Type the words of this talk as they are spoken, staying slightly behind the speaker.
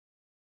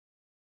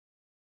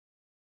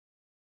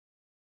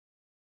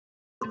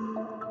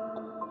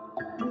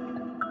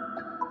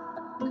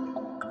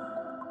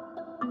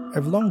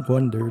I've long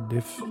wondered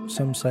if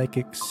some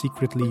psychics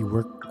secretly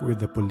work with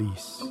the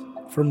police.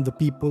 From the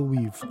people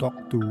we've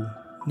talked to,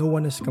 no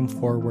one has come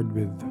forward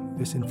with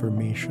this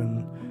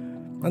information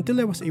until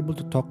I was able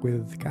to talk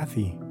with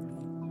Kathy,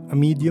 a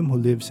medium who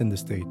lives in the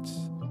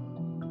States.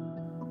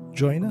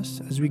 Join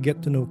us as we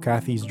get to know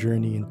Kathy's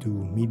journey into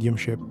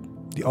mediumship,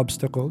 the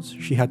obstacles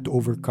she had to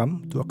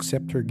overcome to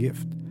accept her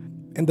gift,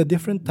 and the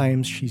different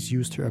times she's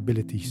used her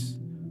abilities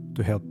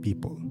to help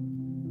people.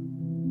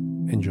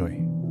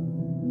 Enjoy.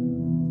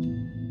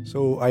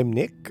 So I'm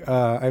Nick.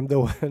 I'm the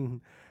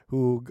one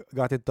who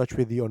got in touch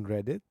with you on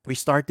Reddit. We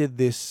started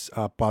this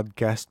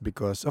podcast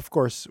because, of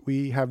course,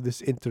 we have this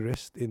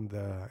interest in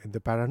the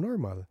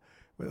paranormal.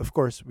 Well, of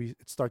course, we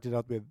it started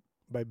out with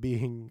by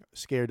being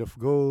scared of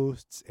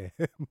ghosts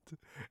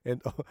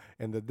and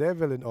the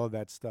devil and all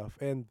that stuff.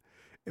 And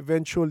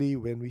eventually,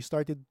 when we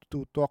started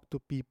to talk to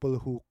people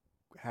who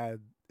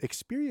had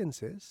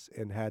experiences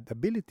and had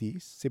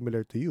abilities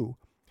similar to you,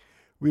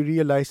 we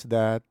realized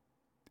that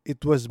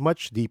it was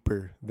much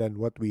deeper than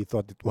what we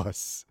thought it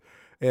was.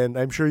 And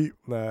I'm sure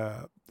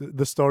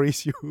the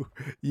stories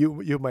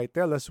you might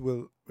tell us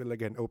will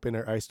again open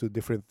our eyes to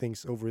different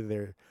things over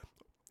there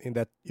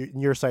in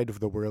your side of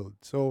the world.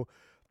 So,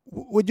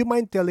 would you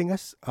mind telling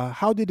us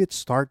how did it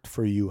start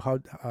for you? How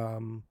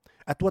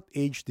at what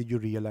age did you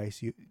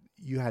realize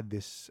you had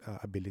this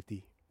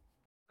ability?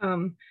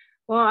 Um,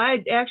 well, I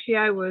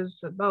was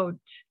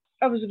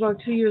about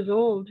 2 years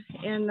old,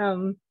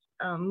 and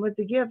with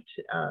the gift,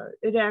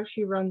 it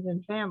actually runs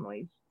in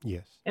families.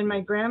 Yes. And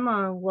my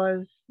grandma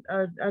was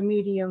a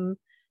medium.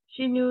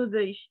 She knew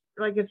that,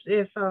 like,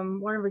 if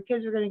one of her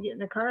kids were going to get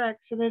in a car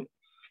accident,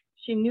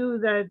 she knew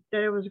that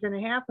it was going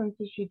to happen.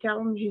 So she'd tell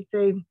them, she'd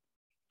say,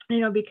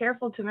 be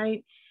careful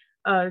tonight.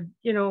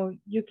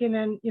 You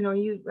can,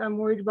 I'm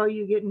worried about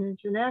you getting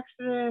into an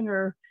accident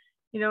or,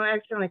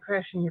 accidentally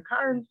crashing your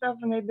car and stuff.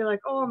 And they'd be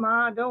like, oh,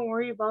 Ma, don't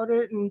worry about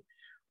it. And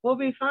we'll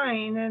be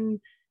fine.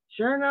 And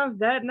sure enough,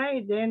 that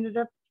night they ended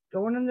up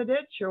going in the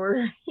ditch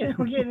or,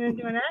 getting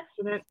into an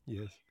accident.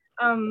 Yes.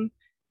 Um,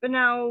 but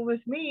now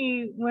with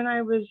me, when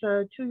I was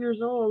 2 years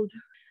old,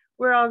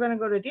 we're all going to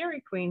go to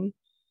Dairy Queen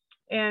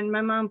and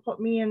my mom put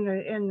me in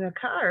the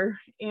car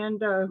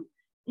and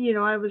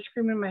I was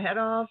screaming my head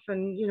off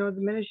and the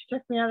minute she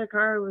took me out of the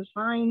car it was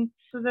fine.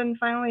 So then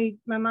finally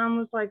my mom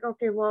was like,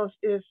 okay, well,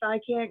 if I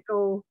can't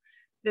go,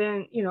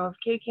 then if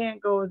Kay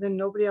can't go, then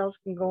nobody else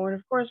can go. And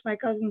of course my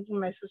cousins and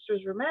my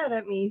sisters were mad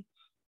at me.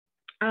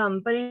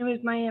 But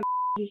anyways, my aunt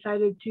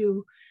decided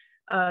to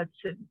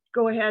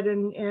go ahead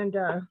and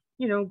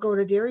go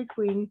to Dairy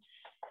Queen,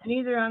 and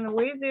either on the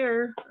way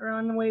there or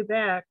on the way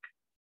back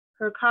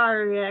her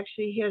car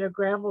actually hit a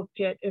gravel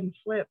pit and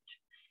flipped.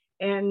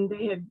 And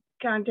they had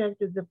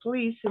contacted the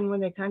police. And when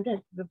they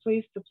contacted the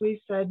police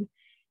said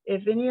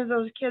if any of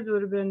those kids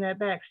would have been in that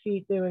back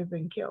seat, they would have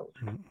been killed.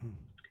 Mm-mm.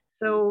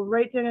 So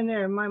right then and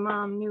there, my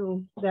mom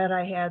knew that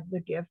I had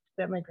the gift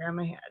that my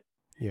grandma had.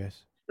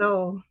 Yes.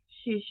 So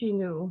she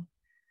knew,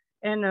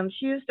 and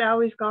she used to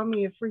always call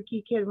me a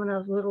freaky kid when I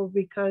was little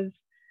because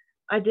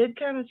I did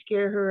kind of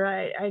scare her.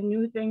 I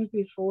knew things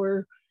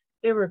before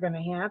they were going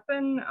to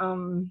happen.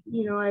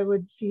 I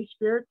would see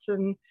spirits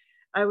and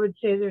I would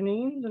say their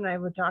names and I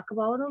would talk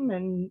about them.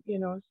 And,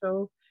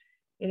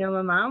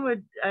 my mom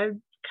I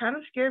kind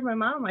of scared my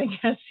mom, I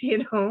guess.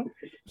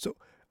 So,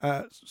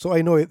 so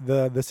I know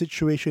the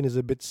situation is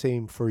a bit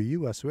same for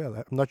you as well.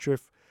 I'm not sure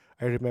if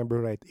I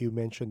remember right. You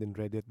mentioned in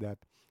Reddit that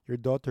your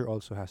daughter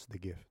also has the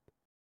gift.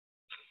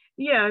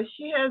 Yeah,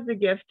 she has the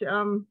gift.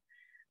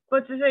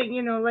 But the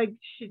thing,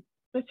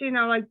 but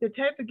like the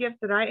type of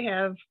gift that I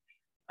have,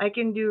 I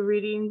can do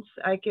readings.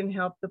 I can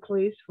help the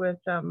police with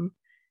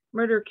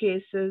murder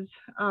cases.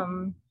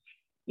 But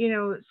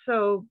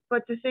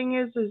the thing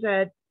is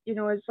that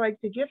it's like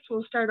the gift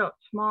will start out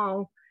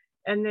small,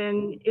 and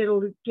then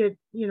it'll get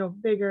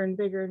bigger and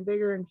bigger and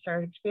bigger and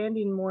start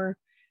expanding more.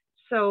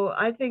 So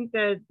I think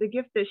that the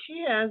gift that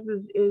she has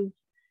is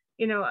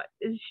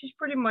she's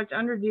pretty much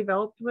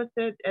underdeveloped with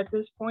it at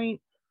this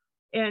point,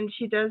 and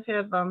she does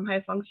have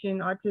high functioning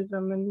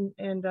autism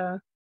and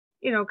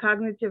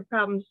cognitive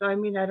problems. So I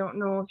mean, I don't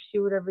know if she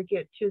would ever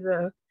get to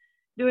the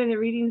doing the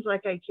readings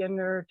like I can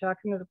or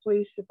talking to the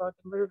police about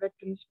the murder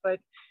victims, but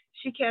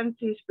she can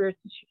see spirits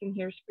and she can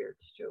hear spirits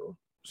too.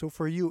 So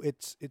for you,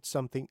 it's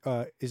something.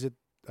 Is it?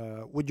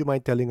 Would you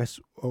mind telling us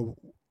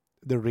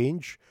the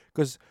range?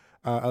 Because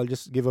I'll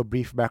just give a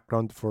brief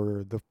background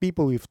for the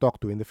people we've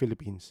talked to in the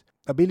Philippines.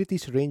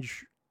 Abilities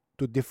range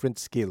to different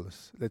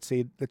skills.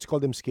 Let's call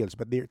them skills,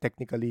 but they're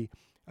technically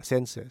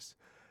senses.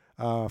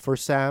 For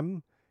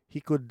Sam,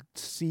 he could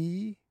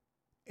see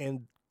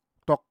and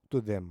talk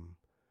to them.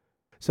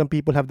 Some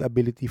people have the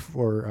ability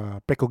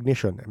for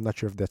precognition. I'm not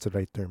sure if that's the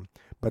right term,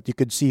 but you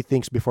could see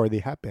things before they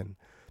happen.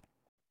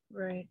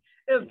 Right.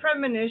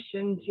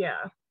 Premonitions,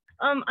 yeah.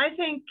 I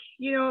think,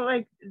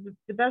 like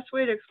the best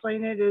way to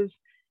explain it is,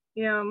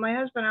 my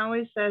husband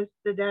always says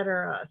the dead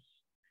are us.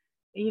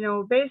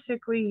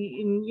 Basically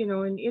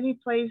in any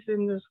place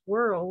in this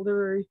world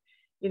or,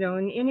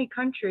 in any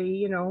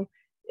country,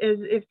 is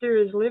if there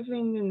is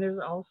living and there's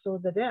also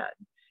the dead.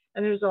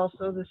 and there's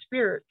also the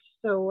spirits.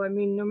 So I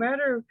mean, no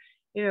matter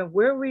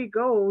where we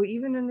go,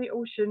 even in the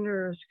ocean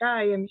or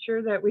sky, I'm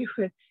sure that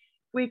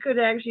we could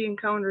actually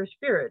encounter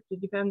spirits.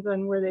 It depends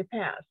on where they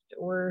passed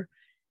or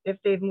if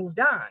they've moved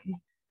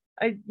on.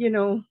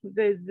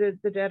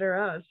 The dead are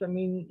us. I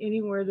mean,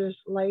 anywhere there's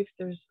life,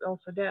 there's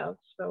also death.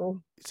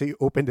 So So you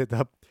opened it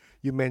up.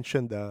 You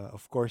mentioned,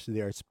 of course,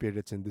 there are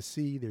spirits in the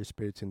sea, there are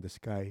spirits in the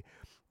sky.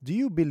 Do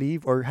you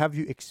believe or have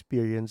you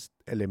experienced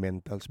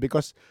elementals?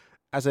 Because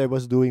as I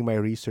was doing my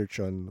research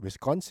on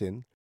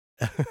Wisconsin,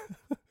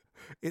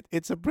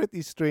 it's a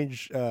pretty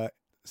strange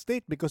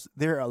state because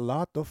there are a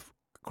lot of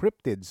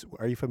cryptids.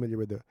 Are you familiar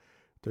with the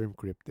term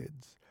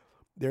cryptids?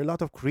 There are a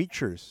lot of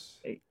creatures.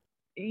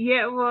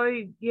 yeah, well,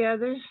 yeah,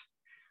 there's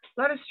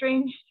a lot of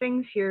strange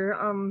things here.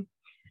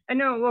 I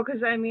know, well,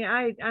 because I mean,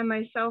 I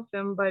myself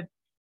am, but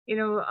you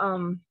know,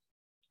 um,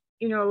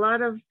 a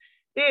lot of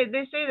they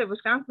say that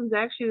Wisconsin's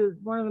actually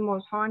one of the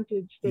most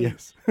haunted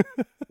states.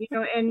 Yes.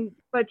 And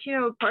but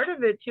part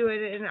of it too,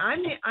 and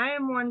I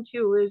am one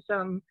too, is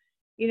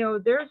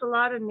there's a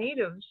lot of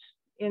natives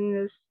in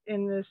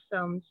this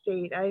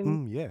state. I'm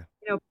Mm, yeah.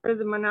 part of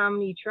the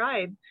Menominee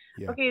tribe.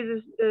 Yeah. Okay,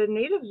 the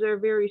natives are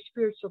very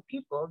spiritual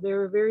people.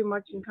 They're very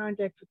much in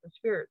contact with the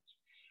spirits.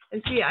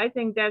 And see, I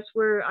think that's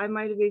where I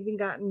might have even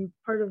gotten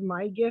part of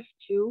my gift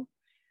too,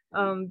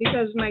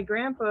 because my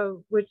grandpa,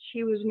 which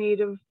he was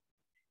native,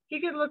 he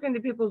could look into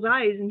people's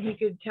eyes and he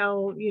could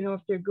tell,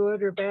 if they're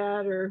good or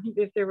bad, or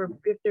if they were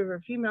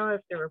female,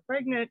 if they were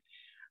pregnant.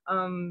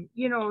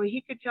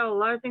 He could tell a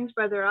lot of things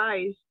by their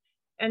eyes.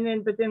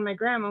 But then my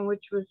grandma,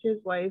 which was his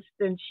wife,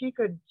 then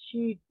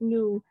she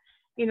knew,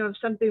 if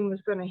something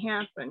was going to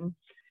happen.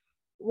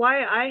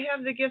 Why I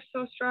have the gift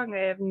so strong,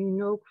 I have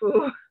no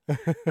clue.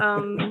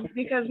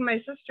 Because my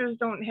sisters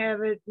don't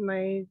have it,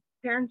 my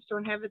parents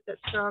don't have it that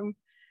strong.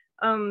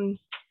 Um,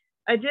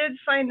 I did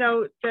find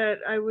out that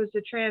I was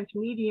a trance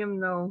medium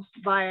though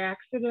by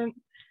accident.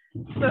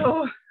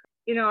 So,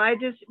 I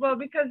just, well,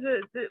 because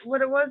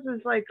what it was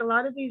is like a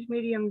lot of these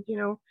mediums,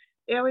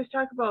 they always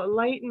talk about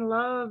light and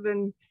love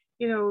and,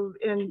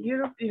 and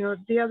beautiful,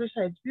 the other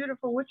side's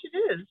beautiful, which it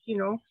is,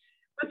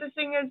 But the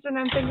thing is, and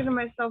I'm thinking to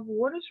myself,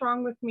 what is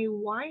wrong with me?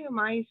 Why am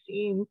I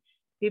seeing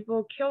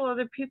people kill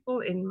other people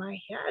in my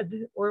head?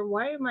 Or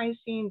why am I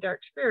seeing dark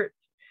spirits?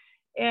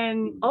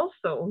 And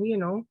also,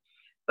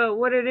 but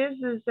what it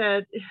is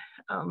that,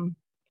 um,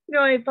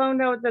 I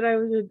found out that I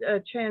was a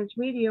trans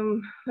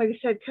medium, like I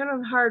said, kind of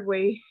the hard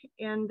way.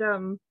 And,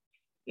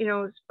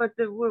 but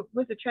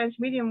with the trans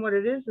medium, what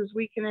it is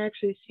we can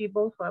actually see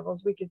both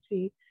levels. We can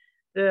see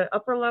the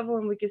upper level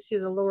and we can see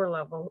the lower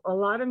level. A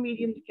lot of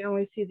mediums can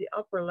only see the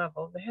upper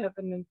level, the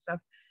heaven and stuff,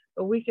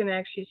 but we can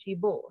actually see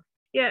both.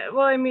 Yeah,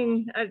 well, I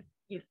mean,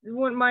 you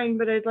wouldn't mind,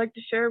 but I'd like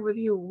to share with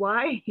you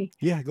why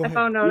Yeah, go I ahead.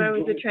 found out I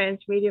was a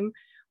trans medium.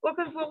 Well,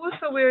 because what was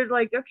so weird,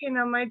 like, okay,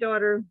 now my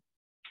daughter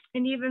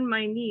and even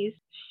my niece,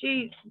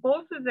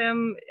 both of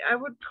them, I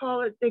would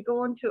call it, they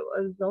go into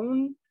a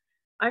zone.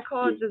 I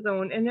call it the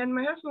zone. And then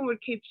my husband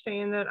would keep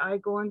saying that I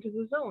go into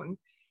the zone.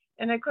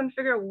 And I couldn't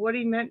figure out what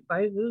he meant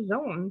by the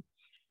zone.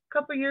 A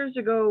couple of years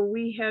ago,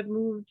 we had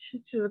moved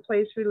to the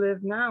place we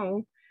live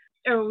now.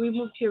 Or we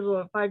moved here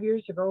about 5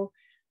 years ago.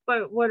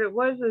 But what it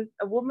was is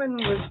a woman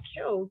was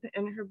killed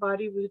and her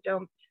body was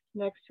dumped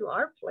next to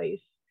our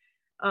place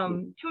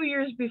 2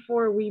 years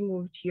before we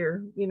moved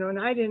here, and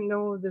I didn't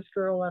know this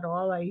girl at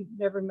all. I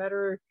never met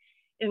her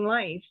in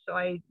life, so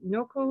I had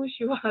no clue who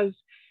she was.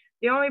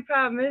 The only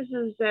problem is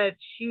that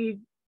she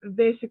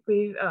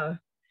basically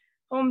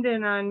homed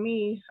in on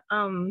me.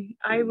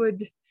 I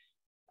would,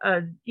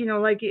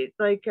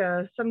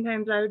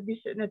 sometimes I would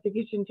be sitting at the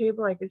kitchen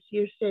table. I could see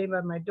her standing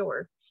by my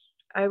door.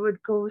 I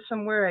would go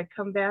somewhere. I'd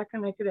come back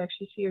and I could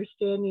actually see her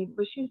standing.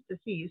 Well, she's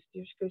deceased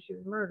just because she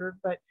was murdered,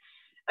 but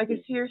I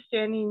could see her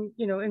standing,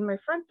 in my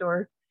front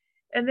door.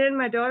 And then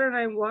my daughter and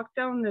I walked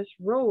down this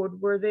road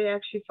where they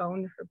actually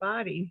found her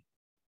body.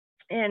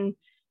 And,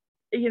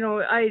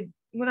 I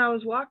when I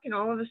was walking,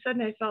 all of a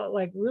sudden I felt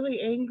like really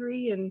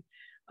angry and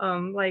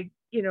like,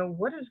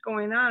 what is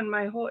going on?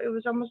 It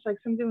was almost like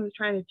something was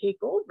trying to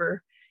take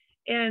over.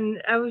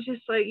 And I was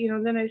just like,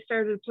 then I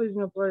started pleasing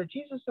the blood of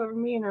Jesus over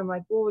me, and I'm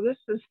like, whoa,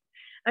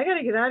 I got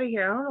to get out of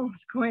here. I don't know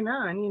what's going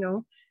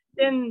on.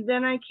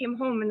 Then I came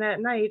home, and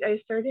that night I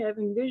started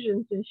having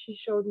visions, and she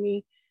showed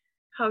me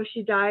how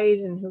she died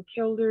and who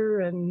killed her,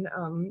 and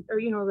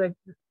or like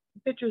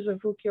pictures of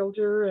who killed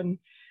her, and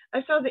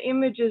I saw the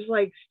images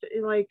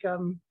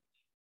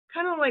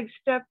kind of like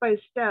step by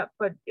step,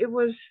 but it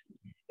was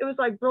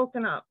like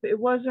broken up. It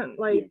wasn't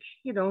like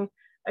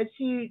I'd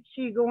see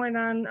going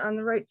on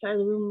the right side of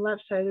the room,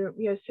 left side of the room,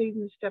 yeah, seeing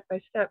them step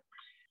by step.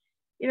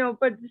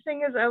 But the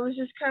thing is, I was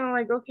just kind of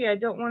like, okay, I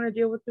don't want to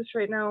deal with this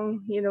right now,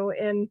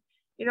 and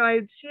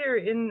I'd see her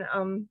in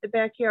the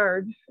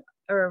backyard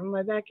or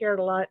my backyard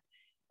a lot,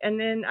 and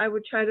then I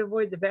would try to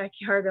avoid the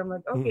backyard. I'm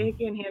like, okay, I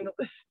can't handle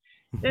this.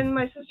 Then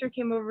my sister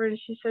came over and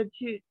she said,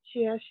 she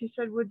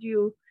said, would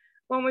you,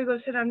 why don't we go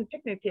sit on the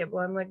picnic table?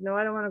 I'm like, no,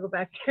 I don't want to go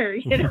back there,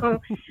 And so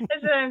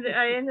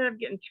I ended up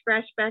getting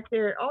scratched back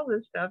there, all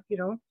this stuff.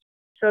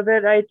 so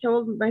that I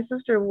told my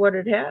sister what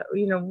had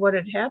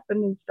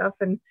happened and stuff,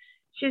 and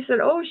she said,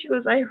 "Oh," she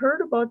goes, "I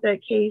heard about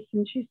that case,"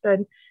 and she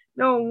said,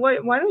 "No,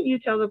 why don't you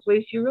tell the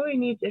police? You really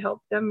need to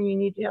help them, and you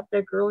need to help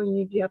that girl, and you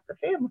need to help the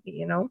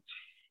family."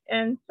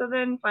 And so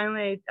then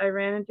finally, I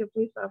ran into a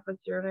police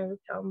officer, and I was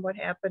telling him what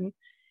happened,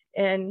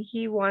 and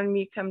he wanted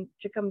me come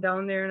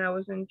down there, and I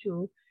was in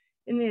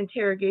the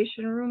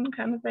interrogation room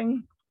kind of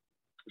thing,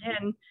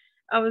 and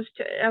I was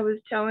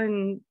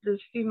telling this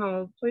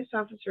female police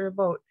officer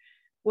about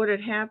what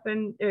had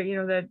happened,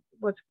 that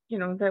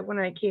when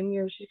I came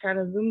here, she kind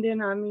of zoomed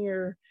in on me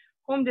or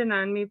homed in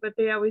on me. But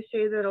they always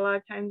say that a lot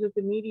of times with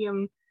the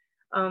medium,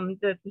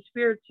 that the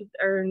spirits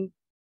are in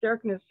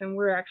darkness and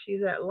we're actually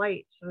that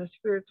light, so the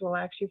spirits will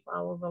actually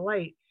follow the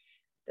light.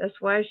 That's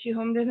why she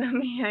homed in on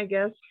me, I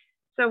guess.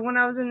 So when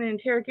I was in the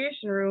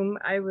interrogation room,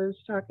 I was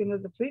talking to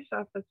the police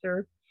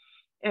officer,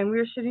 and we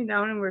were sitting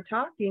down and we were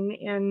talking,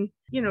 and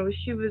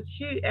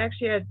she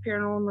actually had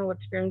paranormal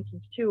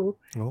experiences too,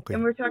 Okay.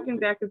 and we're talking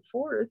back and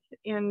forth,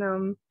 and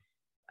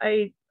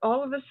I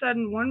all of a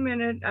sudden, one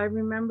minute I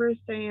remember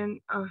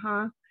saying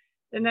uh-huh,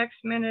 the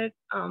next minute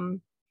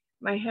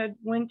my head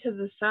went to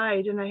the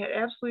side and I had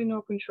absolutely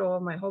no control.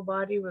 My whole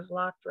body was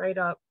locked right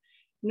up,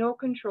 no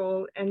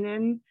control, and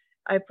then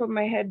I put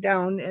my head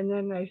down and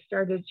then I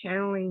started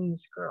channeling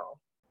this girl.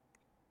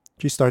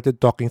 She started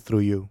talking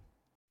through you.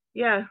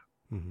 Yeah,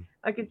 Hmm.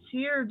 I could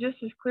see her just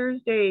as clear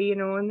as day.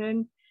 And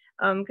then,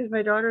 because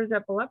my daughter's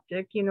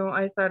epileptic,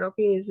 I thought,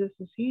 okay, is this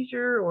a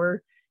seizure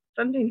or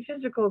something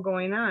physical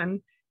going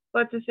on?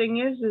 But the thing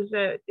is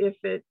that if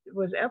it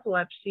was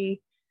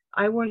epilepsy,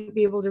 I wouldn't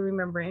be able to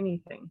remember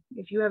anything.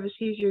 If you have a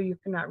seizure, you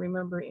cannot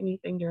remember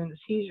anything during the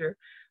seizure.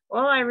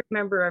 Well, I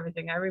remember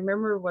everything. I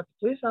remember what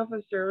the police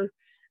officer,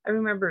 I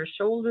remember her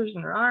shoulders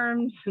and her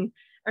arms, and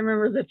I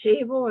remember the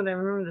table, and I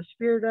remember the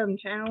spirit I'm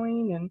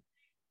channeling, and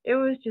it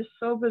was just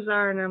so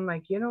bizarre. And I'm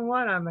like, you know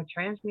what? I'm a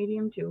trance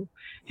medium too.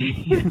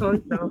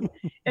 So,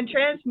 and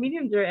trance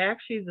mediums are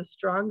actually the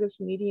strongest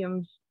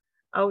mediums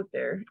out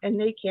there, and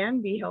they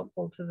can be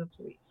helpful to the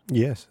police.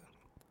 Yes,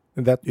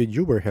 and that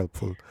you were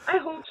helpful. I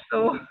hope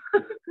so.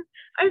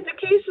 The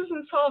case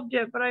isn't solved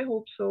yet, but I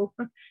hope so.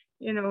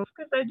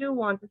 Because I do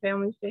want the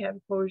families to have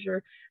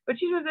closure. But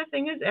the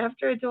thing is,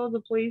 after I told the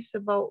police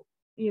about,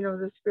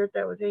 the spirit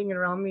that was hanging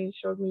around me and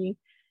showed me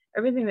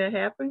everything that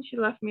happened, she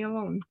left me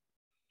alone.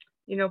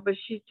 But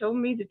she told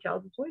me to tell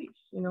the police,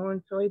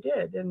 and so I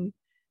did. And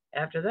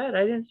after that,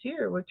 I didn't see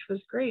her, which was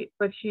great.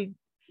 But she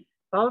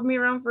followed me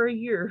around for a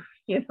year,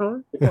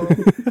 So,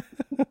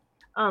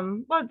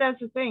 but that's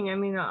the thing. I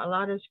mean, a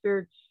lot of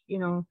spirits,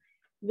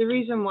 the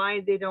reason why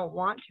they don't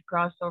want to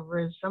cross over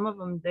is some of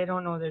them they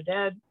don't know they're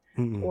dead,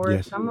 or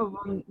Yes. some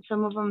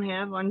of them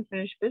have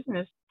unfinished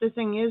business. The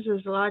thing is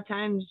a lot of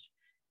times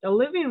the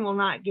living will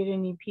not get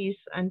any peace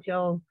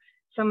until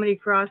somebody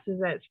crosses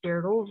that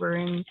spirit over,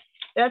 and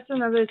that's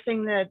another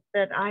thing that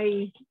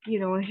I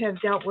have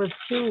dealt with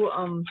too.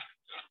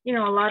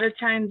 A lot of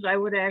times I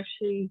would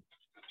actually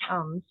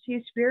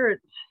see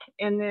spirits,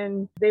 and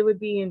then they would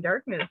be in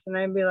darkness, and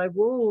I'd be like,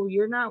 "Whoa,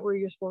 you're not where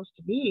you're supposed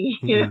to be,"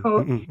 Mm-mm,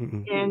 mm-mm,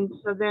 mm-mm. And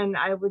so then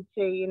I would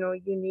say, you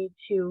need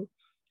to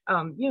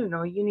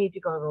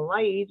go to the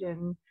light,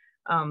 and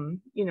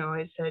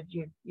I said,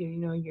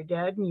 you're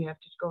dead, and you have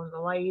to go to the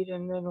light.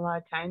 And then a lot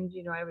of times,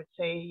 I would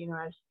say,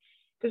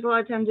 because a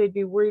lot of times they'd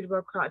be worried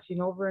about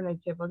crossing over, and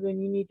I'd say, well, then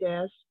you need to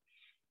ask,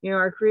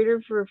 our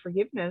Creator for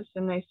forgiveness.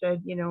 And I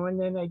said, and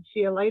then I'd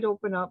see a light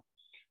open up,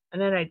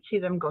 and then I'd see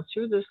them go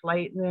through this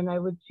light, and then I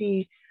would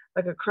see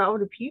like a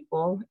crowd of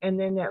people, and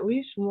then at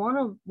least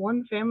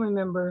one family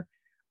member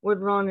would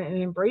run and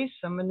embrace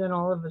them, and then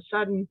all of a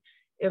sudden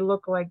it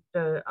looked like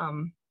the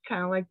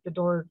kind of like the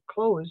door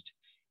closed,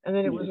 and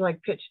then it was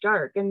like pitch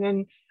dark, and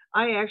then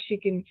I actually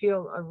can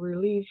feel a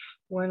relief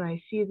when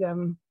I see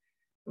them,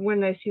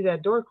 when I see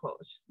that door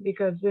close,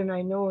 because then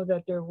I know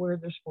that they're where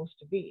they're supposed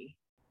to be.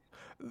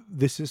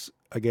 This is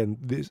again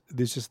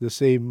this is the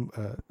same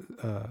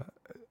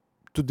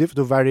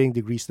to varying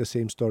degrees the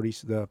same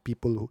stories. The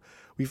people who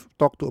we've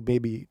talked to,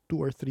 maybe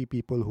two or three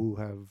people who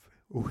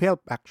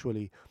help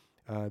actually.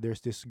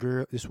 There's this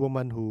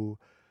woman who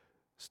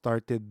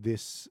started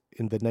this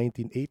in the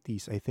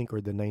 1980s, I think, or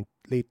the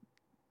late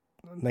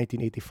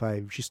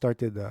 1985.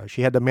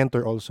 She had a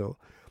mentor also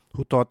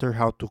who taught her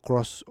how to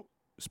cross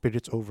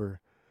spirits over,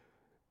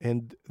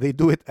 and they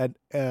do it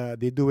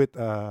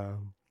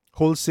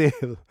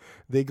wholesale.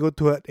 They go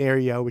to an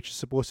area which is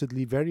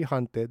supposedly very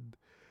haunted.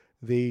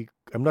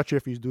 I'm not sure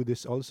if you do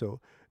this also.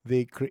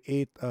 They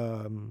create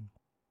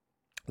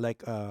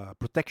like a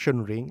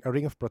protection ring, a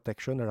ring of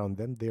protection around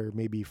them. There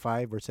may be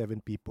 5 or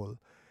 7 people,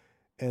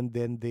 and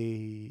then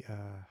they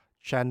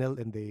channel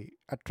and they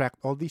attract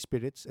all these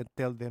spirits and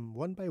tell them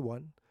one by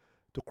one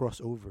to cross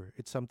over.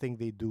 It's something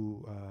they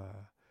do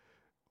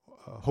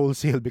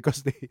wholesale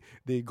because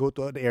they go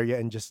to an area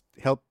and just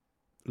help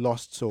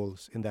lost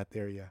souls in that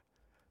area.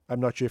 I'm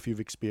not sure if you've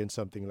experienced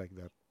something like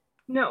that.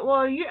 No,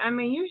 well, I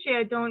mean, usually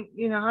I don't.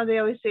 How they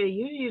always say,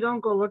 usually you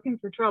don't go looking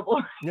for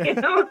trouble. Yeah.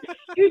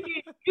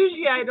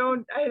 Usually I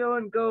don't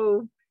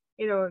go,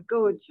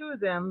 go to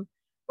them.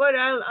 But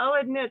I'll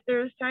admit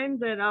there's times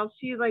that I'll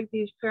see like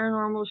these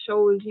paranormal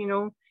shows,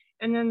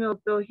 and then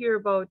they'll hear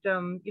about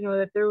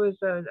that there was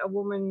a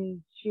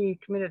woman, she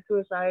committed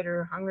suicide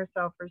or hung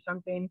herself or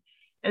something,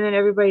 and then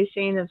everybody's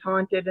saying it's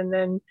haunted, and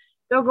then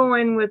they'll go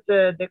in with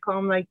they call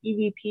them like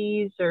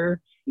EVPs,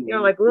 or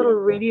like little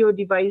radio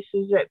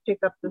devices that pick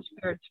up the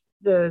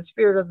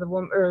spirit of the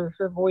woman, or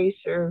her voice,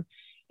 or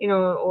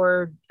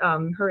or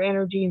her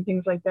energy and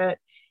things like that.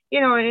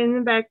 In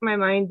the back of my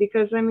mind,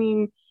 because I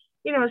mean,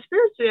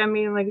 spirits, I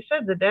mean, like I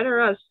said, the dead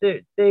are us.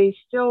 They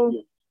still,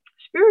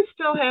 spirits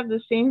still have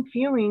the same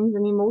feelings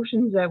and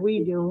emotions that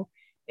we do.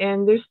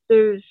 And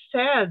they're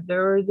sad.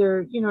 They're,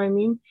 what I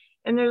mean?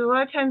 And there's a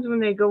lot of times when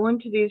they go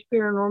into these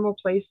paranormal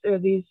places, or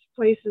these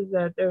places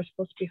that they're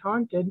supposed to be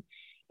haunted,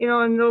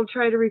 and they'll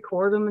try to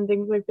record them and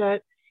things like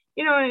that.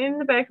 In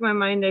the back of my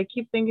mind, I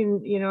keep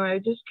thinking, I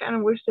just kind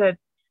of wish that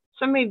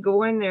somebody'd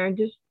go in there and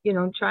just,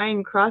 try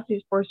and cross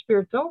these poor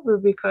spirits over,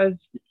 because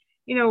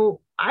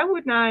I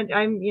would not.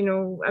 I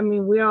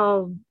mean, we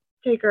all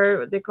take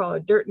they call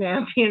it dirt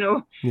nap.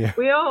 Yeah.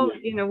 We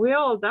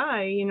all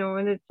die.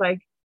 And it's like,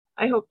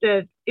 I hope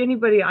that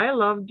anybody I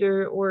loved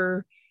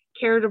or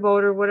cared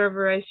about or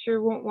whatever, I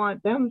sure won't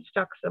want them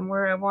stuck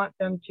somewhere. I want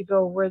them to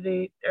go where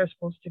they are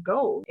supposed to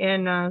go.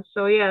 And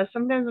so yeah,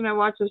 sometimes when I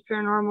watch those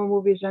paranormal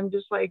movies, I'm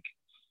just like,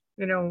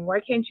 why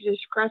can't you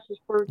just cross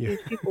Yeah.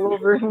 these people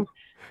over and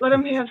let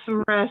them have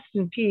some rest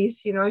and peace?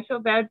 I feel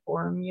bad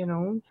for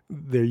them.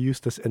 They're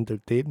used as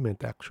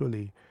entertainment,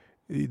 actually.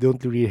 You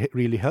don't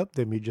really help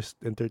them, you just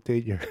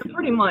entertain your.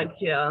 Pretty much,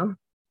 yeah.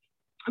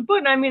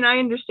 But I mean, I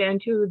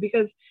understand too,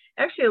 because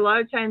actually a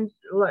lot of times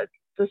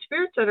the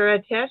spirits that are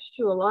attached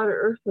to a lot of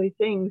earthly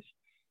things,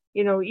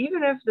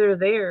 even if they're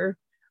there,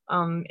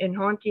 in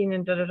haunting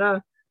and da da da,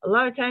 a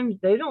lot of times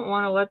they don't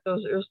want to let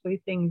those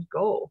earthly things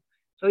go.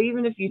 So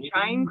even if you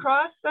try and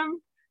cross them,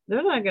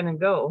 they're not going to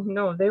go.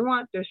 No, they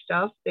want their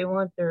stuff. They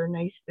want their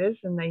nice this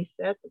and nice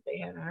that they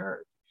had on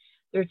earth.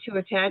 They're too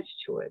attached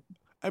to it.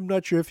 I'm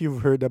not sure if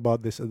you've heard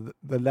about this.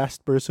 The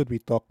last person we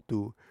talked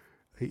to,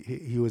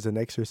 he was an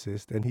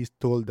exorcist, and he's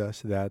told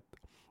us that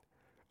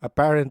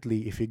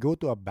apparently, if you go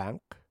to a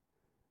bank,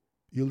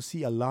 you'll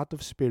see a lot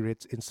of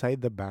spirits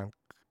inside the bank,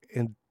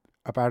 and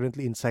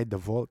apparently inside the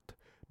vault,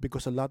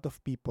 because a lot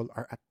of people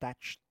are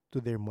attached to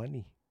their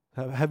money.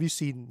 Have you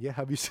seen? Yeah,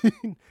 have you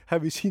seen?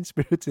 Have you seen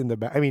spirits in the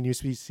bank? I mean, you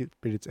see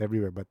spirits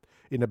everywhere, but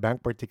in a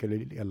bank,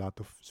 particularly, a lot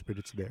of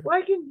spirits there.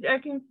 Well, I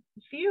can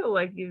feel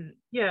like you.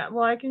 Yeah.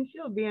 Well, I can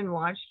feel being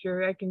watched,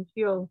 or I can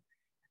feel,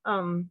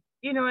 and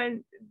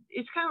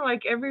it's kind of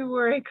like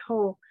everywhere I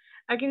go,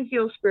 I can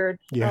feel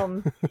spirits. Yeah.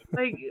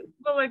 Like,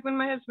 well, like when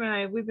my husband and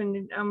I, we've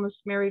been almost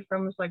married for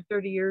almost like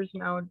 30 years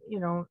now,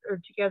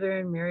 or together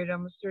and married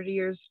almost 30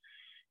 years.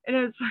 And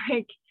it's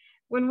like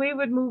when we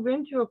would move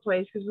into a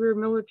place, because we were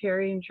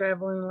military and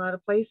traveling a lot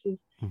of places,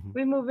 Mhm.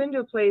 we move into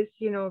a place,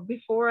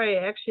 before I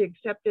actually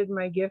accepted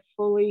my gift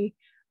fully.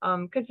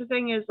 Because the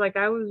thing is, like,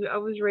 I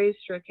was raised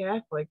to a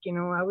Catholic.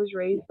 I was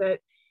raised that,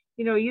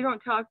 you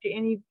don't talk to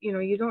any,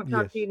 you don't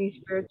talk to Yes.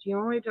 any spirits. You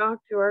only talk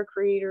to our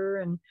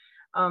Creator, and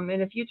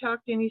if you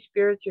talk to any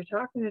spirits, you're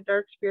talking to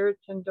dark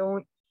spirits, and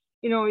don't,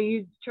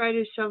 you try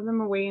to shove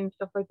them away and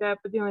stuff like that.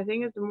 But the only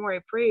thing is, the more I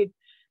prayed,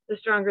 the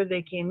stronger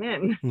they came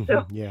in.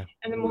 So, Yeah.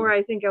 and the more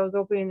I think I was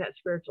opening that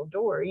spiritual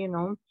door,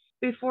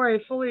 before I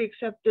fully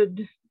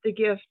accepted the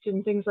gift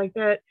and things like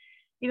that,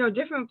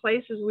 different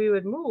places we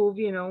would move,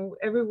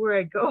 everywhere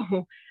I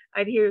go,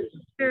 I'd hear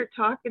spirit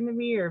talking to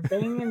me or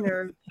banging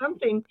or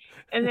something.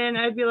 And then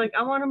I'd be like,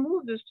 I want to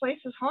move. This place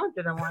is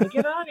haunted. I want to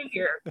get out of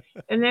here.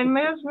 And then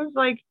my husband's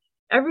like,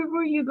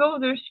 everywhere you go,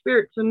 there's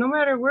spirits. So no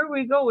matter where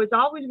we go, it's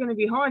always going to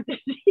be haunted,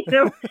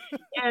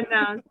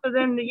 And so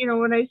then,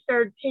 when I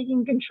started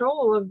taking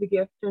control of the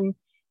gift, and,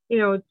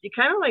 it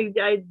kind of like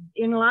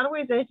in a lot of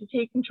ways, I had to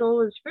take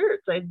control of the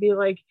spirits. I'd be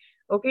like,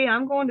 okay,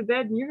 I'm going to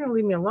bed and you're going to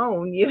leave me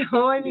alone.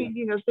 I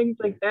mean, things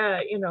like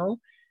that,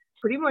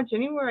 pretty much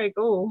anywhere I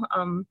go,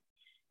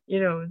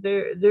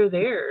 they're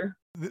there.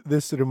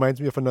 This reminds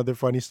me of another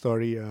funny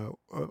story. A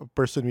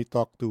person we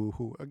talked to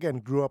who, again,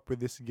 grew up with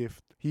this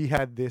gift. He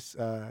had this,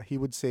 he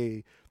would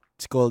say,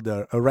 it's called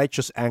a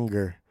righteous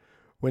anger.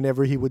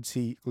 Whenever he would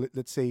see,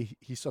 let's say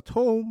he's at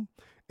home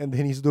and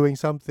then he's doing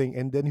something,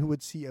 and then he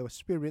would see a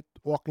spirit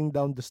walking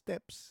down the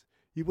steps.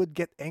 He would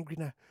get angry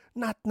na,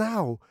 not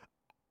now.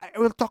 I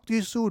will talk to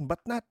you soon, but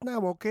not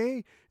now,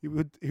 okay? He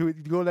would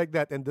go like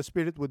that, and the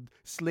spirit would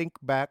slink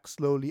back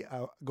slowly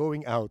out,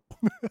 going out.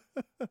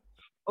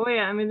 Oh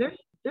yeah, I mean, there's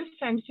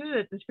times too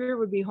that the spirit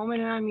would be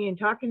homing on me and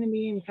talking to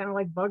me and kind of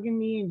like bugging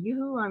me and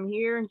you, I'm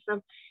here and stuff.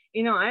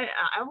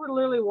 I would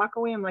literally walk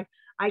away. I'm like,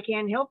 I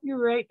can't help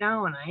you right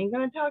now, and I ain't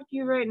gonna talk to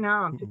you right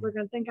now. And people are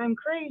gonna think I'm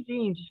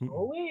crazy and just go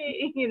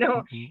away,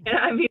 And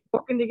I'd be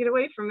walking to get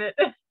away from it,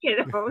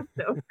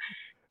 So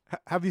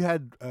Have you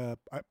had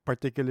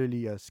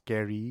particularly a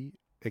scary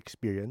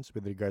experience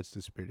with regards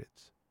to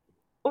spirits?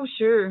 oh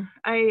sure,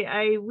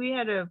 I we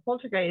had a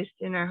poltergeist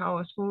in our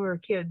house when we were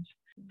kids.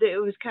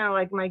 It was kind of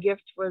like my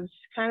gift was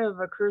kind of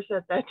a curse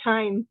at that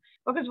time,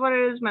 because what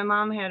it is, my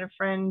mom had a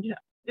friend.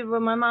 Well,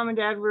 my mom and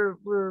dad were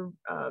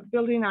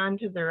building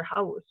onto their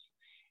house,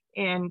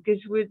 and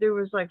because there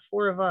was like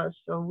four of us,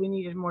 so we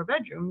needed more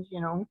bedrooms,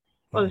 you know.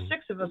 Well, there's Mm-hmm.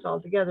 six of us all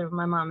together,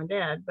 my mom and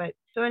dad. But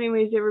so,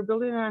 anyways, they were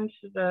building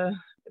onto the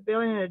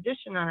building an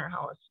addition on our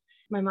house.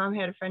 My mom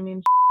had a friend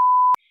named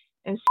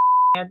and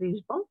had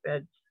these bunk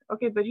beds.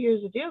 Okay, but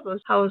here's the deal: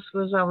 this house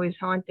was always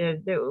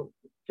haunted. The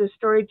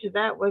story to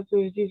that was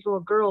there's these little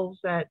girls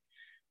that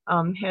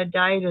had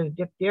died of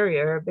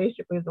diphtheria, or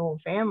basically the whole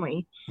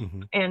family.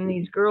 Mm-hmm. And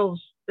these girls,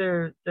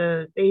 they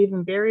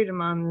even buried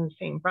them on the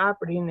same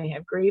property, and they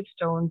have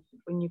gravestones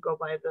when you go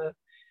by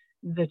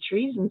the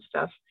trees and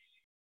stuff.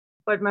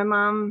 But my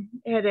mom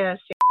had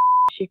asked if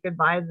she could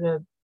buy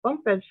the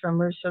bunk beds from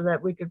her so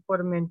that we could put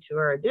them into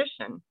our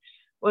addition.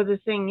 Well, the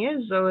thing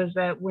is, though, is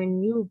that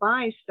when you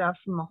buy stuff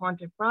from a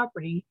haunted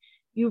property,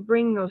 you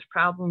bring those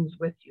problems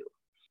with you.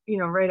 You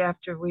know, right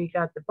after we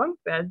got the bunk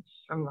beds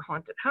from the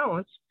haunted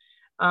house,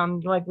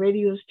 like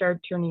radios start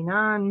turning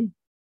on,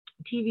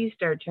 TV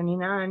start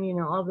turning on, you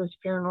know, all this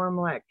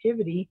paranormal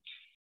activity.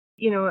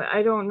 You know,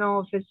 I don't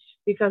know if it's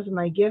because of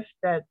my gift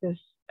that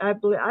I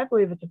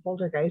believe it's a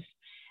poltergeist,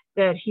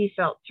 that he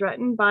felt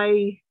threatened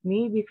by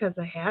me because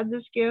I had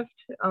this gift.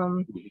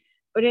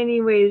 But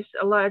anyways,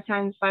 a lot of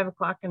times 5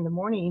 o'clock in the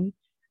morning,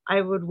 I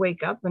would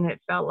wake up and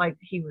it felt like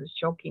he was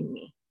choking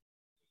me.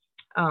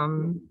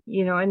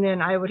 You know, and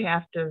then I would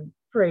have to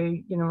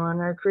pray, you know, on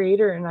our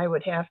creator, and I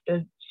would have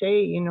to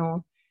say, you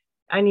know,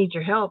 I need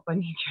your help. I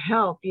need your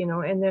help, you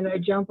know, and then I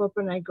jump up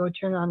and I go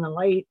turn on the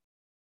light.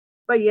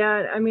 But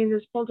yeah, I mean,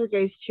 this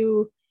poltergeist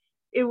too,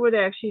 it would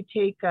actually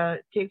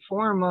take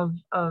form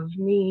of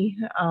me.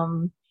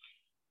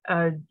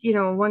 You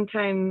know, one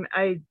time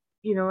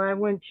you know, I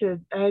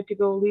had to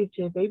go leave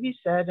to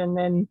babysit, and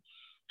then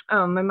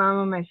my mom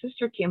and my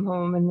sister came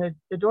home, and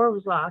the door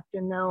was locked.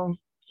 And now,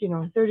 you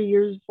know, 30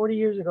 years, 40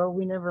 years ago,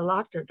 we never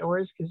locked our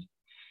doors because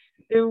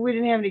we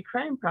didn't have any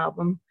crime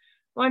problem.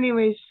 Well,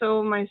 anyways,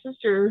 so my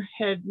sister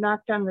had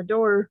knocked on the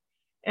door,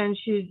 and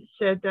she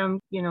said,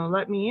 you know,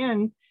 let me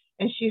in.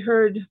 And she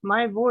heard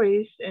my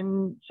voice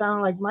and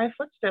sounded like my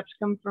footsteps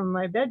come from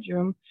my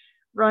bedroom,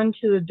 run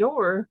to the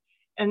door,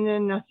 and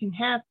then nothing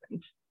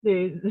happened.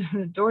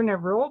 The door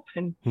never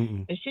opened,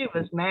 Mm-hmm. and she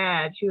was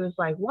mad. She was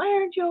like, "Why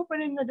aren't you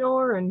opening the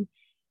door?" And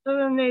so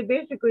then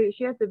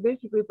she had to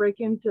basically break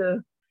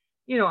into,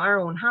 you know, our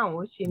own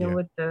house, you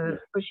know, Yeah.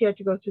 but she had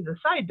to go through the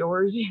side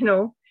doors, you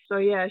know. So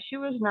yeah, she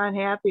was not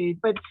happy.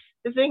 But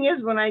the thing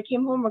is, when I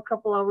came home a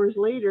couple hours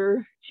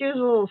later, she was a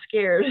little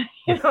scared,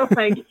 you know,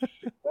 like,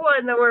 what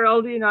in the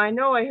world? You know, I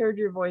know I heard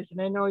your voice,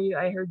 and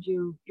I heard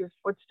your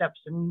footsteps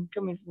and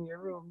coming from your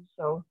room.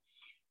 So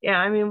yeah,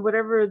 I mean,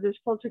 whatever this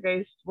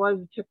poltergeist was,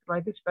 it took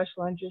like a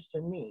special interest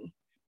in me.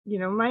 You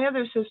know, my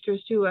other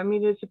sisters too. I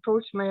mean, it's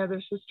approached my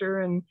other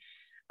sister and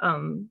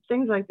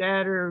things like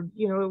that, or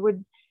you know, it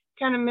would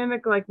kind of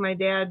mimic like my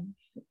dad,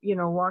 you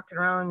know, walking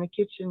around in the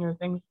kitchen or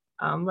things.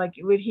 Like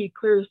would he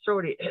clear his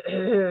throat,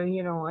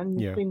 you know, and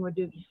this Yeah. thing would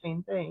do the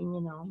same thing, you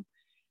know.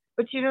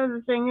 But you know,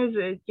 the thing is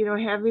that you know,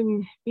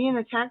 having being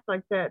attacked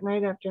like that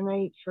night after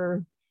night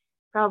for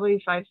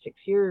probably 5 6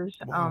 years,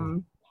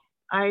 Wow.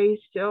 I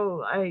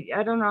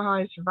don't know how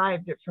I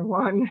survived it for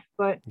one,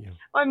 but Yeah.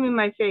 well, I mean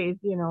my faith,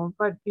 you know.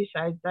 But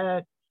besides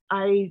that,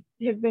 I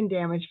have been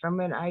damaged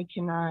from it. I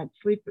cannot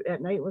sleep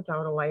at night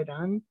without a light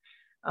on.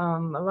 A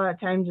lot of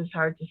times it's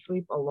hard to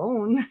sleep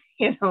alone,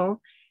 you know.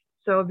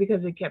 So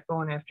because it kept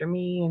going after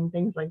me and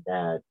things like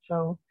that.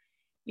 So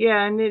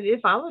yeah, and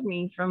it followed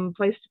me from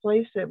place to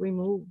place that we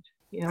moved.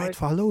 You know, It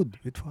followed.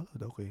 It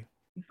followed. Okay.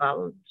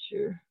 followed,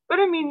 sure. But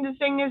I mean, the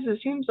thing is,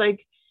 it seems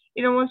like,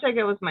 you know, once I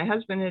got with my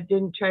husband, it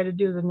didn't try to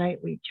do the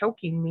nightly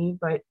choking me,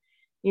 but,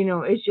 you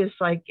know, it's just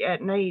like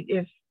at night,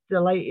 if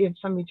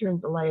somebody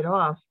turns the light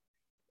off,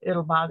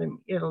 it'll bother me.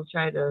 It'll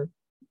try to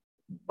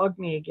bug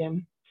me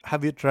again.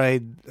 Have you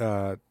tried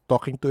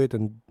talking to it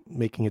and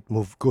making it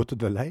move, go to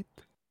the light?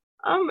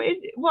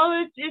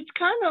 It's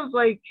kind of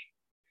like,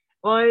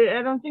 well,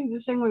 I don't think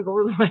this thing would go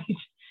to the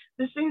light.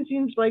 This thing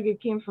seems like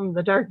it came from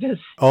the darkness,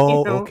 you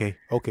Oh, know. okay.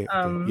 Okay. Okay.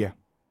 Um, Yeah.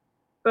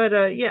 But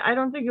yeah, I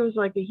don't think it was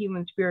like a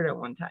human spirit at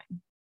one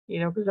time, you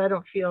know, because I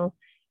don't feel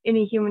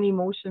any human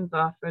emotions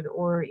off it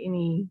or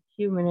any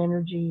human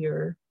energy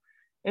or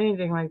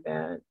anything like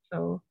that.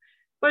 So,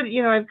 but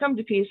you know, I've come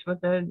to peace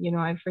with it. You know,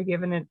 I've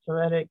forgiven it so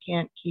that it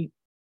can't keep,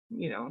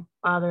 you know,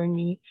 bothering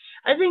me.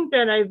 I think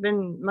that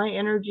my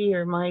energy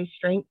or my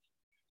strength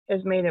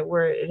has made it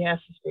where it has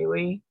to stay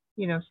away,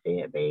 you know,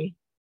 stay at bay.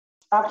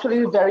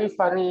 Actually, very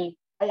funny.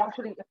 I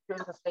actually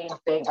experienced the same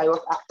thing. I was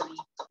actually,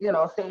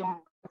 same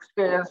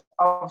experience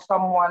of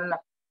someone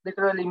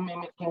literally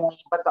mimicking me.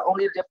 But the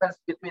only difference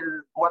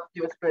between what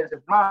you experienced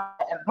with mine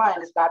and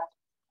mine is that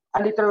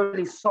I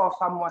literally saw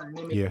someone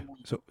Yeah. mimicking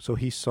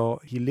me. So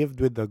he lived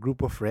with a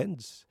group of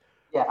friends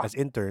Yeah. as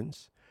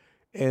interns,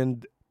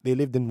 and they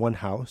lived in one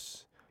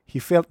house. He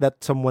felt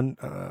that someone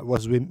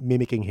was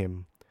mimicking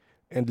him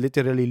and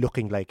literally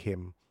looking like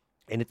him.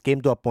 And it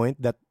came to a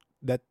point that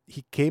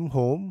he came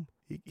home,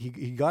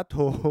 he got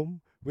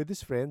home with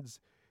his friends,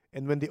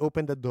 and when they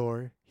opened the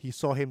door, he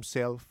saw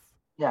himself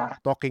Yeah.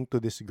 talking to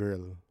this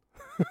girl.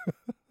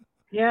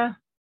 Yeah.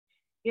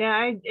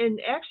 Yeah,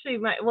 and actually,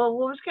 what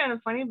was kind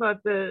of funny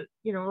about the,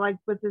 like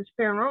with this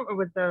paranormal,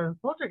 with the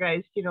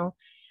poltergeist,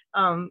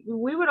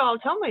 we would all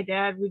tell my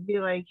dad, we'd be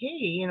like,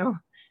 hey, Yeah.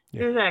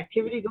 there's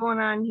activity going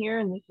on here,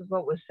 and this is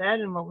what was said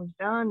and what was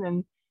done,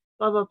 and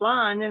blah blah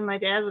blah, and then my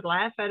dad would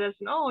laugh at us,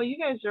 and oh, you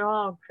guys are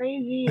all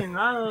crazy and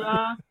la la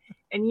la,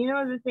 and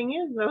the thing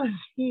is though,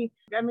 is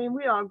I mean,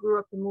 we all grew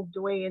up and moved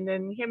away, and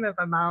then him and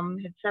my mom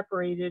had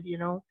separated,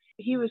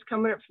 he was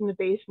coming up from the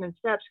basement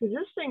steps because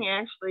this thing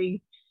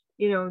actually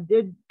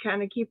did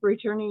kind of keep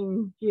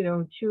returning,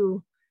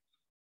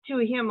 to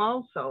him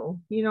also.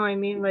 You know what I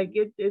mean? Like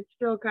it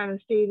still kind of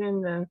stayed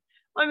in the,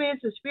 I mean,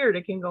 it's a spirit,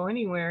 it can go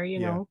anywhere,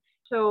 Yeah.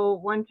 So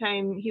one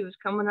time he was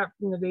coming up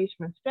from the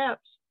basement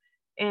steps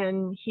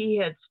and he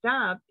had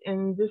stopped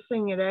and this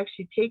thing had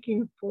actually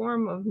taken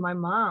form of my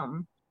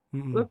mom.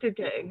 Mm-mm. Looked at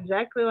it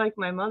exactly like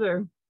my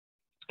mother.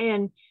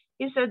 And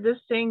he said this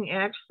thing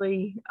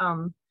actually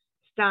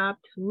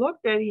stopped,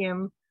 looked at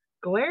him,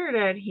 glared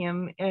at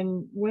him,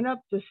 and went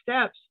up the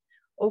steps,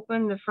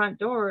 opened the front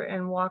door,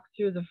 and walked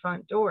through the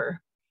front door.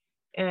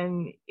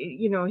 And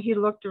he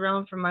looked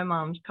around for my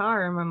mom's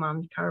car, and my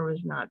mom's car was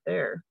not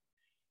there.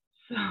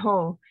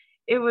 So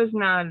it was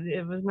not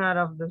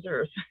of this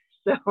earth.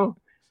 So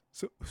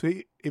So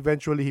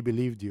eventually he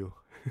believed you.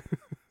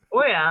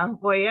 oh yeah,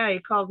 well yeah, he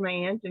called my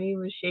aunt and he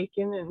was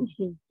shaking and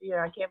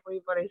I can't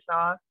believe what I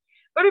saw.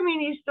 But I mean,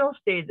 he still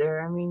stayed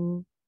there. I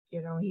mean,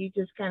 he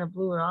just kind of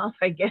blew it off,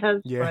 I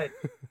guess. Yeah.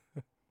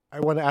 But I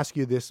want to ask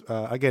you this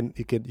again.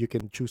 You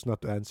can choose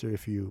not to answer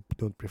if you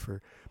don't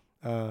prefer.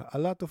 A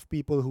lot of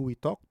people who we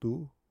talk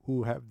to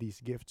who have these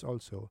gifts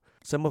also.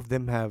 Some of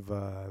them have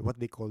what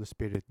they call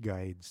spirit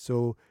guides.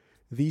 So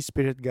these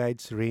spirit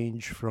guides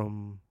range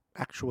from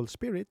actual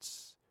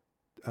spirits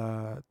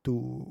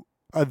to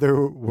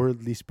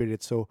otherworldly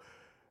spirits. So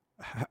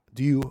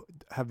do you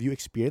have you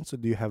experienced, or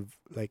do you have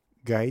like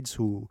guides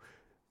who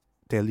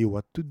tell you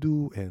what to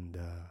do and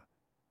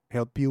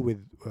help you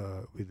with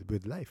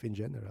life in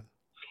general?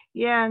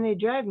 yeah, and they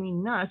drive me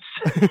nuts.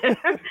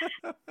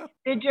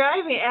 They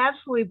drive me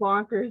absolutely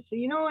bonkers. So,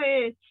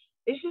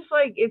 it's just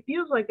like it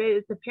feels like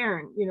it's a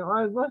parent.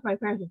 Both my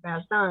parents have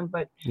passed on,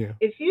 but Yeah.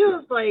 it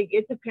feels like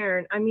it's a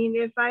parent. I mean,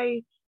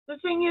 the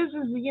thing is,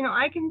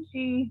 I can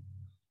see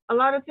a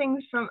lot of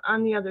things from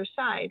on the other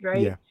side,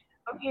 right? Yeah.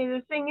 Okay,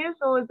 the thing is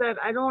though is that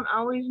I don't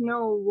always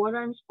know what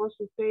I'm supposed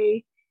to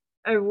say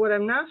or what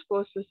I'm not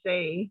supposed to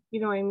say.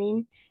 You know what I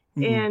mean?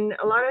 Mm-mm. And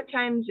a lot of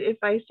times, if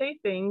I say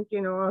things,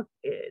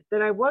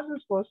 that I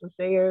wasn't supposed to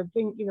say, or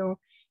think,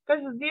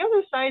 because the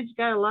other side's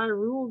got a lot of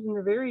rules and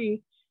they're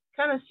very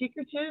kind of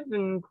secretive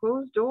and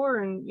closed door,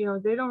 and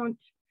they don't,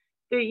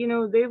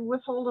 they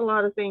withhold a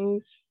lot of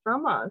things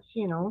from us,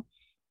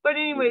 But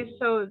anyway,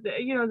 so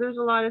there's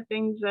a lot of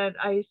things that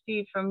I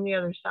see from the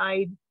other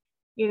side,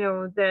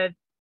 that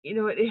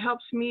it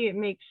helps me. It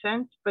makes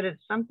sense, but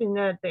it's something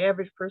that the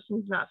average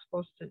person's not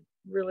supposed to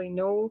really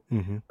know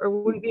Mm-hmm. or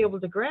wouldn't be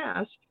able to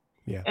grasp.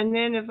 Yeah. And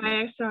then if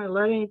I accidentally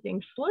let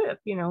anything slip,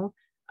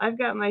 I've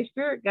got my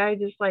spirit guide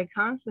just like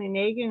constantly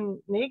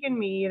nagging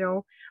me,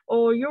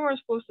 oh, you weren't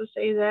supposed to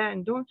say that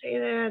and don't say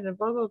that and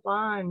blah blah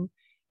blah and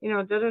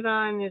da da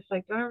da, and it's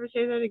like don't ever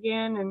say that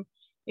again, and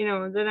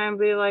then I'd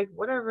be like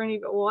whatever, and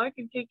you go, well, I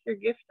can take your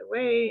gift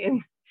away,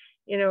 and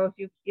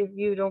if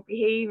you don't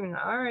behave, and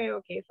all right,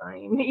 okay,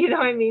 fine, you know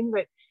what I mean?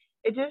 But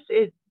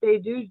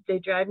they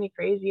drive me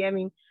crazy. I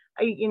mean,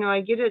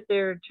 I get it.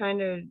 They're trying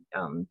to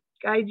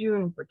guide you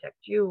and protect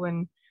you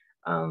and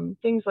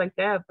things like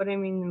that. But I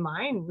mean,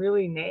 mine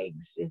really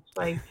nags. It's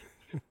like,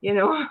 you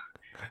know,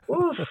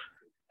 oof.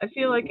 I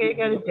feel like I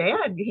got a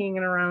dad hanging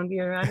around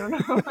here. I don't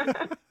know.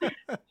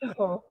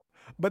 So,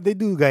 But they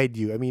do guide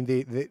you. I mean,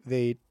 they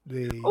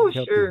oh help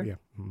you. sure, Yeah.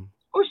 Mm.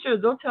 oh sure.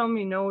 They'll tell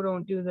me no,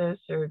 don't do this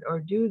or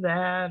do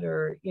that,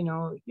 or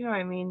what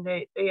I mean.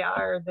 They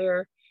are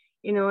there,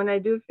 and I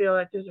do feel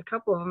like there's a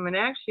couple of them. And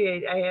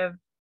actually, I have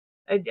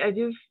I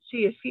do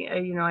see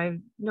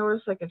I've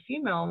noticed like a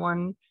female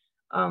one,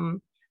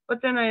 um,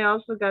 but then I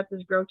also got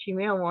this grouchy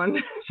male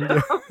one.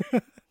 Yeah. So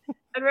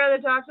I'd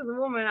rather talk to the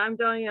woman. I'm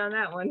telling you on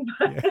that one.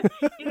 Yeah.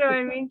 But what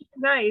I mean? She's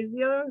nice.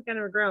 The other one's kind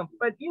of a grump.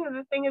 But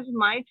the thing is,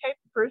 my type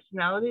of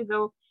personality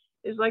though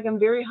is like I'm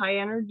very high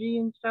energy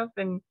and stuff,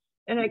 and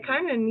I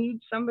kind of need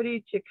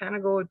somebody to kind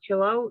of go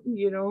chill out.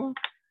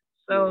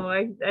 So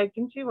I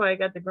can see why I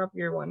got the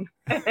grumpier one.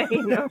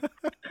 you know.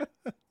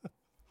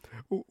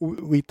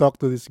 We talked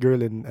to this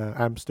girl in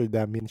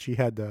Amsterdam, and she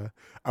had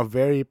a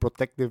very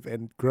protective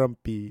and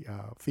grumpy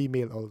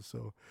female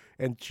also,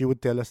 and she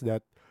would tell us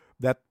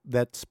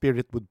that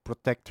spirit would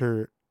protect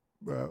her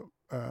uh,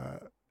 uh,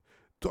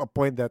 to a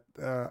point that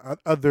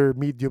other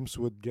mediums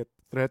would get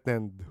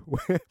threatened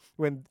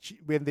when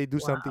they do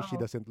something she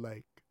Wow. doesn't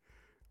like.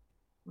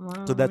 So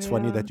Wow. that's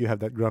funny Yeah. that you have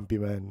that grumpy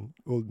man,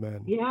 old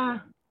man. Yeah.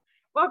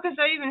 Well, because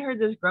I even heard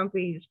this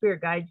grumpy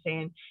spirit guide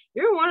saying,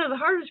 "You're one of the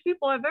hardest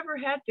people I've ever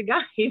had to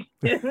guide."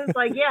 And it's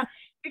like, yeah,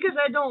 because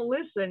I don't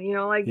listen.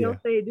 Like Yeah,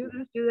 he'll say, "Do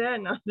this, do that,"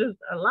 and I'll just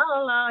la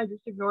la la. I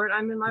just ignore it.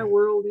 I'm in my yeah.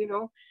 world.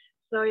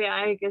 So yeah,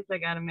 I guess I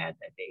got mad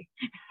that day.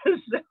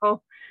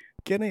 So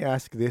Can I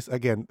ask this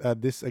again?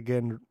 This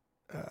again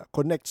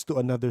connects to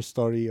another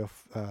story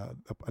of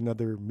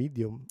another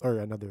medium or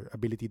another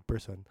abilitied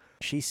person.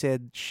 She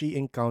said she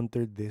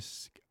encountered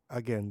this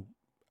again,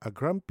 a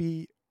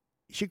grumpy.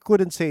 She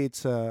couldn't say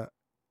it's a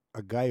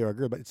guy or a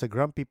girl, but it's a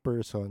grumpy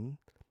person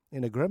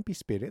in a grumpy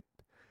spirit.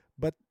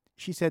 But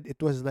she said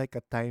it was like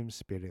a time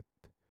spirit.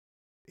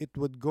 It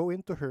would go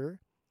into her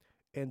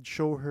and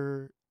show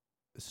her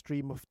a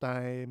stream of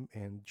time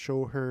and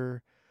show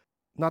her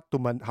not to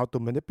how to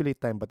manipulate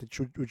time, but it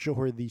would show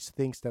her these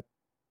things that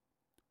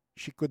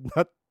she could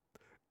not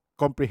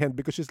comprehend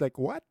because she's like,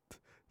 what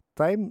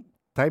time?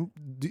 Time?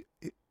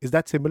 Is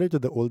that similar to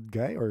the old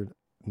guy or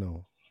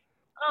no?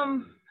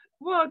 um,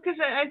 well, because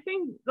I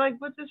think like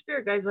with the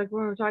spirit guides, like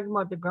when we're talking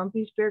about the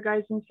grumpy spirit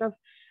guides and stuff,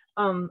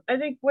 I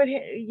think what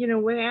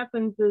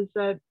happens is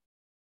that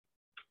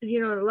a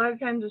lot of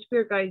times the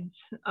spirit guides,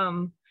 I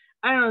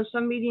don't know,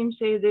 some mediums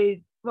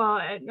say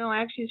no,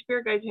 actually,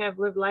 spirit guides have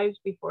lived lives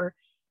before.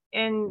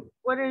 And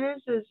what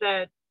it is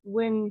that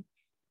when,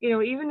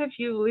 even if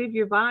you leave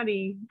your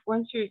body,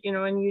 once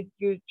and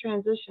you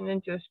transition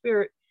into a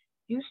spirit,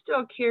 you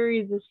still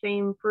carry the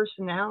same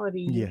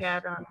personality you Yes.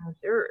 had on this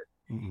earth.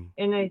 Mm-mm.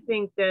 And I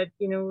think that,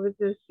 with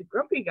this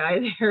grumpy guy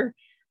there,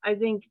 I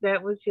think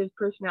that was his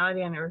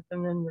personality on Earth.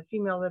 And then the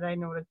female that I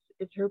noticed,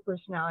 it's her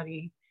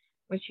personality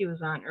when she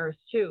was on Earth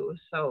too.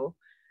 So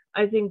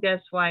I think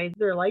that's why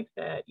they're like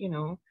that.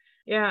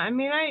 Yeah, I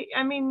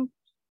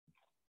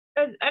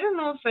don't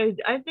know if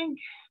I think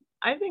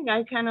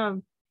I kind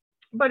of,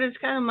 but it's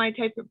kind of my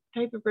type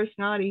of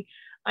personality.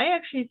 I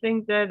actually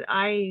think that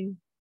I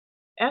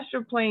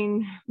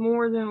astroplane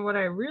more than what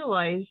I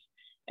realized,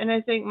 and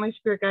I think my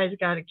spirit guides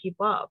got to keep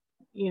up.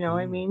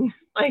 I mean,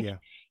 like Yeah.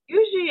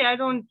 usually I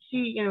don't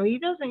see. He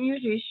doesn't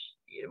usually.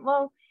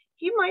 Well,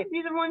 he might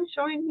be the one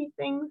showing me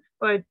things,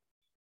 but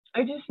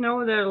I just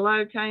know that a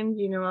lot of times,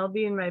 I'll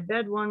be in my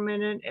bed one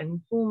minute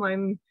and boom,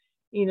 I'm,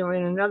 in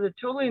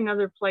totally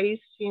another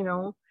place.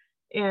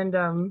 And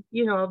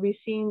I'll be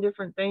seeing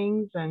different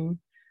things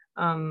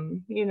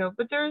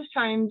but there's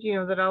times,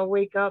 that I'll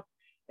wake up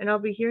and I'll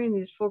be hearing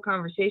these full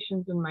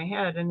conversations in my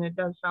head, and it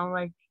does sound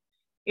like,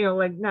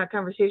 like not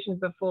conversations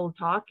but full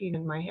talking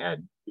in my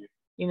head.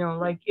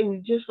 Like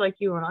just like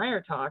you and I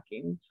are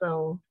talking.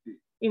 So,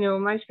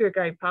 my spirit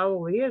guide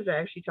probably is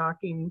actually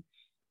talking,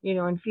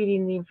 and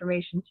feeding the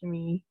information to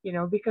me,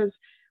 because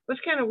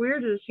what's kind of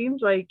weird is it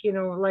seems like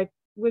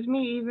with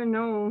me, even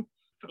though,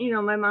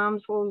 my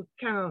mom's whole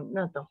kind of,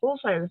 not the whole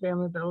side of the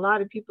family, but a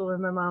lot of people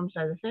in my mom's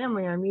side of the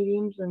family are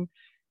mediums, and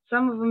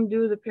some of them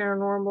do the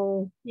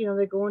paranormal,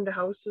 they go into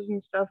houses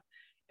and stuff.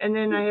 And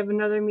then I have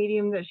another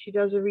medium that she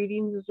does the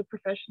readings as a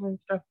profession and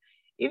stuff.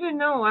 Even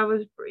though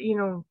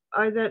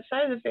that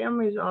side of the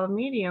family is all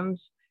mediums,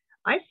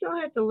 I still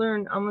had to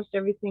learn almost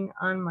everything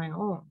on my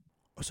own.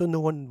 So no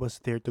one was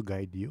there to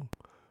guide you.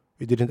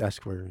 You didn't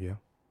ask for, yeah.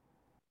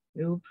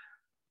 Nope.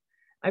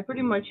 I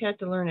pretty much had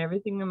to learn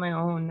everything on my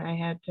own. I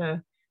had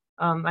to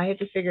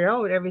figure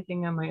out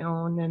everything on my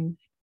own, and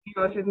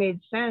if it made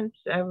sense,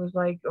 I was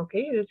like,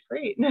 okay, that's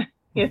great,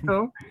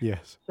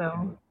 Yes.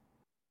 So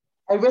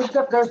I wish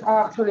that there's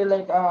actually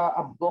like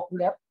a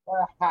booklet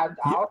Yeah.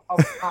 handout of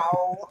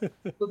how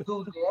to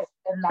do this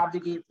and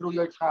navigate through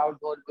your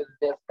childhood with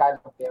this kind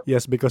of gift.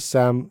 Yes, because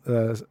Sam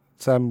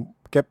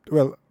kept,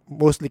 well,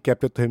 mostly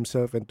kept it to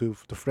himself and to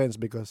friends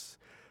because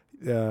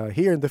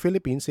here in the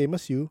Philippines, same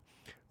as you,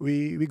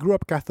 we grew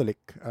up Catholic.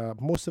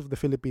 Most of the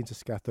Philippines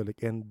is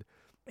Catholic, and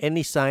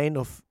any sign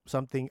of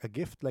something, a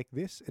gift like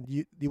this, and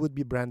you would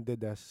be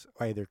branded as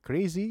either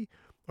crazy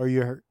or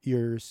you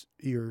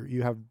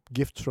have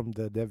gifts from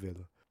the devil,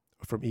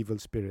 from evil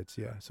spirits.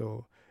 Yeah.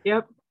 So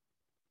yep.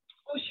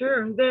 Oh,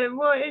 sure.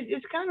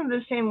 It's kind of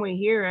the same way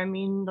here. I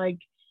mean, like,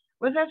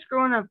 with us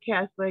growing up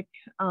Catholic,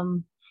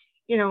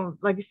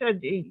 like I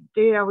said,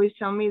 they always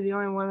tell me the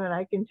only one that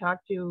I can talk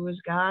to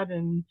is God,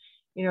 and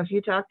if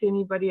you talk to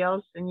anybody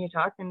else, then you're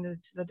talking to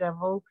the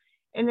devil.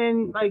 And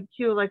then, like,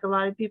 too, like a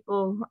lot of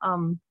people,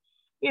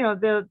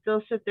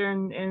 they'll sit there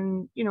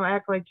and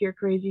act like you're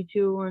crazy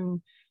too,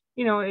 and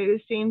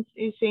it's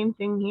same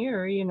thing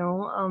here,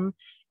 and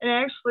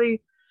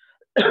actually,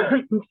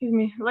 excuse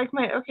me, like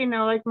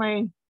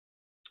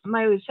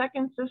my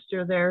second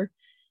sister there,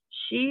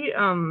 she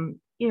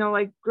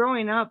like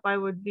growing up, I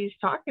would be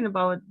talking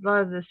about a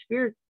lot of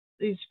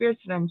these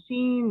spirits that I'm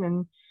seeing,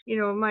 and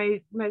my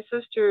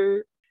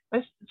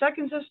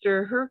second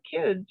sister, her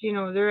kids,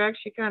 they're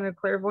actually kind of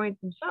clairvoyant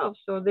themselves,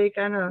 so they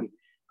kind of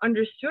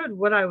understood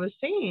what I was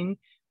saying.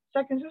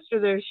 Second sister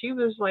there, she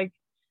was like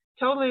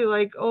totally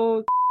like,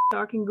 oh,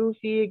 talking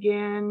goofy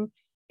again,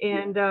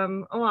 and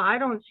oh, I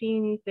don't see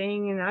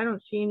anything, and I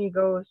don't see any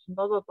ghosts, and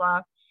blah blah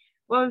blah.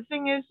 Well, the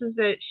thing is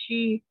that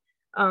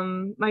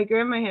my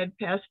grandma had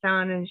passed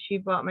on, and she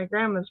bought my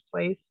grandma's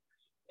place,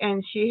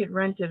 and she had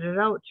rented it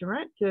out to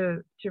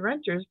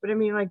renters. But I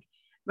mean, like,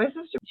 my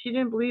sister, she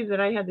didn't believe that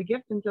I had the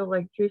gift until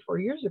like 3 4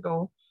 years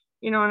ago,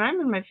 and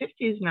I'm in my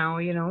 50s now,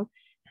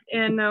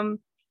 and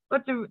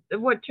what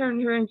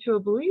turned her into a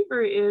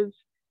believer is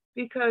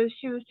because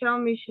she was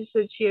telling me, she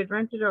said she had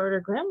rented out her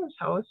grandma's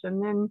house,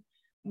 and then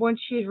once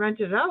she had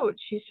rented out,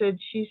 she said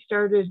she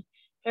started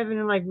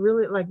having like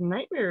really like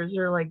nightmares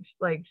or like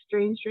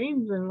strange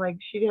dreams, and like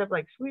she'd have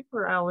like sleep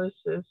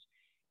paralysis,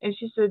 and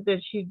she said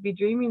that she'd be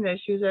dreaming that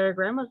she was at her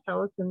grandma's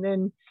house, and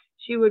then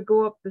she would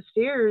go up the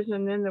stairs,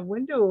 and then the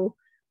window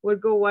would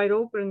go wide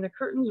open, and the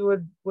curtains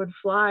would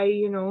fly,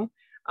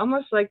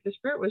 almost like the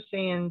spirit was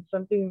saying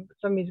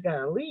somebody's got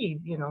to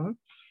leave,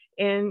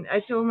 And I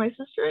told my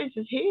sister, I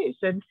said, hey, I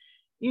said,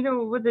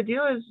 what the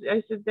deal is.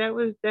 I said,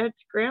 that's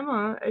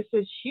grandma. I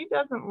said, she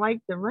doesn't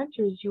like the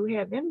renters you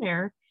have in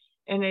there.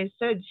 And I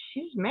said,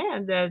 she's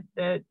mad that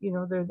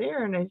they're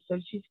there. And I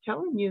said, she's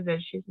telling you that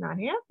she's not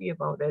happy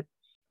about it.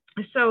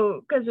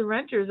 So, because the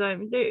renters,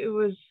 it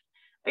was,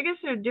 I guess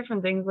there are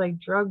different things like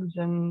drugs,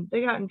 and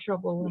they got in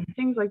trouble and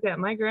things like that.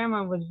 My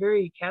grandma was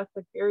very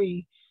Catholic,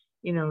 very,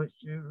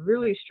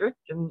 really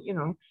strict, and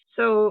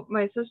so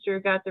my sister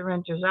got the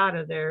renters out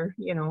of there,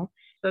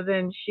 So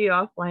then she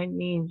offlined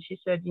me, and she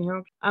said,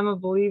 I'm a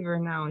believer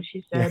now. And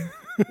she said,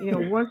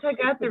 once I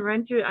got the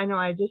renters, I know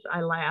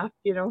I laughed,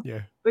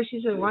 Yeah. but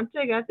she said, once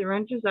I got the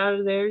renters out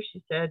of there,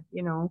 she said,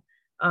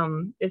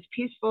 it's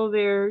peaceful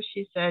there.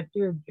 She said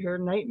her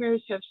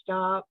nightmares have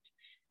stopped,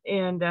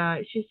 and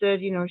she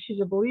said,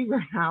 she's a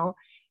believer now.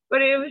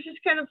 But it was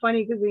just kind of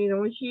funny because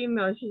when she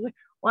emailed, she's like,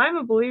 "Well, I'm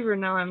a believer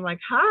now." I'm like,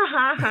 "Ha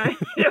ha ha!"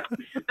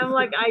 I'm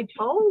like, "I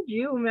told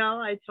you, Mel.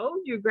 I told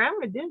you,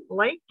 Grandma didn't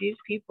like these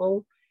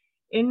people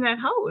in that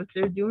house.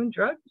 They're doing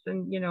drugs,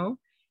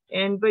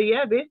 and but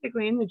yeah,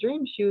 basically in the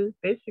dream, she was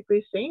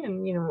basically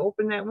saying,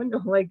 open that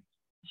window, like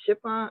ship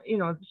them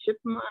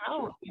on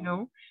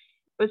out,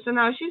 But so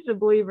now she's a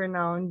believer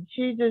now, and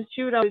she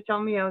would always tell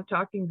me I was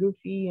talking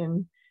goofy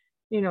and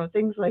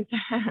things like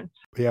that.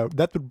 Yeah,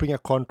 that would bring a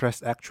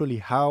contrast actually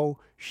how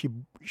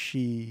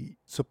she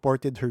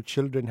supported her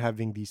children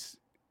having these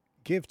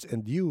gifts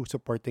and you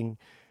supporting.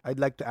 I'd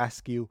like to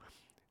ask you,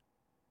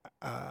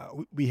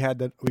 we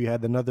had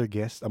another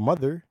guest, a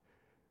mother.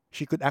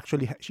 She could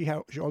actually she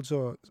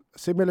also,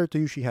 similar to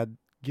you, she had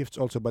gifts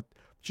also, but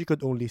she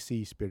could only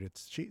see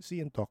spirits. She see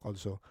and talk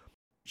also.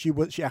 She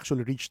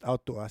actually reached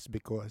out to us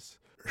because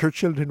her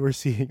children were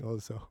seeing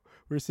also.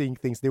 Were seeing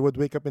things. They would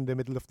wake up in the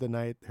middle of the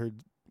night. Her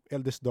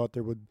eldest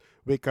daughter would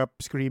wake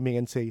up screaming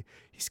and say,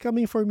 "He's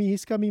coming for me!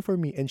 He's coming for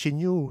me!" And she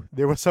knew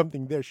there was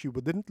something there. She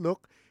wouldn't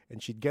look,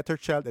 and she'd get her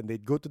child, and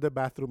they'd go to the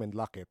bathroom and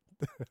lock it.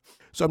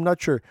 So I'm not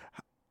sure,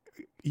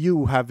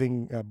 you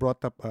having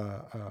brought up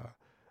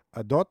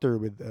a daughter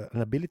with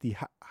an ability.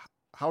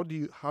 How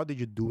did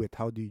you do it?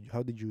 How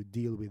did you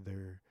deal with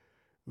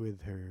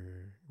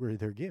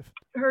her gift?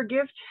 Her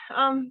gift,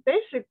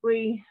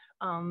 basically,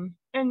 and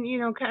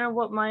kind of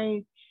what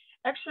my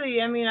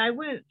actually, I mean, I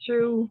went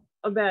through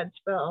a bad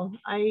spell.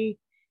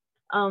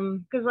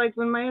 Because like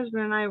when my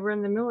husband and I were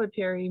in the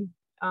military,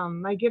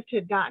 my gift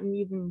had gotten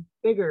even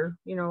bigger.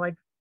 Like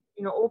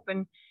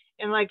open,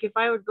 and like if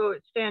I would go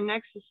stand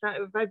next to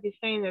if I'd be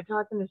standing there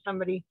talking to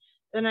somebody,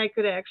 then I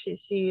could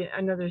actually see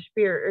another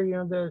spirit,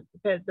 or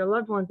the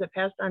loved ones that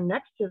passed on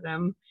next to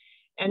them.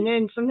 And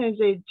then sometimes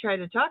they'd try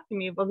to talk to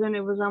me. Well, then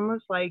it was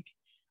almost like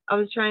I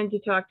was trying to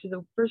talk to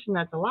the person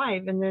that's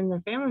alive, and then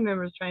the family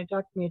members trying to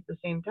talk to me at the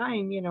same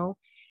time.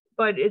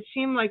 But it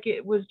seemed like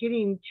it was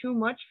getting too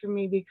much for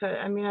me, because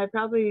I mean I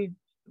probably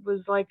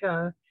was like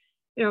a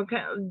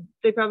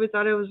they probably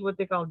thought I was what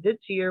they call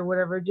ditzy or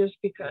whatever, just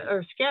because,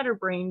 or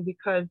scatterbrain,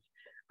 because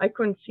I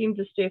couldn't seem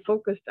to stay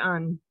focused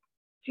on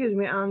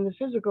the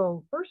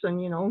physical person.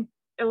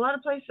 A lot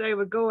of places I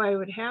would go, I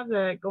would have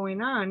that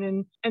going on,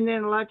 and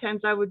then a lot of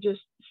times I would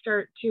just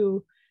start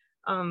to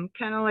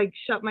kind of like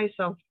shut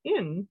myself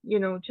in,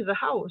 to the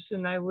house,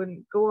 and I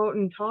wouldn't go out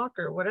and talk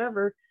or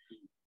whatever.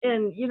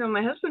 And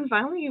my husband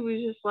finally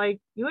was just like,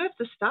 "You have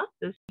to stop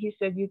this." He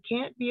said, "You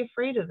can't be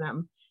afraid of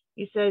them."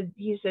 He said,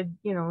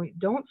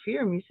 "Don't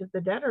fear them." He said,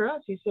 "The dead are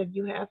us." He said,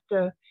 you have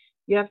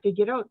to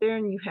get out there,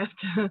 and you have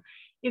to,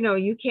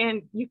 you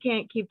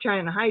can't keep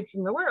trying to hide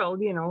from the world,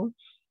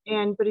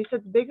 but he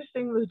said the biggest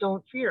thing was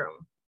don't fear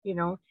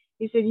them.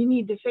 He said you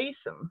need to face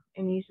them,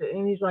 and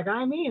he's like,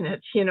 "I mean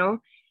it,"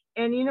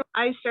 and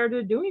I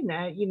started doing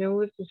that.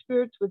 If the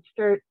spirits would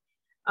start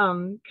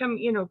come,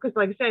 because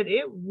like I said,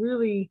 it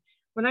really,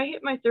 when I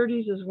hit my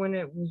 30s is when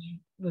it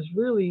was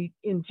really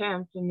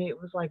intense, and it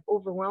was like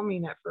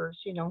overwhelming at first,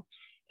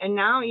 and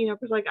now,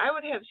 because like I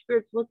would have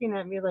spirits looking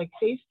at me like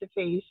face to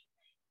face.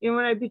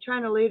 When I'd be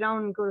trying to lay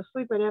down and go to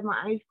sleep, I'd have my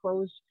eyes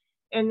closed,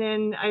 and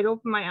then I'd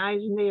open my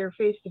eyes and they are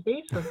face to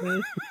face with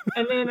me,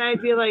 and then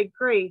I'd be like,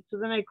 great. So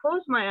then I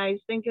close my eyes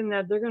thinking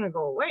that they're gonna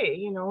go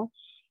away,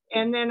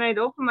 and then I'd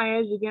open my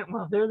eyes again.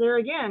 Well, they're there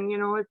again.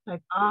 It's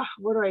like,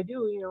 what do I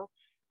do?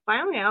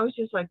 Finally, I was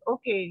just like,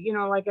 okay,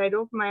 like I'd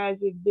open my eyes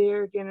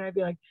there again, and I'd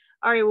be like,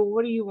 all right, well,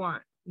 what do you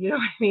want? You know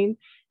what I mean?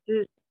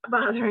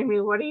 bothering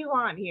me. What do you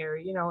want here?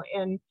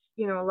 And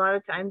a lot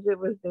of times it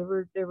was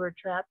they were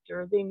trapped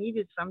or they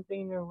needed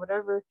something or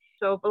whatever.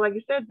 So, but like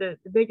I said, the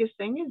biggest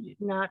thing is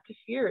not to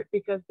fear it,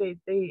 because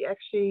they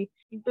actually,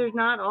 there's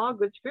not all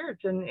good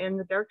spirits, and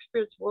the dark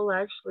spirits will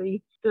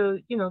actually,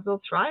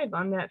 they'll thrive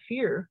on that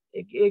fear.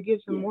 It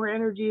gives them more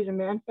energy to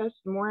manifest,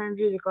 more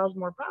energy to cause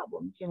more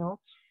problems.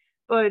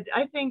 But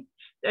I think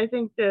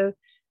the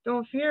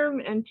don't fear them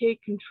and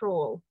take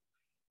control.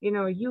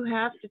 You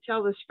have to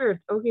tell the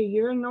spirits, okay,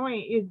 you're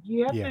annoying.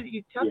 You have Yeah, to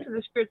you talk to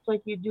the spirits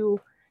like you do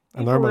a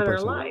people normal that are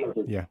person. alive.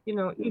 Yeah.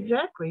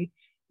 Exactly.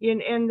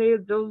 And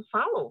they'll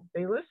follow,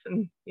 they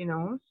listen.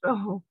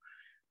 So,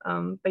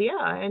 but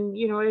yeah, and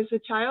as a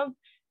child,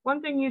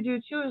 one thing you do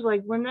too is,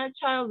 like, when that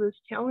child is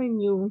telling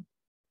you,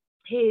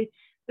 hey,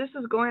 this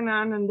is going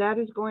on and that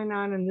is going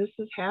on and this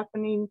is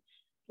happening,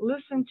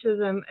 listen to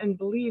them and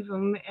believe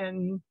them.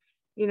 And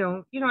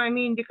what I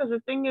mean, because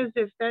the thing is,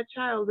 if that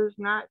child is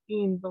not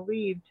being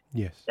believed,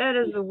 Yes. that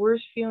is the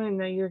worst feeling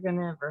that you're going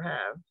to ever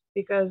have.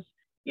 Because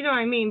what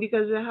I mean,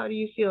 because how do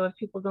you feel if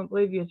people don't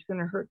believe you? It's going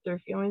to hurt their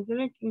feelings,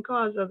 and it can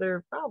cause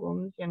other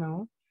problems.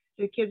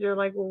 The kids are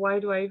like, well, why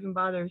do I even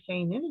bother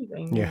saying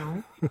anything you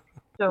Yeah. know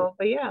so,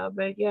 but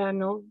yeah,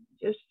 no,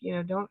 just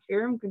don't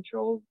fear them,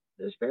 control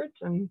the spirits,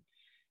 and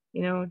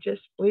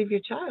just believe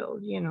your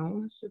child.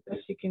 It's the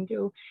best you can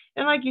do.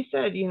 And like you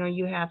said,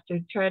 you have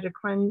to try to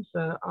cleanse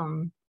the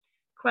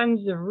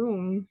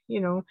room.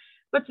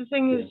 But the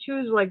thing is too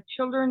is, like,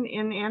 children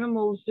and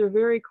animals, they're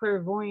very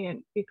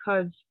clairvoyant,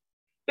 because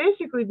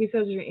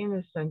they're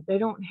innocent. They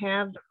don't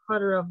have the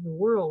clutter of the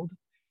world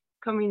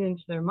coming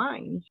into their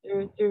minds.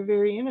 They're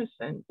very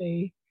innocent.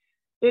 They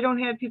don't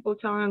have people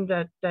telling them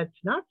that that's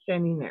not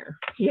standing there.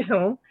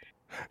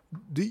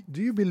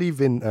 Do you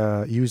believe in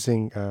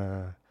using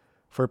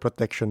for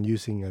protection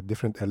using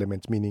different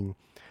elements? Meaning,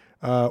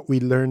 we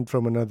learned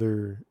from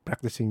another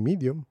practicing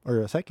medium or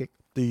a psychic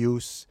to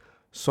use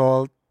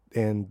salt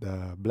and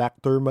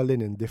black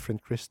tourmaline and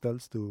different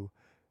crystals to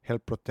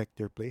help protect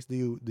your place. Do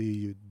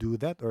you do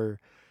that, or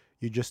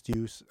you just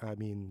use, I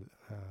mean,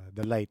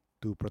 the light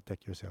to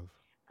protect yourself?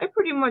 I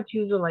pretty much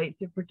use a light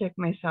to protect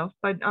myself,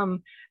 but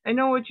I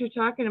know what you're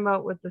talking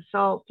about with the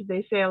salt.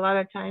 They say a lot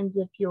of times,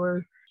 if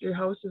your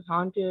house is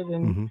haunted,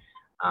 and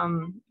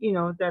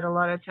Mm-hmm. that a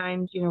lot of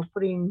times,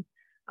 putting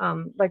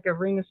like a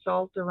ring of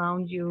salt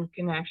around you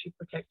can actually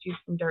protect you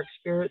from dark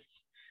spirits.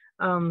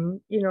 I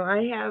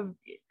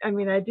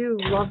do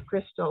love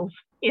crystals,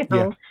 you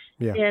Yeah. know,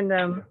 Yeah.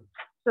 and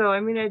so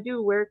I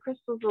do wear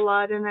crystals a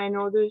lot, and I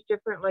know there's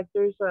different, like,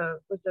 there's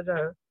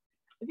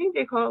I think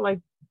they call it,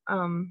 like,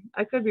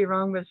 I could be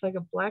wrong, but it's like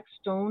a black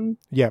stone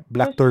Yeah.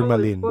 Black crystal. It's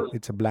tourmaline. supposed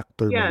It's a black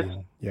Yeah, it's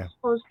tourmaline. Yeah.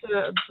 supposed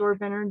to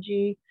absorb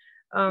energy.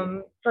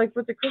 Like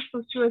with the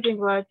crystals too, I think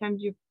a lot of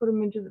times you put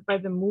them by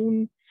the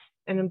moon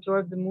and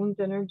absorb the moon's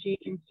energy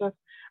and stuff.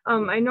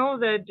 I know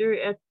that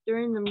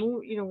during the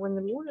moon, when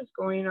the moon is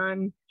going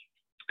on,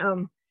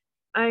 um,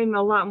 I'm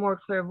a lot more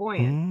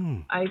clairvoyant.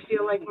 Mm. I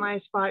feel like my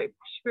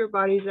spirit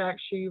body is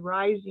actually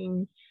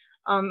rising,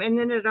 and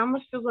then it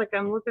almost feels like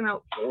I'm looking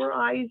out four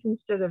eyes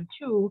instead of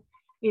two.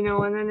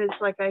 And then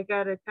it's like I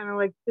gotta kind of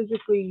like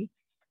physically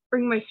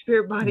bring my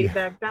spirit body Yeah.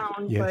 back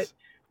down. But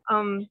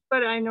Yes.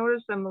 but I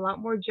notice I'm a lot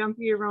more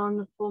jumpy around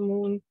the full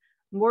moon,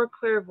 more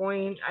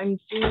clairvoyant. I'm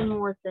seeing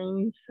more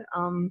things.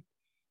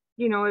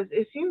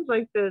 It seems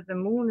like the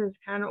moon is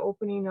kind of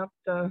opening up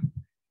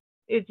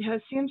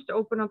seems to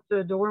open up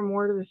the door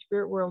more to the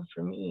spirit world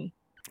for me.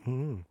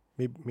 Mm.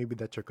 Maybe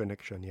that's your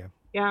connection. Yeah.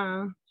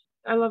 Yeah,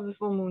 I love the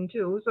full moon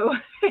too. So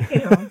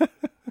you know,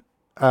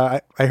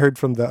 I heard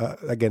from the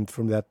again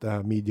from that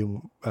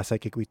medium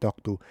psychic we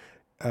talked to.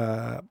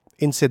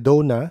 In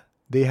Sedona,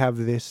 they have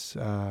this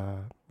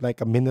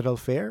like a mineral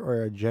fair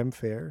or a gem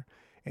fair,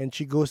 and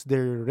she goes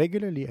there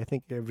regularly. I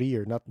think every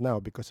year, not now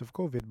because of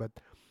COVID, but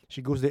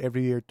she goes there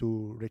every year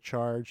to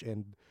recharge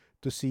and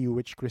to see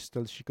which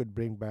crystals she could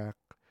bring back.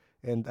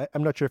 And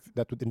I'm not sure if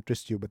that would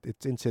interest you, but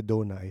it's in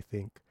Sedona. I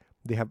think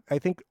they have. I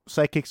think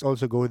psychics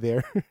also go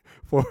there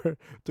for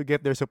to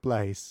get their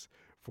supplies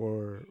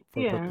for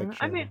yeah.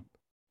 protection.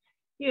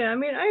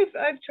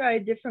 I've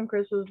tried different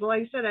crystals, but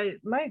like I said,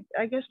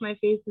 I guess my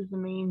faith is the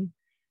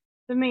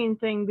main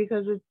thing,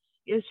 because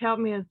it's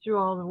helped me through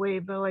all the way.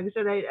 But like I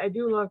said, I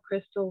do love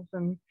crystals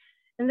and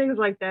things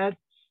like that.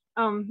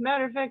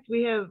 Matter of fact,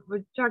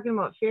 we're talking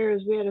about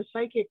fairs. We had a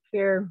psychic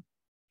fair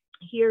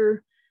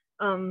here.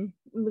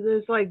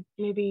 There's like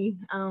maybe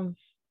 10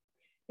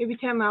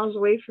 miles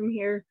away from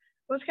here.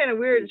 It was kind of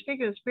weird.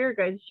 Speaking of spirit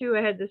guides, too,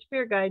 I had the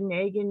spirit guide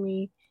nagging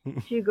me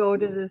to go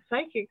to the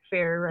psychic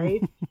fair,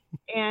 right?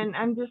 And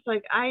I'm just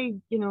like, I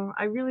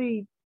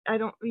really, I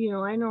don't,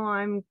 I know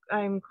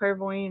I'm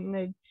clairvoyant,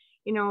 and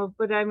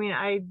but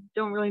I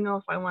don't really know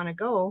if I want to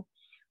go.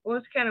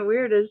 What's kind of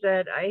weird is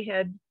that I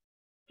had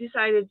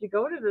decided to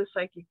go to the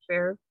psychic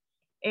fair,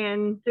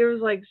 and there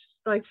was like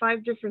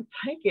five different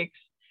psychics.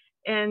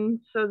 And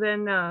so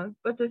then,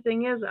 but the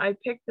thing is, I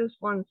picked this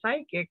one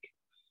psychic,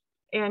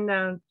 and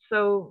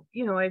so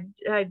I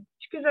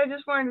because I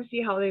just wanted to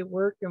see how they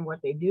work and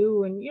what they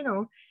do, and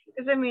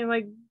because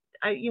like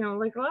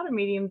like a lot of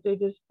mediums,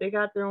 they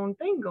got their own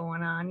thing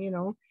going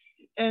on,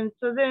 And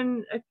so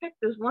then I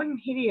picked this one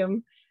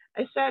medium.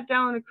 I sat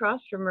down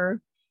across from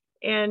her,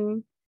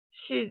 and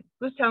she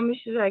was telling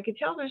me, she said, I could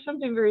tell there's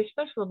something very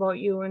special about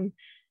you. And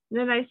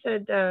then I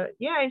said,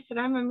 yeah, I said,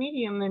 I'm a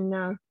medium.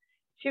 And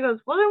she goes,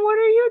 well, then what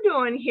are you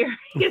doing here?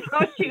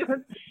 She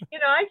goes,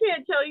 I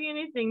can't tell you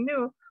anything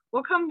new.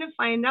 Well, come to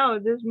find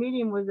out, this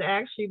medium was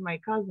actually my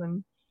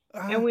cousin.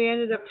 And we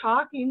ended up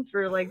talking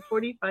for like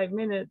 45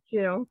 minutes,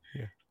 Yeah.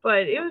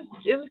 But it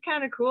was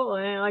kind of cool.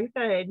 And like I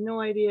said, I had no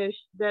idea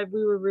that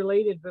we were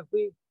related, but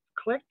we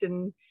clicked,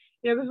 and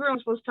because we were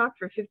only supposed to talk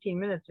for 15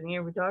 minutes, and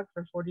we talked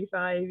for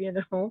 45,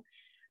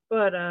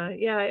 But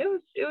yeah, it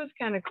was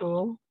kind of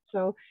cool.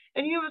 So,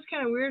 and what's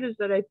kind of weird is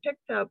that I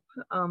picked up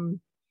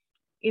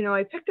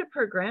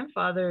her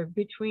grandfather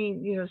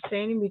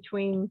standing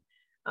between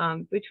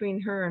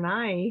her and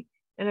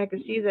I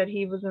could see that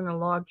he was in a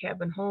log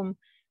cabin home.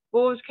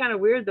 What was kind of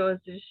weird though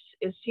is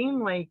it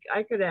seemed like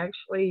I could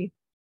actually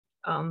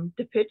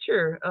the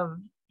picture of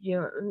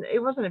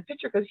it wasn't a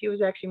picture because he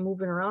was actually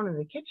moving around in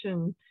the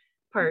kitchen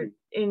part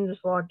in this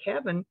log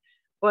cabin,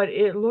 but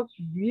it looked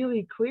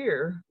really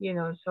clear,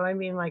 So I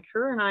mean, like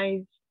her and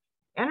I's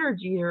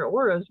energy or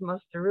auras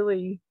must have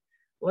really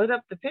lit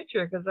up the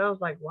picture, because I was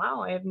like,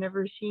 wow, I have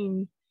never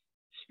seen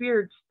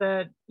spirits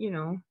that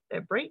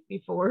that bright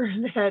before,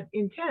 that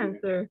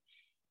intense. Or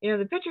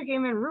the picture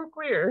came in real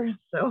clear.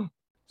 So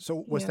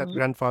was that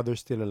grandfather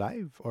still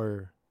alive,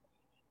 or?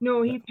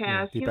 No, he No,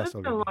 passed. he He passed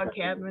lived in a already. log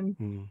cabin.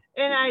 Mm.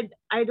 And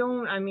I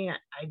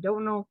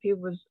don't know if he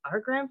was our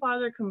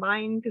grandfather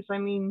combined, because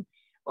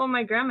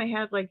my grandma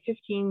had like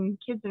 15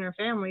 kids in her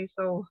family,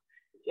 so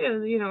yeah,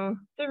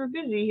 they were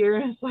busy here.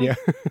 It's like Yeah.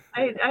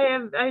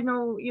 I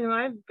know,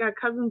 I've got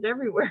cousins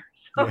everywhere.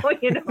 So,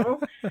 Yeah.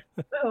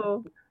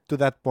 so To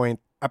that point,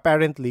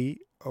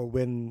 apparently,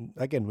 when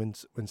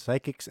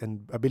psychics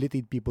and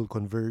ability people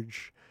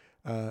converge,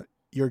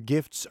 your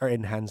gifts are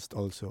enhanced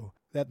also.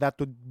 That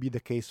would be the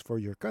case for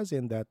your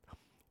cousin, that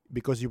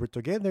because you were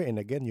together and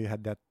again you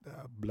had that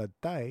blood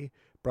tie,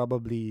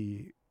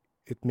 probably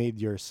it made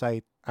your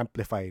sight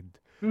amplified.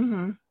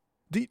 mhm.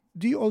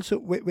 Do you also,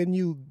 when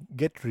you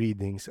get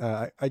readings,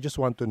 I just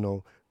want to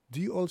know, do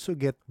you also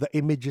get the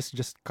images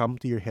just come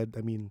to your head?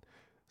 I mean,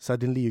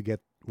 suddenly you get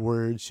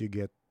words, you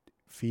get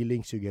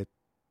feelings, you get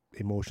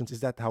emotions.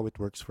 Is that how it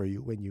works for you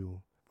when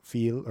you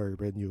feel or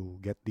when you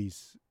get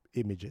these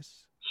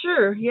images?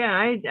 Sure. Yeah,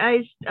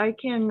 I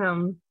can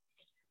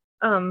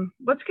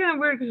what's kind of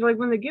weird, because like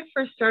when the gift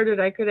first started,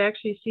 I could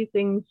actually see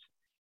things,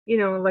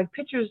 like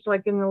pictures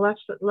like in the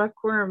left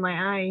corner of my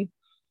eye.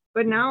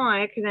 But now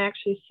I can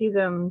actually see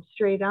them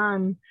straight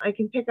on. I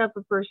can pick up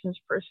a person's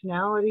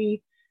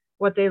personality,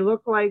 what they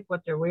look like,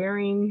 what they're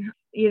wearing.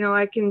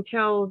 I can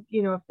tell,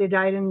 if they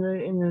died in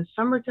the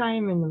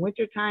summertime, in the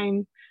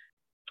wintertime.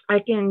 I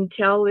can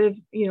tell if,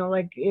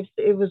 like if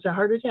it was a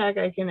heart attack,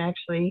 I can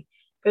actually,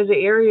 because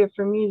the area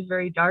for me is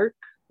very dark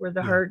where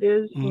the Yeah. heart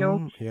is,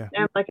 Yeah.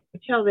 and like I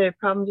can tell they have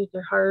problems with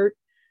their heart.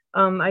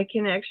 I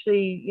can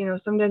actually,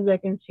 sometimes I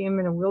can see them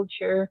in a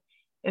wheelchair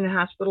in a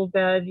hospital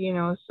bed,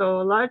 so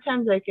a lot of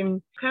times I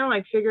can kind of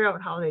like figure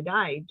out how they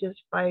died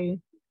just by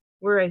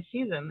where I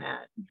see them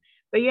at.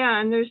 But yeah,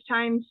 and there's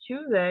times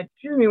too that,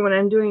 when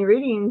I'm doing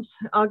readings,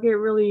 I'll get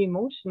really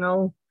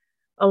emotional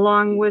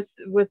along with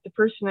the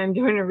person I'm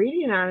doing a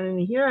reading on,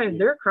 and here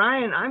they're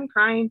crying, I'm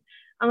crying.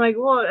 I'm like,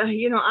 well,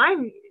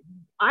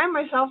 I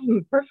myself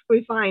am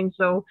perfectly fine,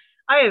 so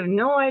I have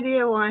no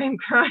idea why I'm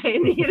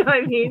crying. You know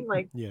what I mean?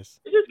 Like, Yes.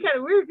 it's just kind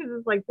of weird, because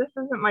it's like, this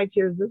isn't my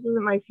tears, this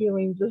isn't my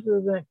feelings, this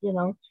isn't,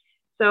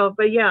 So,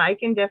 but yeah, I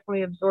can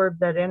definitely absorb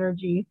that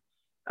energy.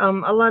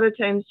 A lot of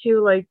times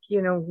too, like,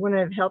 when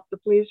I've helped the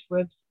police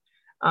with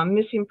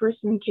missing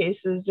person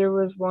cases, there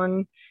was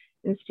one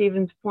in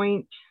Stevens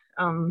Point,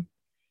 I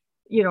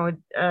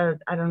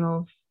don't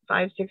know,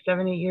 5, 6,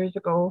 7, 8 years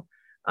ago.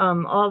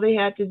 All they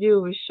had to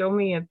do was show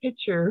me a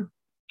picture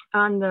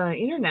on the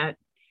internet,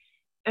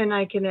 and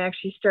I can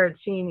actually start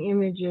seeing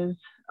images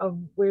of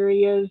where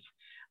he is.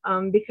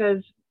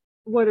 Because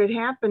what had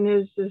happened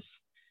is this,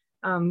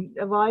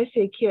 well, I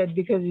say kid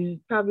because he's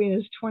probably in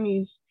his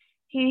 20s.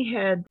 He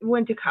had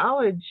went to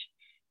college,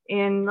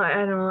 and I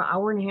don't know, an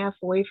hour and a half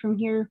away from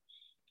here,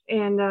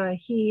 and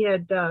he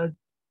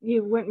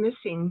went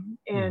missing,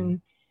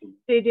 and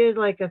they did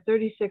like a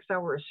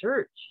 36-hour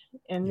search,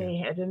 and Yeah. they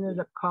had ended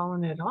up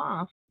calling it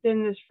off.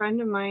 Then this friend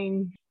of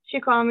mine, she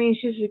called me and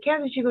she said,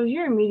 Kathy, she goes,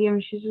 you're a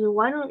medium. She says,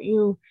 why don't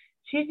you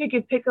see if you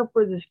could pick up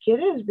where this kid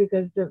is,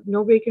 because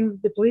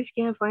the police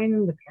can't find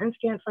him, the parents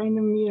can't find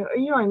him, you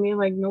know what I mean?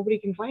 Like, nobody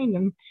can find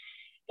him.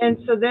 And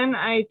so then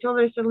I told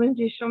her, I said,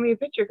 Lindsay, show me a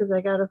picture, because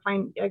I gotta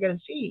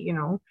see,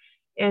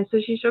 And so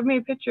she showed me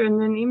a picture, and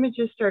then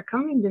images start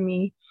coming to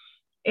me.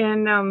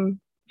 And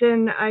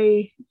then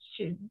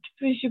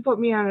she put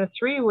me on a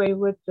 3-way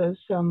with this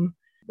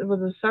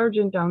with a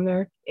sergeant down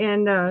there,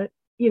 and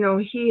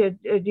he had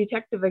a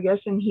detective, I guess,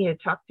 and he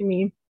had talked to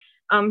me.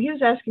 He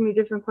was asking me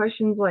different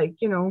questions, like,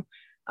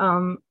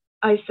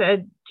 I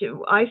said,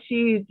 I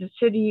see the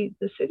city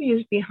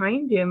is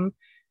behind him,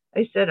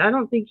 I said, I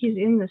don't think he's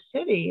in the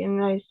city.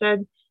 And I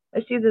said,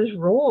 I see this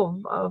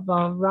row of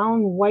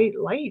round white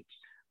lights,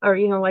 or,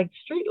 like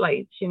street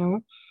lights,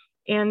 And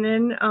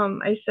then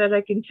I said,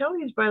 I can tell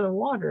he's by the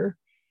water.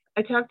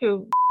 I talked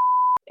to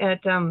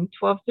at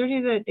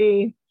 12:30 that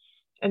day,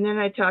 and then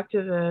I talked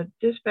to the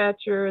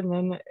dispatcher, and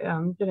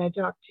then I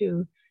talked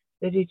to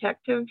the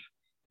detective,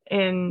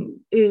 and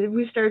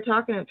we started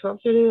talking at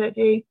 12:30 that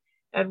day.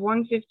 At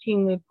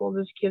 1:15, they pulled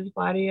this kid's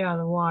body out of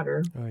the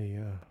water. Oh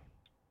yeah.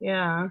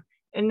 Yeah.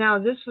 And now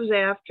this was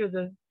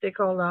after they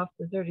called off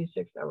the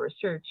 36-hour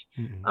search.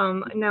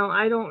 Now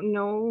I don't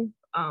know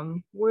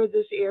where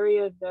this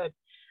area that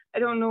I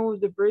don't know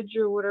the bridge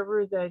or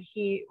whatever that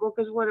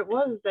because what it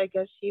was, I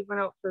guess he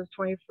went out for his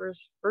 21st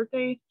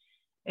birthday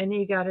and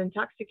he got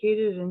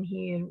intoxicated and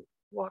he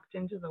walked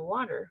into the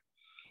water.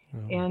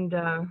 And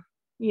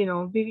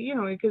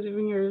because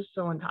when you're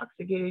so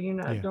intoxicated,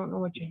 don't know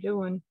what you're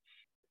doing.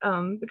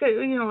 Because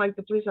like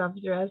the police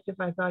officer asked if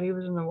I thought he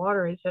was in the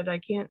water. I said I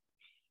can't.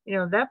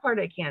 That part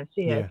I can't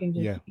see. Yeah, I can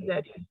just see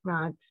that he's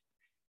not.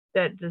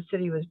 That the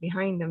city was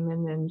behind him,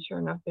 and then sure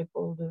enough, they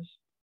pulled him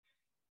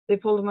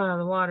out of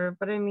the water.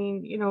 But I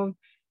mean,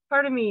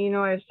 part of me,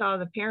 I saw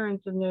the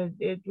parents, and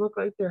it looked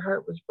like their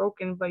heart was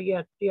broken. But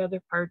yet, the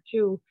other part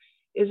too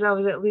is I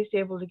was at least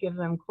able to give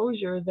them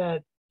closure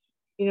that,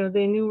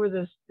 they knew where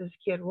this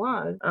kid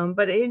was.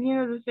 But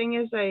the thing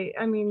is,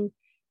 I mean,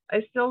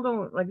 I still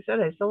don't, like I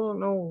said, I still don't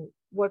know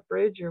what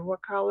bridge or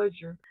what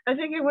college I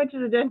think I went to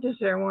the dentist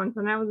there once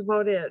and that was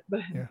about it.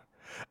 But yeah.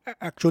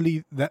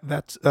 Actually,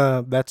 that's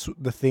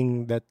the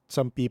thing that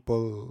some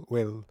people,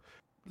 well,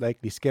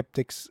 likely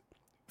skeptics,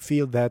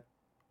 feel that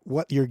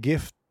what your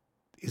gift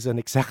is an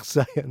exact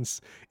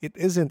science. It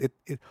isn't. It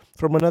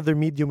from another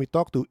medium we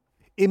talk to,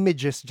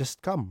 images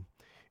just come.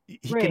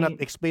 He cannot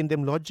explain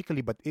them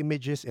logically, but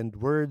images and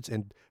words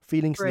and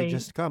feelings, they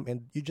just come,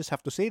 and you just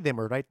have to say them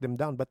or write them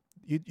down. But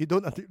you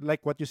don't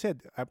like what you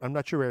said. I'm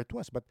not sure where it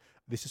was, but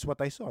this is what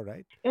I saw,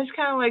 right? It's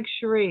kind of like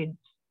charades.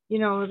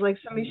 Like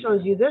somebody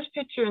shows you this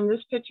picture and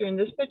this picture and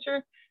this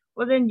picture.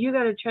 Well, then you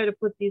got to try to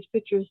put these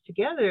pictures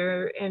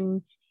together.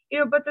 And,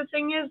 but the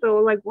thing is,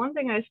 though, like one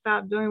thing I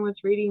stopped doing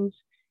with readings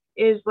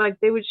is like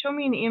they would show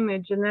me an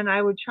image and then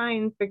I would try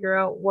and figure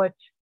out what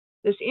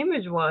this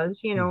image was,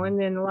 and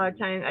then a lot of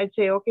times I'd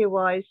say, okay,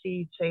 well, I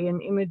see, say,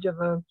 an image of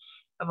a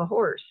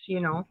horse,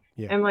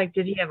 and like,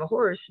 did he have a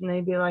horse? And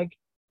they'd be like,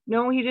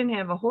 no, he didn't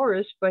have a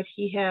horse, but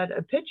he had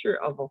a picture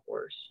of a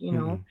horse,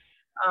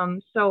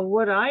 So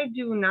what I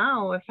do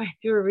now, if I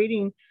do a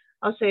reading,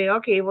 I'll say,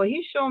 okay, well,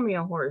 he's showing me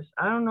a horse.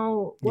 I don't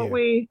know what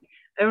way.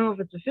 I don't know if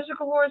it's a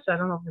physical horse. I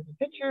don't know if it's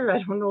a picture.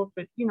 I don't know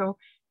if it,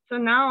 So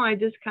now I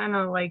just kind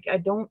of like, I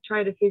don't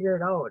try to figure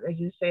it out. I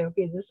just say,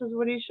 okay, this is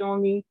what he's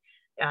showing me.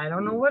 I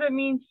don't know what it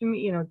means to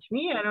me. To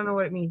me, I don't know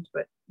what it means,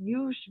 but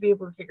you should be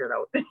able to figure it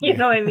out. You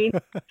know what I mean?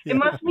 It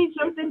must mean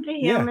something to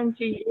him and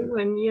to you,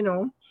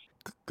 and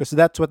because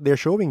that's what they're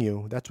showing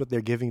you. That's what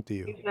they're giving to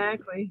you.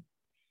 Exactly.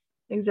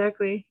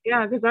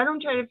 Yeah, because I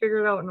don't try to figure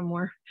it out no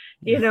more.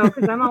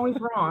 Because I'm always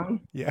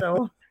wrong.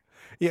 So.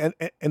 Yeah,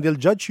 and they'll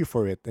judge you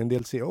for it, and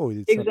they'll say, "Oh,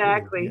 it's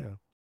exactly."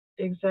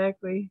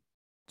 Exactly.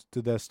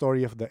 To the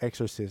story of the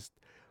exorcist,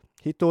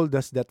 he told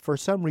us that for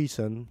some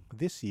reason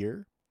this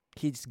year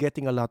he's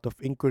getting a lot of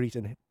inquiries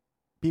and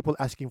people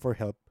asking for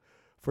help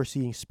for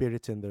seeing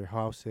spirits in their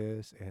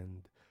houses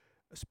and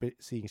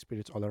seeing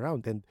spirits all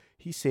around. And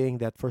he's saying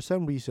that for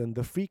some reason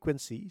the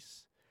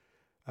frequencies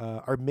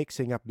are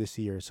mixing up this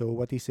year. So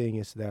what he's saying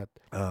is that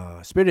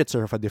spirits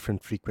are of a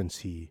different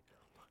frequency,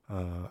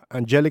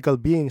 angelical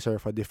beings are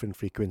of a different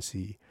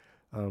frequency,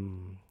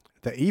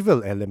 the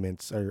evil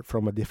elements are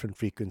from a different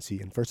frequency,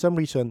 and for some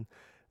reason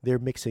they're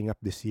mixing up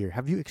this year.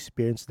 Have you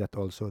experienced that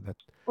also?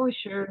 Oh,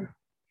 sure.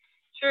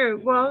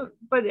 Well,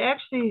 but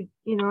actually,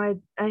 I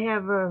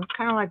have a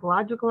kind of like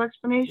logical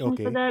explanation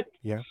for that.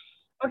 Yeah.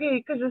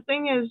 Okay, because the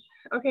thing is,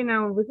 okay,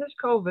 now with this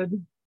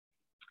COVID,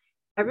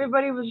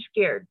 everybody was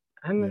scared.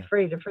 I'm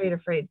afraid.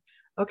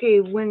 Okay,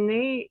 when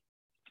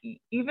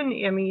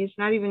it's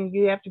not even,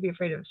 you have to be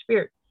afraid of a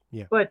spirit.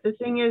 Yeah. But the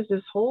thing is,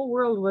 this whole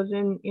world was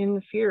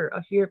in fear,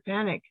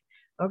 panic.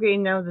 Okay,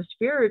 now the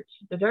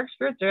dark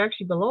spirits are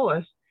actually below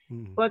us.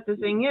 But the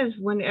thing is,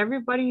 when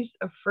everybody's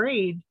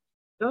afraid,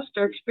 those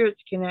dark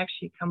spirits can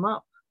actually come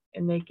up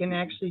and they can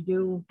actually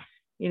do,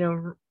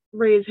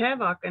 raise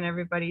havoc on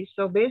everybody.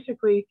 So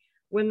basically,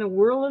 when the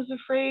world is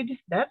afraid,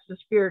 that's the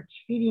spirit's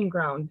feeding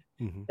ground.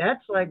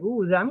 That's like,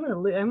 ooh, I'm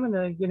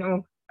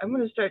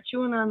gonna start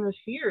chewing on this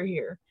fear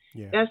here.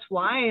 Yeah. That's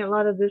why a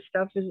lot of this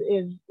stuff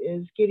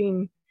is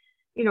getting,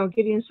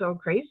 getting so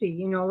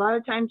crazy. A lot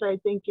of times I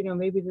think,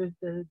 maybe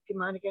the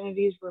demonic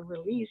entities were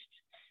released,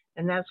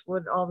 and that's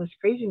what all this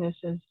craziness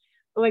is.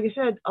 But like I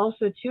said,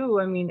 also too,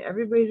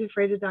 everybody's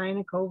afraid of dying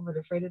of COVID,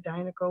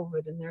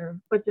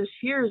 but this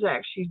fear is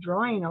actually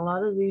drawing a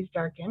lot of these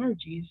dark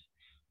energies,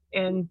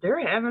 and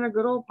they're having a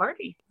good old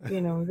party.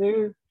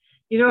 They're,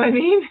 you know what I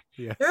mean?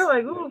 Yes. They're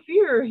like, oh,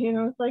 fear,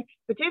 it's like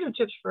potato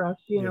chips for us,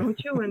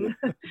 chewing,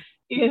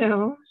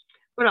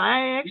 But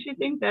I actually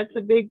think that's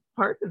a big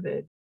part of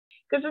it.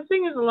 Because the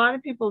thing is, a lot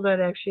of people that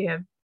actually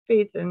have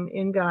faith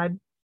in God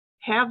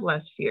have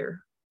less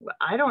fear.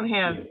 I don't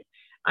have.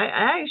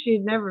 I actually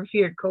never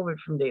feared COVID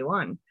from day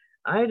one.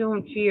 I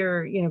don't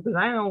fear, because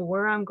I know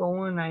where I'm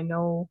going. I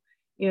know,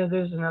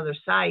 there's another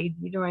side.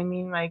 You know what I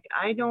mean? Like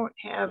I don't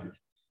have,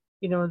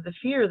 the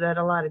fear that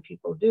a lot of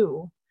people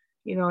do.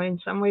 In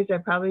some ways,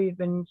 I've probably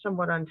been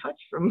somewhat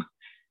untouched from,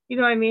 you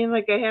know what I mean?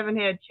 Like I haven't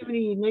had too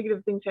many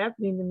negative things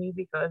happening to me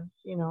because,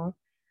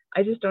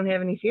 I just don't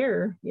have any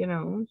fear.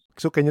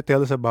 So can you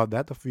tell us about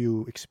that, of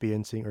you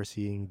experiencing or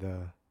seeing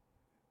the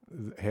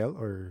hell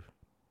or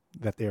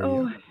that area?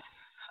 Oh,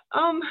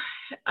 um,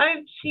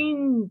 I've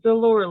seen the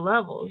lower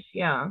levels.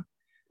 Yeah.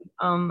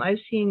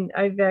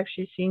 I've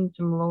actually seen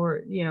some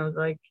lower,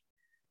 like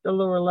the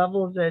lower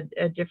levels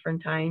at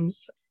different times.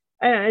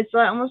 It's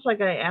almost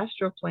like an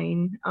astral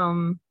plane.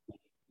 And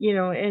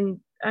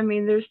I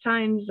mean, there's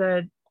times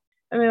that,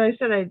 I mean, like I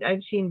said,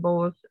 I've seen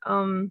both.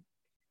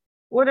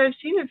 What I've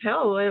seen of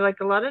hell,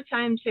 like a lot of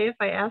times, say if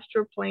I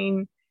astral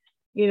plane,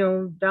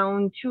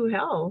 down to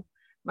hell,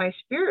 my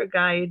spirit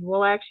guide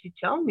will actually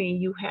tell me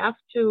you have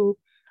to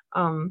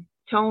um,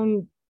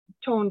 tone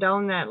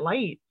down that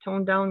light,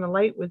 tone down the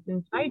light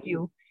within inside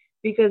you,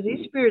 because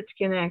these spirits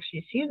can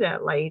actually see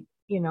that light.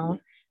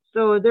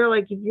 So they're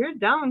like, if you're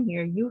down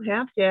here, you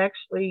have to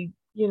actually,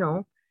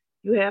 you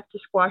have to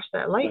squash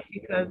that light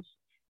because,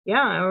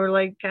 yeah, or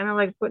like kind of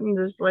like putting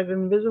this like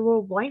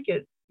invisible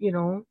blanket. You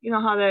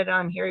know how that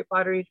on Harry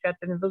Potter he's got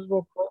the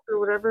invisible cloak or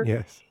whatever.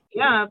 Yes.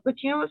 Yeah, but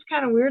it's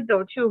kind of weird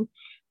though too.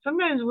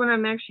 Sometimes when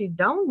I'm actually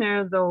down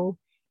there though,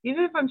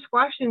 even if I'm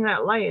squashing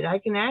that light, I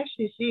can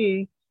actually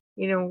see,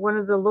 one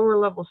of the lower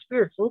level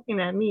spirits looking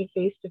at me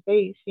face to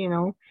face.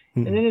 And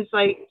then it's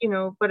like,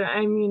 but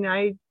I mean,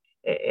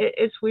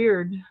 it's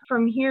weird.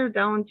 From here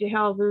down to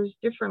hell, there's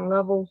different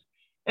levels,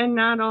 and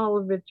not all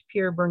of it's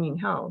pure burning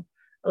hell.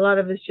 A lot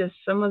of it's just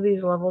some of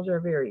these levels are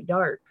very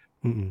dark.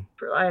 Mm-mm.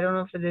 I don't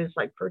know if it is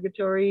like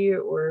purgatory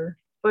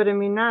but I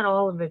mean, not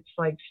all of it's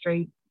like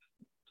straight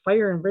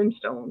fire and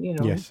brimstone.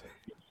 Yes.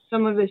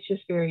 Some of it's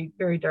just very,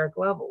 very dark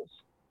levels.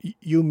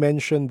 You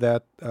mentioned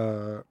that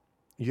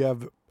you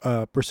have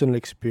personal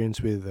experience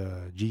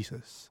with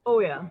Jesus. Oh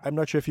yeah. I'm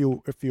not sure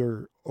if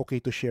you're okay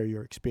to share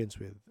your experience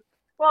with.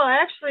 Well,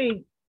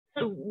 actually,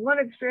 one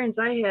experience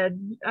I had,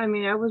 I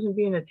mean, I wasn't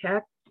being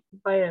attacked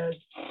by a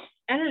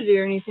entity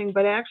or anything,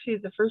 but actually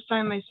the first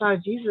time I saw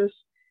Jesus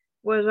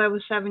was I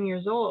was 7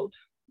 years old.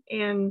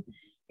 And,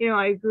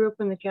 I grew up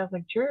in the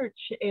Catholic Church,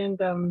 and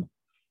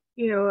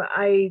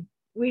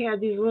we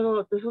had this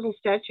little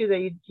statue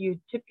that you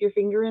tip your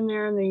finger in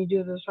there and then you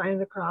do the sign of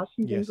the cross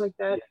and things like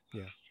that.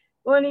 Yeah.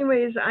 Well,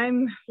 anyways,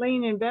 I'm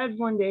laying in bed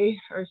one day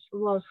or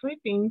while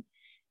sleeping,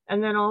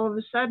 and then all of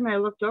a sudden I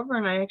looked over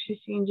and I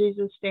actually seen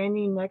Jesus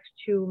standing next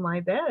to my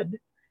bed.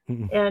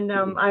 And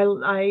I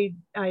launched,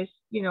 I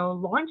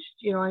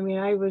mean,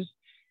 I was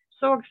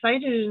so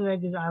excited,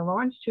 and I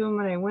launched to him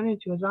and I went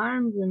into his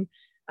arms and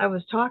I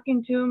was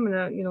talking to him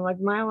and like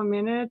mile a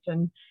minute,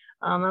 and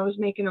I was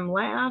making him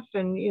laugh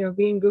and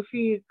being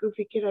goofy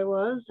kid I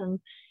was, and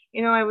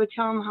I would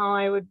tell him how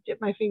I would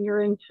dip my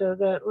finger into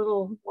that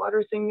little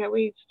water thing that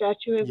we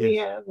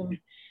have and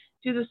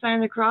do the sign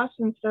of the cross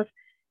and stuff,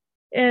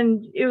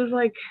 and it was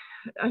like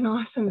an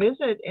awesome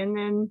visit. And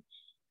then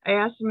I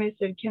asked him, I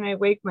said, can I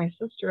wake my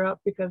sister up?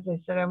 Because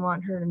I said, I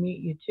want her to meet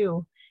you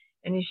too.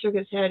 And he shook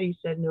his head. He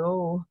said,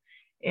 no.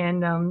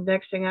 And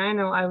next thing I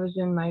know, I was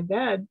in my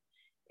bed.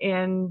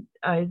 And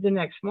the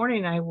next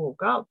morning I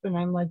woke up and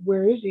I'm like,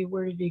 where is he?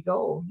 Where did he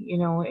go?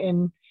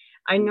 And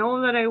I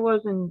know that I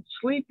wasn't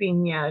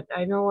sleeping yet.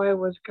 I know I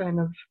was kind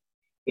of,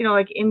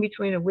 like in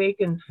between awake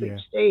and sleep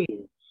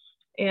state.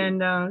 And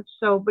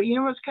but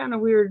what's kind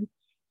of weird?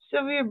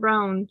 Sylvia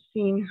Brown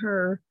seen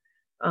her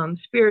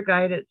spirit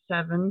guide at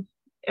 7.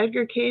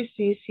 Edgar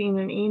Casey seen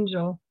an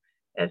angel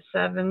at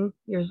 7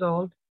 years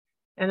old,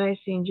 and I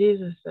seen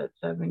Jesus at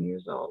 7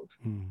 years old.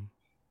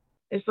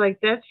 It's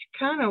like, that's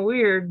kind of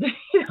weird,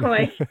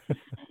 like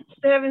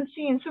they haven't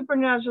seen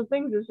supernatural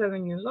things at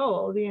 7 years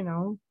old.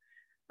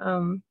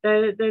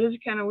 That is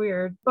kind of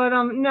weird. But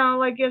now,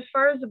 like as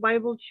far as the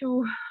Bible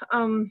too,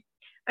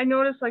 I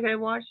noticed, like I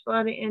watched a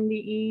lot of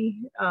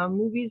NDE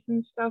movies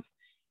and stuff,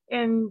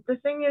 and the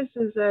thing is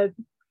that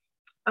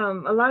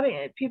a lot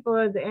of people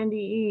at the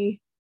NDE,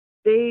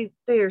 they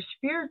are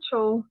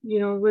spiritual,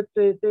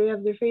 they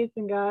have their faith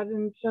in God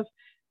and stuff.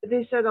 But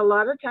they said a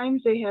lot of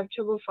times they have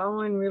trouble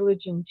following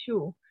religion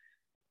too.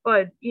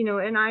 But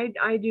and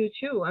I do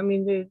too. I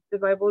mean, the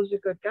Bible is a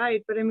good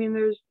guide, but I mean,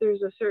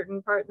 there's a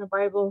certain part in the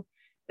Bible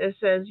that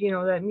says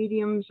that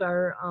mediums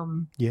are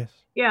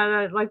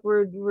that like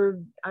we're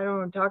I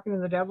don't know, talking to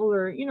the devil,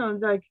 or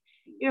like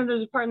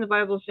there's a part in the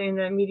Bible saying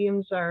that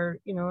mediums are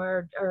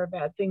are a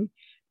bad thing.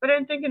 But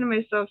I'm thinking to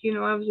myself,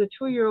 I was a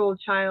 2-year-old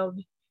child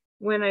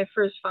when I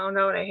first found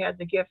out I had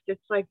the gift.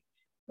 It's like,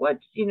 what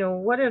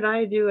did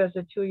I do as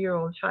a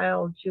 2-year-old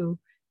child to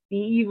be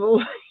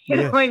evil? You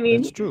know what I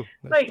mean? That's true.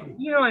 Like,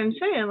 what I'm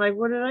saying? Like,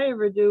 what did I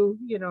ever do?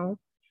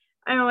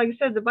 I know, like I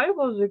said, the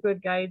Bible is a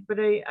good guide, but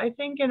I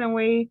think in a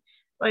way,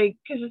 like,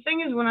 because the thing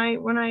is,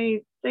 when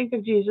I think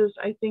of Jesus,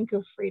 I think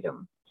of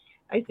freedom.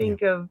 I Yeah.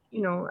 think of,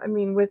 I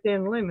mean,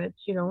 within limits,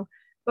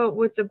 but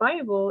with the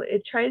Bible,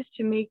 it tries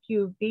to make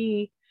you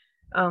be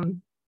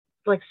um,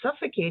 like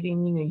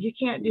suffocating. You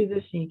can't do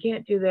this and you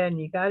can't do that and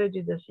you got to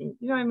do this. And,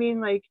 you know what I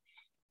mean? Like,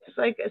 it's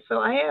like, so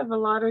I have a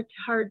lot of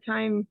hard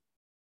time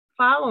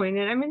following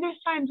it. I mean,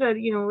 there's times that,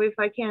 if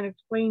I can't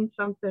explain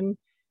something,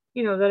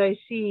 that I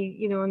see,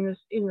 in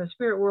the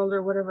spirit world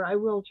or whatever, I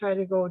will try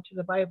to go to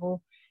the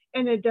Bible,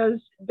 and it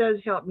does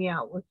help me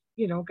out with,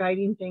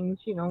 guiding things.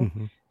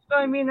 Hmm. So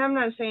I mean, I'm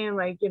not saying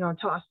like,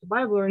 toss the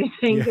Bible or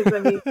anything, Yeah. because I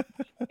mean,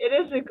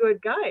 it is a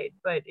good guide,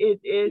 but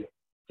it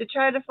to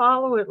try to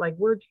follow it like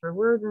word for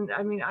word, and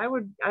I mean,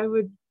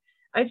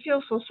 I'd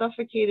feel so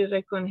suffocated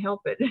I couldn't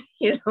help it.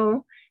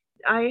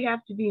 I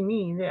have to be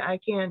me. That I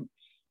can't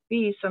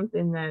be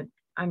something that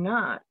I'm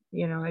not.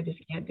 I just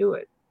can't do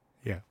it.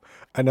 Yeah.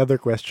 Another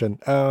question.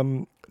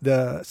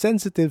 The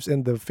sensitives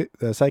and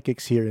the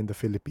psychics here in the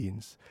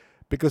Philippines,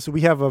 because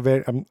we have a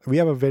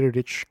very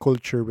rich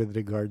culture with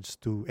regards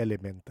to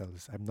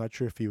elementals. I'm not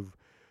sure if you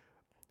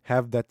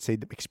have that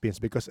same experience,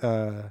 because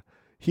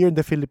here in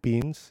the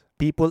Philippines,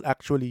 people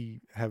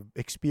actually have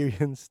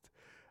experienced.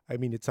 I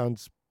mean, it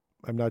sounds.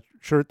 I'm not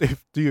sure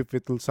if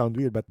it will sound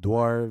weird, but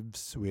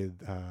dwarves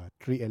with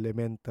tree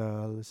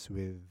elementals,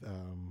 with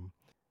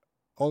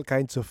all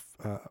kinds of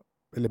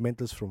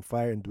elementals, from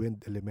fire and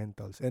wind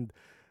elementals, and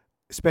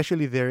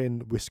especially there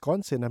in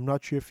Wisconsin. I'm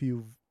not sure if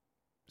you've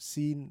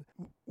seen.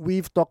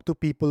 We've talked to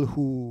people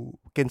who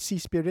can see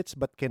spirits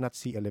but cannot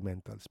see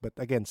elementals. But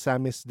again,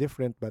 Sam is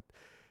different, but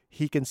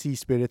he can see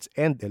spirits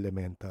and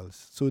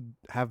elementals. So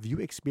have you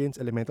experienced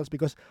elementals?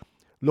 Because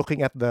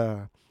looking at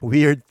the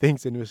weird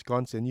things in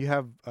Wisconsin, you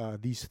have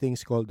these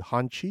things called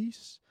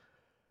hunchies.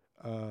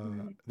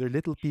 Right. They're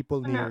little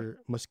people So now, near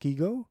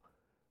Muskego.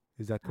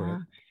 Is that uh,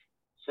 correct?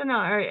 so now,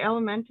 are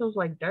elementals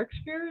like dark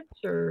spirits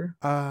or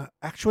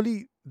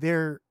Actually,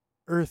 they're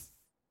earth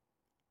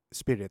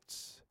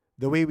spirits.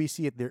 The way we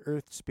see it, they're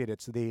earth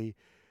spirits. Uh,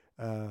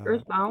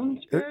 earthbound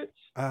er, spirits?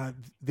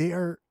 they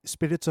are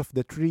spirits of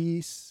the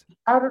trees.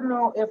 I don't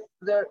know if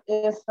there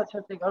is such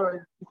a thing,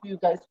 or if you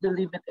guys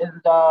believe it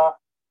in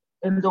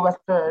the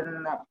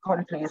Western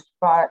countries,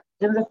 but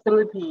in the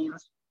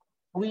Philippines,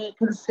 we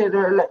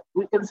consider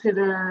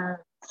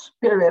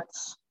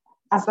spirits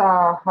as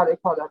a, how do you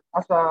call it,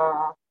 as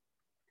a,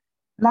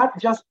 not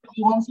just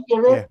human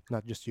spirit, Yeah,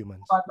 not just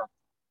humans. but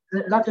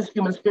not just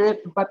human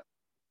spirit, but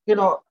you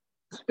know,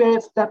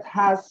 spirits that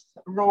has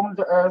roamed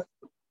the earth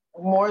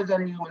more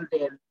than human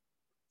did.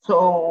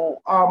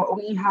 So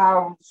we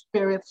have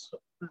spirits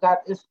that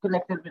is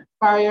connected with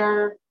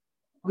fire.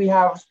 We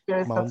have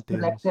spirits that's Mountains.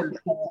 connected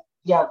to,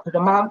 yeah, to the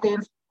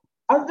mountains.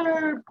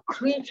 Other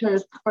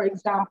creatures, for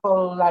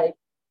example, like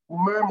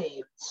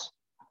mermaids,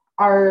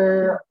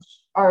 are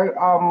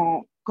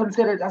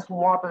considered as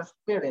water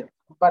spirits.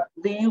 But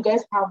do you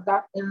guys have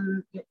that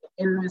in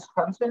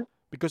Wisconsin?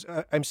 Because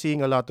I'm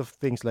seeing a lot of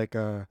things like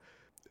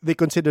they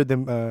consider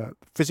them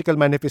physical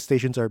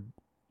manifestations are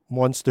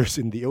monsters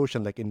in the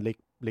ocean, like in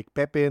Lake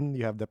Pepin.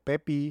 You have the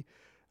Pepi,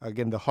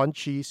 again the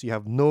hunchies. You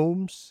have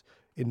gnomes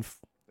in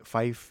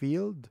Five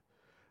Field,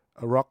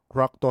 a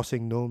rock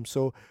tossing gnome.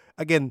 So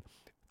again,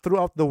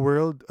 throughout the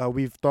world,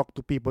 we've talked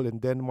to people in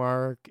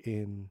Denmark,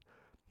 in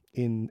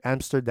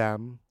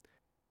Amsterdam.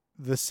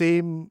 The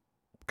same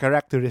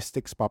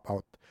characteristics pop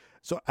out.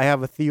 So I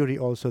have a theory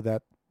also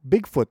that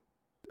Bigfoot,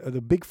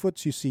 the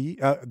Bigfoots you see,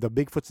 the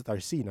Bigfoots that are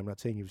seen. I'm not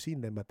saying you've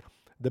seen them, but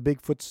the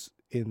Bigfoots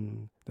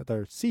in that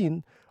are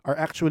seen are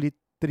actually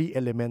three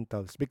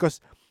elementals, because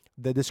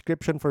the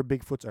description for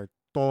Bigfoots are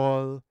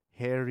tall,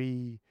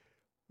 hairy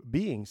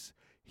beings.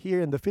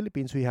 Here in the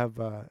Philippines, we have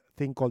a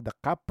thing called the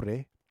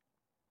capre,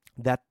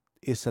 that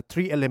is a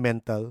tree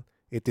elemental.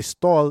 It is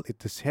tall,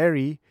 it is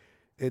hairy,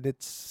 and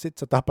it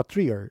sits atop a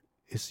tree, or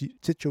is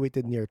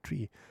situated near a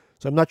tree.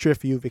 So I'm not sure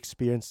if you've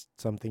experienced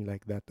something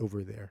like that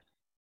over there.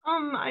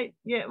 I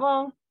yeah,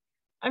 well,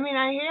 I mean,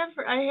 I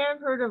have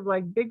heard of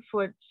like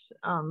Bigfoots.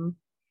 Um,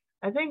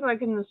 I think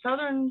like in the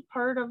southern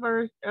part of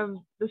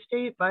the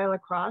state by La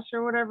Crosse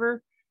or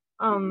whatever.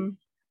 Um,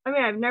 I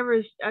mean, I've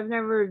never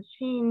really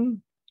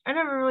seen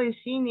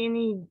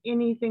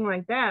anything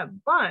like that,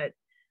 but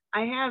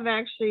I have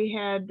actually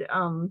had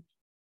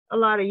a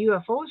lot of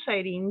UFO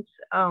sightings.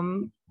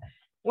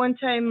 One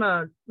time,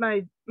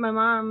 my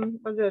mom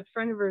was a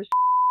friend of hers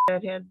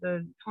that had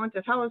the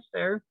haunted house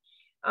there.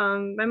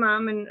 My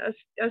mom and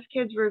us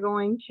kids were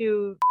going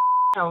to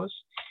house,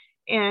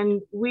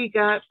 and we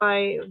got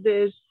by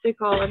this, they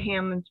call it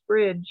Hammond's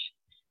Bridge,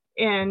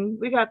 and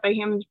we got by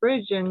Hammond's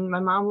Bridge, and my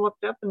mom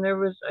looked up and there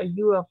was a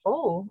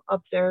UFO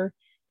up there,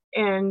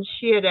 and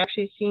she had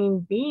actually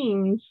seen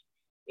beings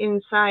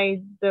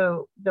inside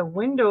the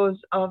windows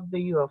of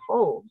the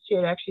UFO. She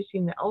had actually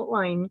seen the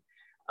outline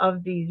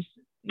of these,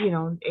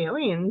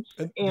 aliens,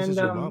 And this and is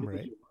your mom,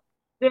 right?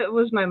 it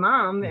was my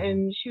mom, Mm-hmm.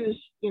 and she was,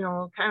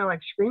 kind of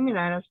like screaming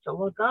at us to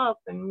look up,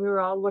 and we were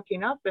all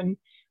looking up, and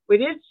we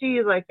did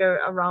see like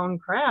a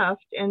round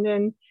craft, and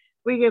then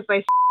we get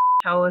by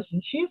house,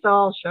 and she's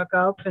all shook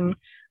up, and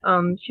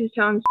she's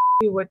telling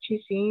what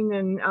she's seen,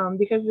 and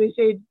because they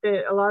say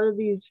that a lot of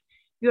these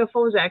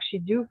UFOs actually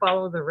do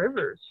follow the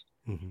rivers,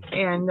 Mm-hmm.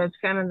 and that's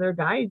kind of their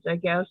guides, I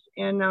guess.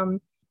 And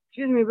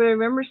excuse me, but I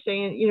remember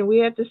saying, we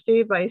had to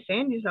stay by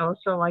Sandy's house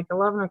till like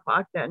 11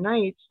 o'clock that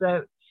night, so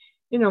that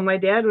my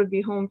dad would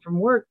be home from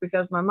work,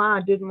 because my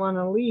mom didn't want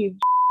to leave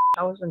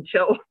house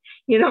until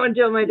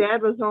until my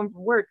dad was home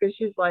from work, because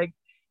she's like,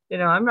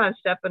 I'm not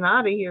stepping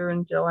out of here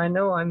until I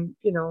know I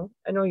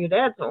know your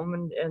dad's home.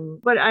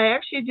 And but I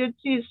actually did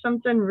see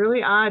something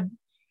really odd.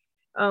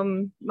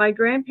 My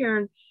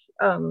grandparents,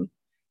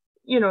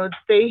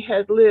 they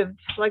had lived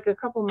like a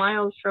couple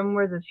miles from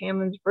where the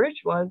Hammond's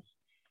Bridge was,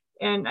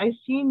 and I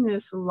seen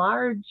this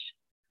large,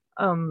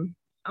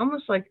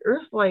 almost like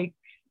Earth-like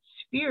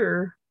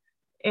sphere,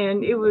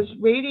 and it was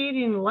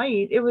radiating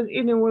light. It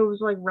was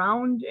like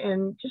round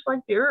and just like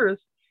the Earth.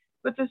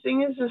 But the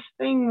thing is, this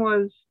thing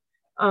was,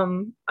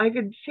 I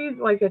could see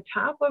like a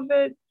top of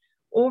it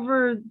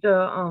over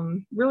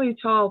the really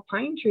tall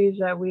pine trees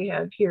that we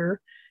have here.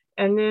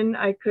 And then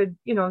I could,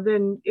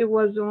 then it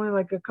was only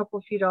like a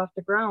couple feet off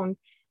the ground,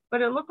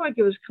 but it looked like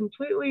it was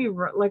completely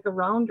like a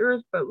round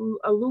Earth, but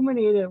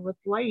illuminated with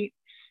light.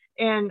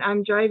 And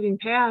I'm driving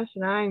past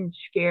and I'm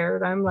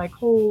scared. I'm like,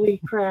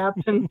 holy crap.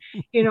 And,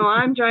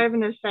 I'm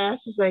driving as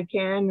fast as I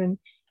can. And,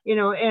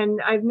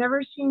 and I've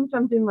never seen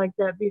something like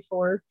that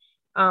before.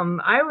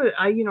 I thought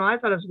I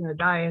was going to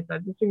die. I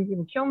thought this thing's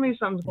going to kill me.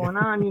 Something's going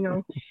on.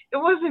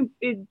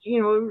 It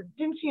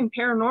didn't seem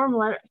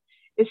paranormal.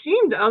 It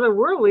seemed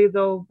otherworldly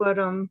though. But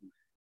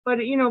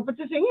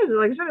the thing is,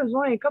 like I said, it was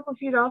only a couple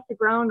feet off the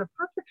ground, a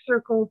perfect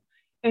circle,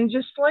 and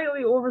just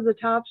slightly over the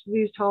tops of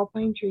these tall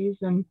pine trees.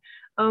 And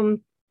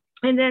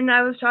then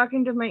I was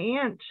talking to my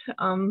aunt,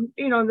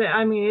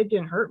 it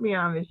didn't hurt me,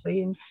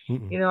 obviously. And,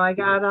 I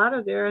got out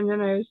of there, and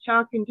then I was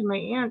talking to my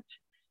aunt,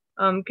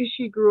 because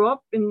she grew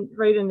up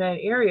right in that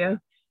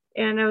area.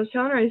 And I was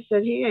telling her, I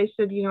said,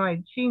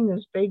 I'd seen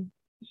this big,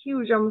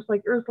 huge, almost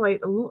like Earth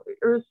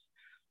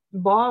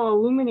ball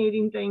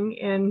illuminating thing.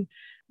 And,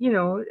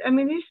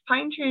 these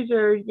pine trees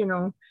are,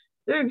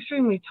 they're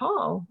extremely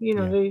tall. They,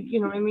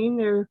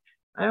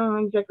 I don't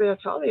know exactly how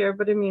tall they are,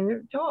 but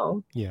they're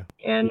tall. Yeah.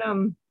 And,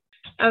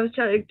 I was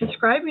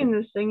describing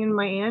this thing, and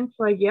my aunt's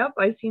like, yep,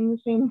 I seen the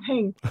same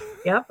thing.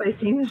 Yep, I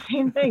seen the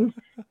same thing.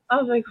 I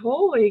was like,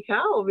 holy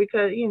cow,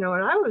 because, and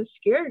I was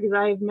scared because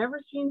I've never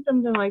seen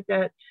something like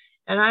that.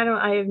 And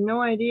I have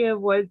no idea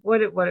what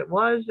it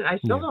was. I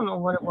still don't know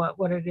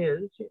what it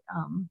is.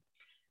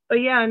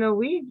 But yeah, no,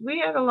 we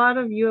had a lot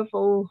of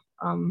UFO,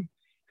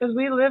 because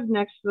we lived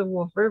next to the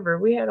Wolf River.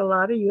 We had a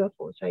lot of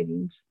UFO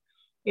sightings.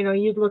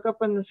 You'd look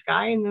up in the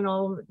sky, and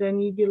then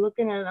you'd be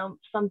looking at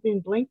something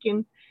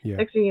blinking. Yeah.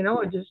 Next thing you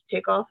know, it just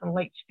take off in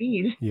light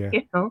speed. Yeah.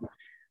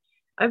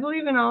 I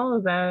believe in all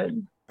of that.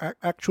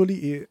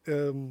 Actually,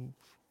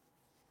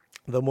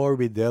 the more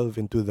we delve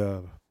into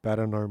the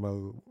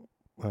paranormal,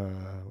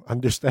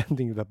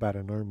 understanding the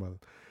paranormal,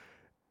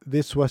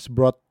 this was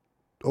brought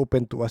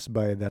open to us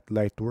by that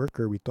light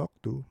worker we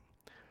talked to.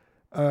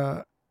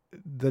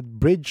 The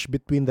bridge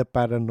between the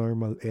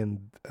paranormal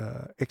and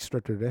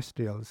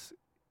extraterrestrials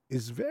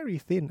is very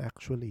thin,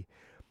 actually.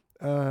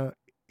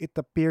 It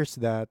appears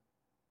that,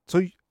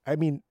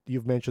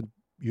 you've mentioned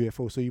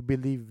UFO, so you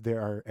believe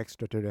there are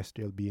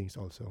extraterrestrial beings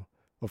also,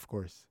 of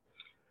course.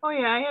 Oh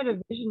yeah, I had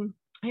a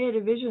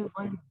vision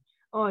one.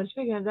 Oh, and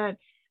speaking of that,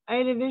 I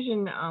had a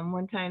vision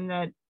one time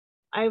that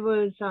I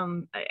was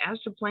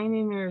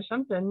astroplaning or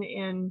something,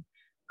 and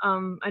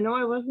I know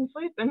I wasn't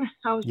sleeping.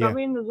 I was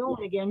probably in the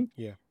zone again.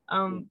 Yeah.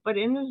 But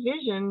in this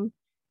vision,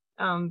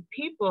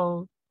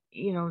 people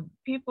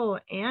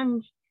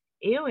and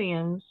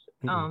aliens,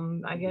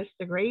 I guess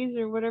the Greys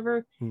or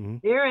whatever,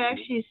 they're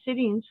actually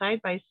sitting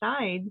side by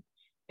side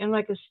in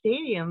like a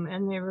stadium,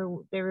 and they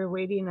were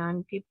waiting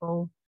on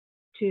people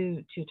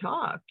to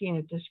talk,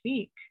 to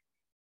speak.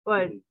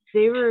 But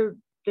they were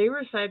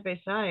side by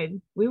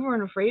side. We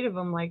weren't afraid of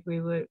them like we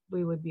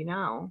would be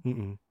now.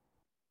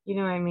 You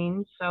know what I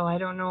mean? So I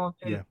don't know if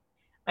they're,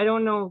 I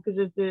don't know, because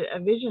it's a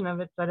vision of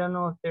it, so I don't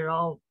know if they're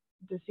all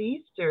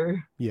deceased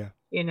or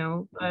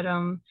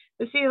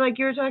but see, like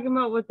you were talking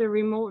about with the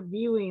remote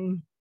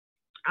viewing,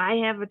 I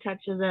have a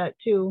touch of that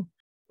too.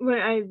 When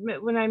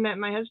I met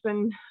my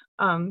husband,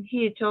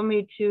 he had told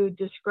me to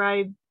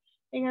describe.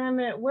 Hang on a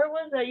minute. Where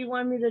was that you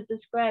wanted me to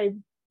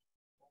describe?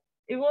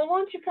 Well, why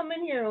don't you come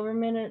in here over a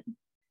minute?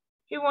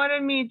 He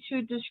wanted me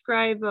to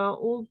describe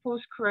old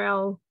post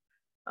corral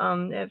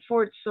at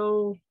Fort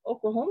Sill,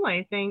 Oklahoma,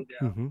 I think.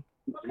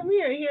 Well, come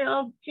here.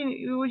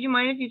 Would you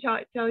mind if you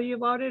tell you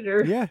about it,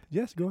 or? Yeah.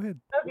 Yes. Go ahead.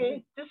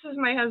 Okay. This is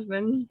my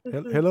husband.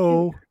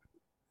 Hello.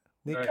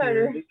 Nick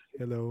Carter.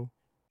 Hello.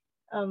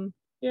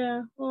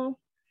 Yeah. Well.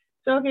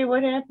 So okay,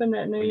 what happened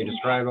that night? You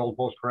described old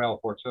post corral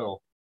Fort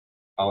Sill.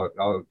 I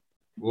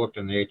looked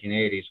in the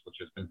 1880s, which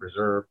has been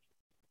preserved.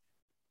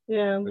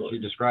 Yeah. But you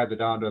described it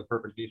down to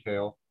perfect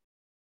detail.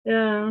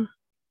 Yeah.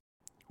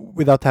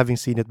 Without having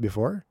seen it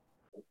before?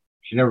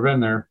 She's never been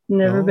there.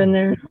 Never been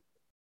there.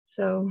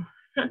 So.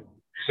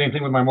 Same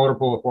thing with my motor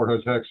pool at Fort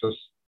Hood, Texas.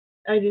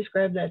 I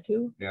described that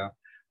too. Yeah.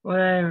 Well,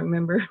 I don't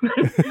remember.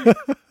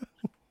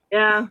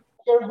 Yeah.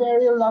 you're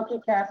very lucky,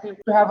 Kathy,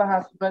 to have a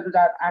husband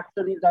that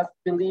actually does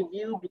believe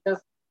you, because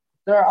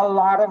there are a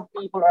lot of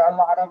people, or a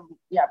lot of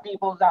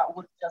people that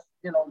would just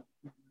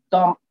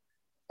dump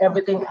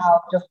everything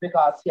out just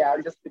because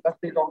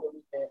they don't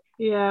believe it.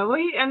 Yeah, well,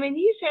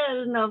 he's had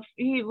enough.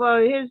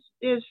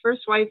 His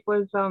first wife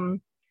was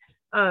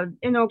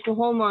in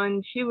Oklahoma,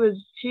 and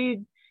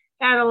she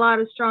had a lot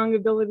of strong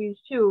abilities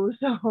too.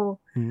 So,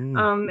 and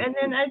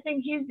then I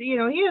think he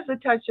has a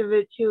touch of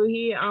it too.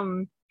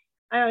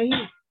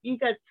 He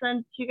got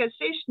sent, he got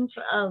stationed.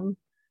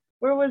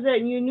 Where was that?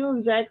 And you knew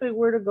exactly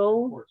where to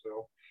go. Fort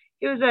Sill.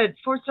 He was at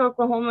Fort Sill,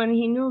 Oklahoma, and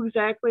he knew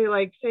exactly,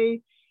 like,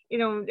 say,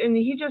 and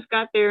he just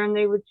got there, and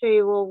they would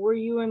say, well, were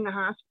you in the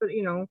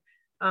hospital?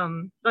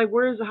 Like,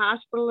 where's the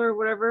hospital or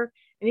whatever?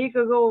 And he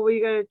could go, well,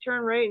 you got to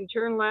turn right and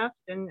turn left,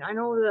 and I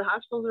know the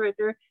hospital's right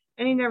there.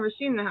 And he never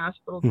seen the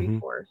hospital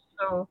before,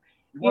 so.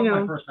 It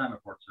wasn't my first time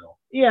at Fort Sill.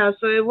 Yeah,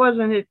 so it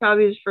wasn't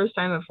probably his first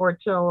time at Fort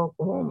Sill,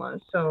 Oklahoma.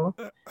 So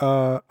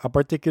a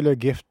particular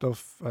gift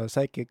of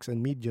psychics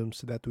and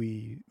mediums that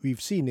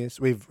we've seen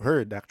we've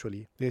heard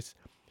actually is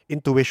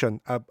intuition,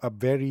 a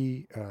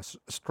very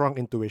strong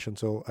intuition.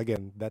 So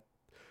again,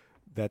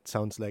 that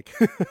sounds like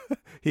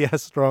he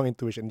has strong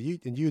intuition. You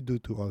do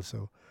too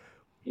also.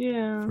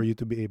 Yeah. For you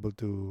to be able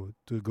to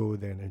go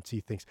there and see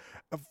things.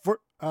 For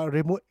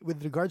remote,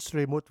 with regards to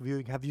remote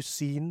viewing, have you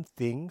seen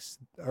things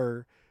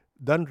or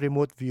done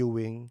remote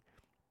viewing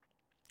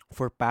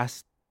for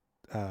past,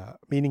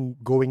 meaning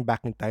going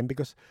back in time?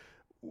 Because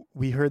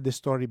we heard this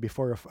story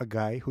before of a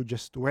guy who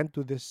just went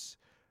to this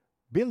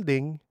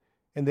building,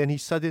 and then he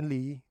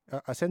suddenly,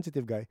 a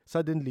sensitive guy,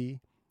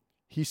 suddenly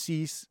he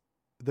sees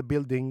the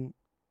building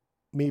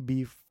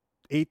maybe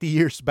 80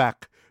 years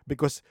back,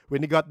 because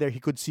when he got there, he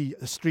could see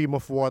a stream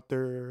of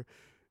water.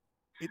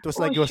 It was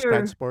like he was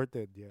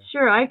transported. Yeah.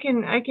 Sure, I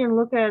can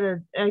look at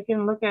it. I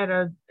can look at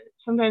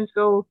sometimes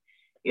go,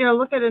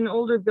 look at an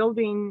older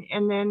building,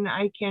 and then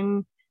I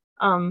can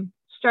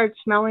start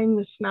smelling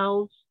the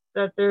smells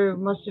that there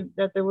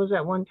was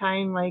at one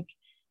time, like,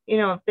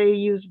 if they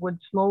used wood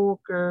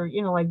smoke, or,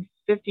 like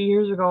 50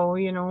 years ago,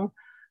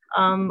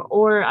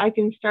 or I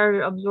can start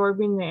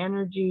absorbing the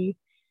energy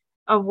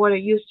of what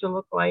it used to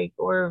look like,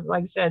 or,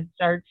 like I said,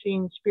 start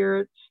seeing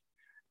spirits.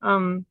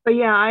 But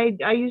yeah,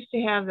 I used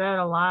to have that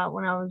a lot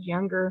when I was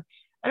younger.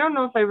 I don't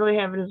know if I really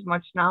have it as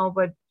much now,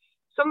 but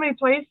so many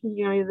places,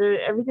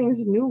 everything's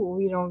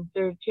new.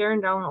 They're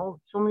tearing down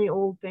so many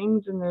old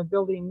things, and they're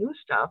building new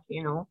stuff.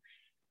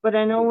 But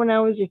I know when I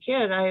was a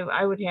kid,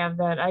 I would have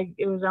that.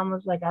 It was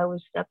almost like I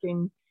was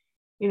stepping,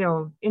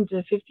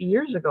 into 50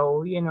 years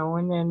ago,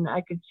 and then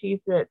I could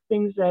see that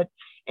things that,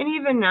 and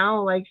even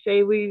now, like,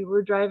 say we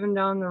were driving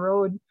down the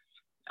road.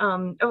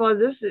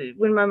 This is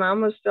when my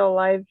mom was still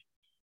alive.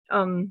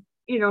 Her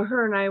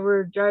and I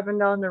were driving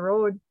down the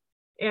road,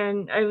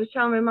 and I was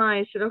telling my mom,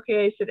 I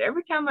said,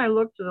 every time I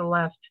look to the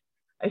left,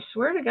 I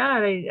swear to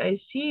God, I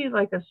see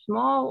like a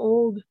small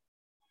old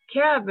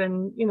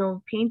cabin,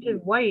 painted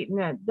white.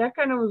 And that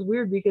kind of was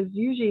weird, because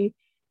usually,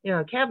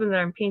 cabins that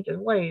aren't painted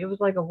white, it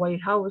was like a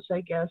white house, I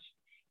guess.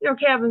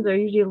 Cabins are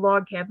usually a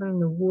log cabin in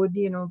the wood,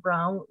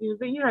 brown,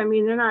 but what I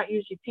mean? They're not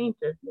usually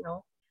painted,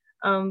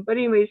 but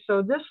anyway,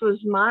 so this was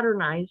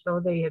modernized, so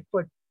they had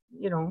put,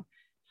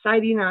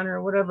 siding on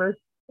or whatever.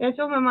 And I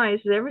told my mom, I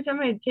said, every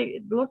time I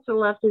look to the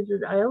left,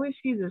 I always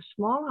see this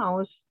small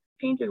house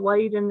painted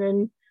white, and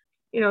then,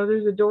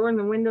 there's a door in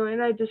the window,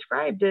 and I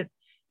described it.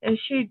 And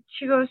she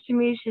goes to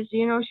me, she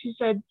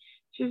said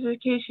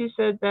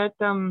that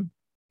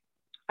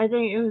I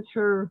think it was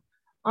her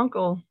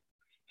uncle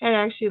had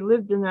actually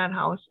lived in that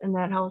house, and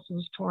that house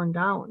was torn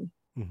down.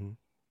 Mm-hmm.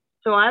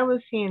 So I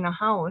was seeing a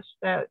house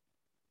that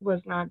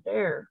was not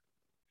there.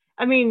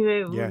 I mean,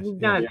 it was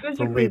not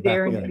physically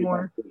there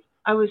anymore.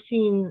 I was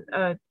seeing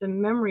the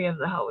memory of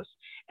the house.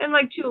 And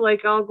like, too,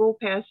 like, I'll go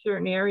past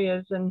certain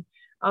areas, and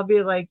I'll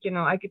be like,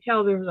 I could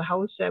tell there was a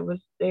house that was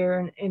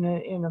there in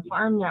a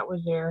farm that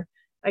was there.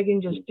 I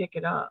can just pick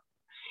it up.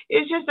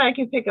 It's just I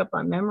can pick up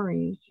on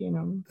memories,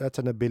 That's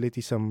an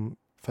ability some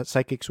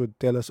psychics would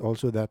tell us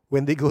also, that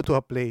when they go to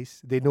a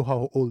place, they know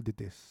how old it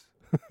is.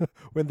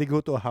 When they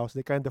go to a house,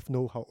 they kind of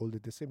know how old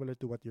it is, similar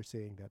to what you're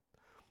saying, that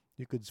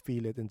you could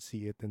feel it and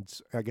see it and,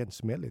 again,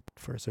 smell it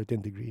for a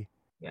certain degree.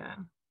 Yeah.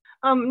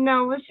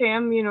 Now with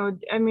Sam,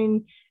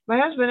 my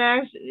husband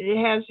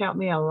has helped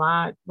me a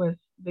lot with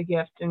the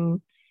gift.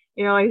 And,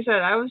 like I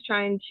said, I was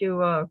trying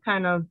to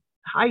kind of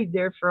hide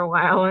there for a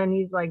while, and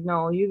he's like,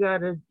 no, you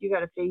gotta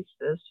face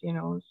this,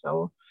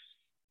 so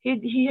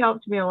he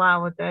helped me a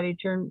lot with that. He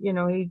turned,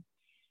 because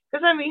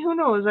who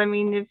knows?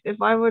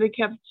 If I would have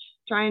kept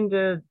trying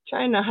to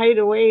hide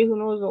away, who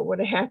knows what would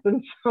have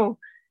happened. So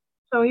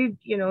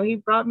he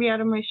brought me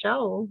out of my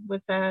shell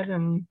with that,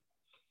 and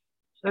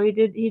so he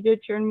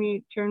did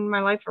turn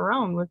my life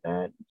around with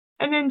that.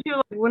 And then too,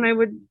 like,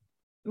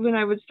 when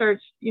I would start,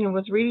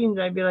 with readings,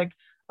 I'd be like,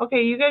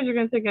 okay, you guys are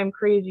gonna think I'm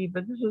crazy,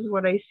 but this is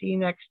what I see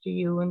next to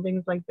you, and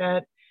things like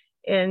that.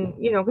 And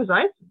because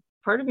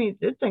part of me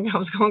did think I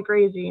was going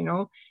crazy,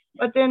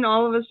 But then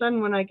all of a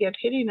sudden, when I kept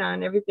hitting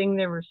on everything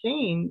they were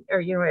saying,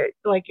 or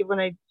like when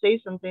I say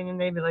something and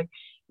they'd be like,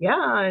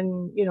 "Yeah,"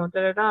 and da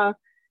da da,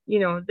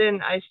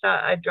 then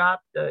I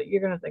dropped the.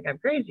 You're gonna think I'm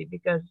crazy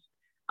because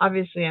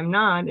obviously I'm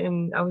not,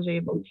 and I was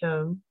able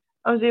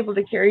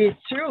to carry it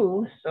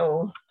through.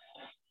 So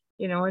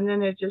and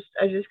then I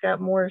just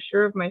got more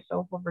sure of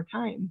myself over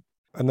time.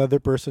 Another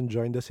person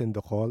joined us in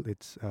the call.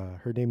 It's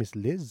her name is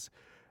Liz.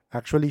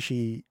 Actually,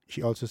 she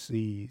also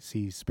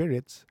sees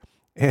spirits,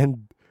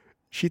 and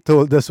she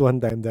told us one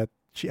time that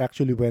she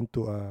actually went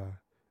to a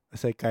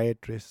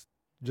psychiatrist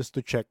just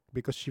to check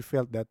because she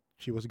felt that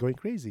she was going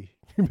crazy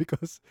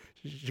because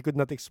she could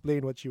not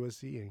explain what she was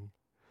seeing.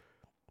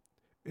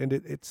 And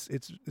it's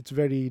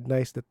very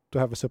nice that to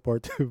have a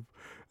supportive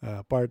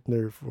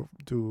partner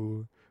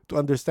to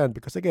understand,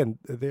 because again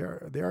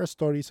there are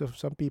stories of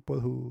some people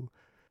who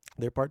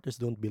their partners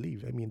don't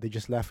believe. I mean, they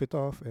just laugh it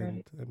off,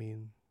 and Right. I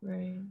mean,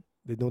 Right.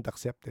 they don't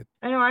accept it.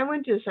 I know I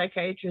went to a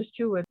psychiatrist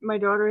too. With my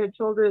daughter had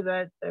told her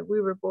that we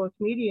were both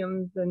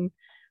mediums, and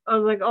I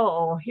was like,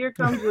 oh, here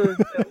comes with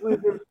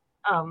this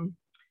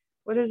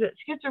what is it,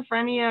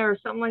 schizophrenia or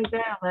something like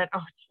that. I'm like,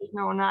 oh, geez,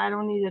 no, I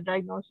don't need a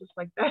diagnosis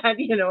like that.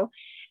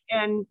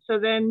 And so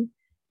then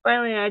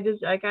finally, I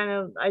just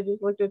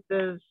looked at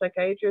the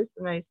psychiatrist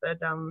and I said,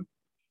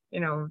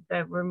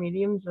 that we're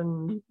mediums,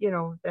 and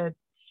that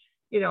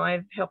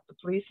I've helped the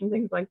police and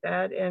things like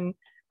that. And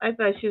I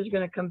thought she was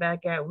going to come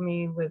back at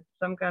me with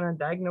some kind of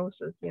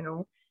diagnosis.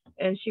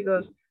 And she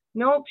goes,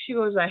 nope. She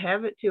goes, I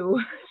have it too.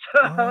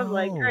 So I was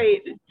like, Oh,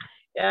 great.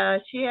 Yeah,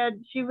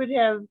 she would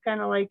have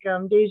kind of like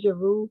deja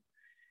vu,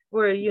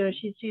 where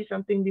she'd see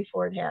something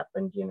before it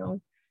happened.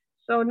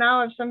 So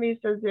now if somebody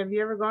says, "Have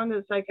you ever gone to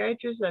a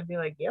psychiatrist?" I'd be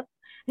like, "Yep."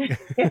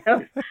 you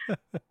know?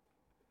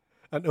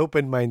 an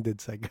open-minded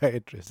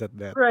psychiatrist at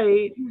that.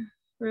 Right,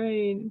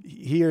 right,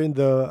 Here in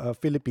the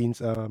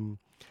Philippines,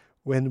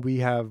 when we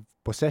have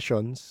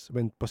possessions,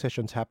 when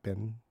possessions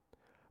happen,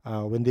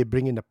 when they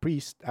bring in a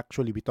priest,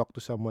 actually we talk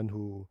to someone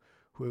who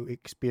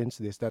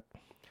experienced this, that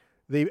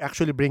they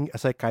actually bring a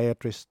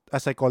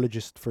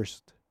psychologist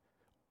first.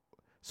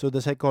 So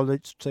the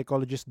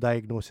psychologist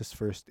diagnoses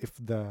first if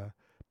the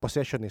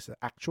possession is an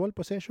actual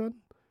possession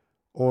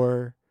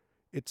or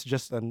it's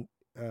just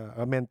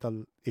a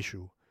mental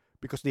issue,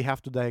 because they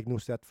have to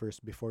diagnose that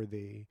first before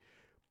they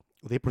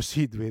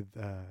proceed with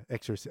an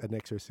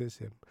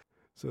exorcism.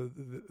 So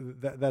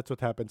that's what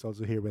happens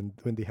also here when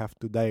they have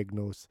to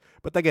diagnose.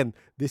 But again,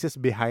 this is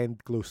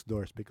behind closed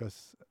doors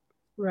because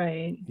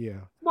right.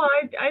 yeah. Well,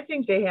 I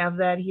think they have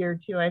that here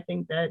too. I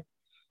think that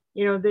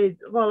they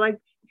like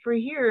for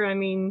here. I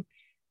mean,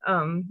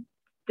 um,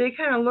 they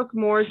kind of look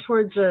more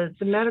towards the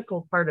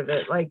medical part of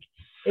it. Like,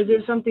 is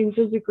there something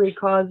physically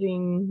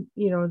causing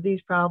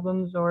these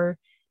problems, or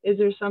is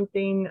there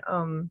something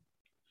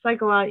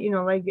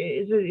psychological? Like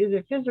is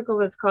it physical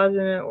that's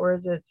causing it, or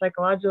is it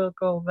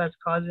psychological that's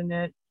causing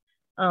it?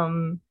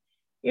 Um,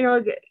 you know,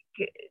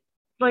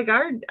 like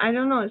I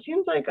don't know. It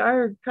seems like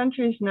our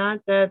country's not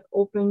that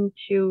open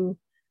to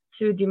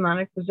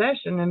demonic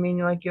possession. I mean,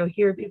 like you'll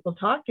hear people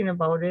talking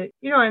about it.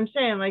 You know what I'm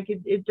saying? Like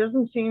it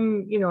doesn't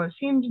seem, it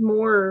seems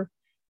more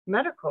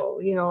medical,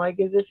 like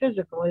is it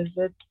physical? Is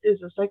it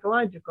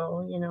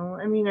psychological?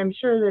 I mean, I'm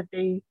sure that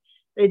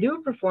they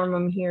do perform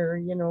them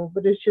here,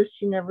 but it's just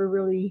you never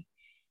really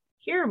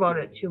hear about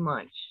it too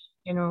much,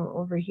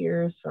 over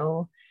here.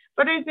 So,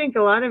 but I think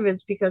a lot of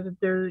it's because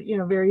they're,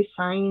 very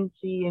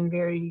sciencey and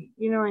very,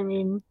 what I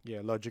mean,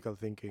 Yeah, logical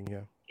thinking,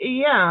 yeah.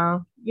 yeah,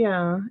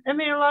 yeah. I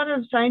mean, a lot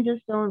of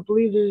scientists don't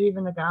believe there's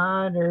even a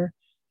God, or,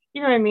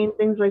 what I mean,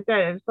 things like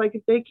that. It's like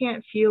if they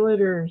can't feel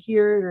it or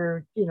hear it,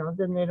 or,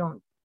 then they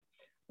don't,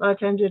 a lot of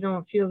times they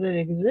don't feel that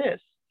it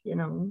exists.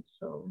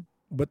 So,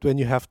 But when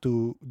you have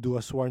to do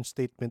a sworn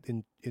statement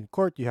in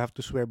court, you have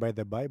to swear by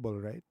the Bible,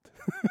 right?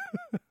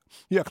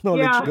 You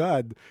acknowledge yeah,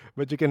 God,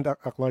 but you can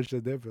acknowledge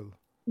the devil.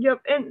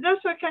 yep. And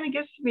that's what kind of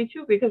gets to me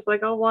too, because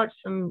like I'll watch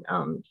some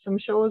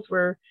shows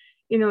where,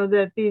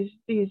 that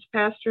these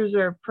pastors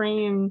are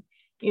praying,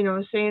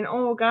 saying,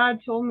 "Oh, God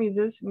told me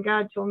this and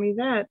God told me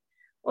that."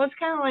 Well, it's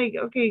kind of like,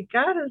 okay,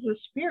 God is a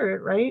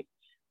spirit, right?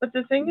 But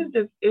the thing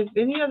is, if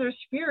any other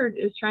spirit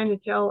is trying to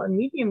tell a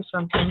medium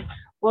something,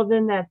 well,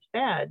 then that's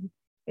bad.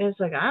 And it's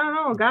like, I don't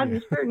know, God's Yeah.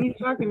 a spirit and he's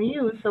talking to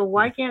you, so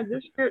why Yeah. can't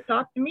this spirit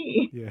talk to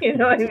me? Yeah, You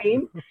know what that's I true.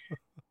 mean?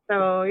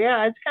 So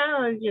yeah, it's kind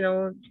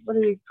of what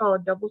do you call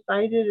it, double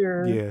sided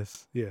or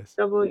Yes, yes.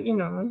 double.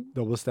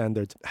 Double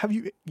standards. Have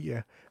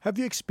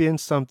you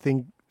experienced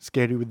something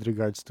scary with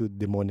regards to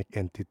demonic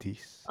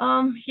entities?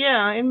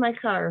 Yeah, in my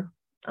car.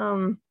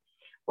 Um,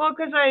 well,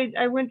 because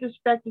I went to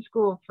back to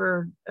school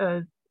for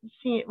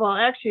well,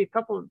 actually a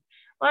couple.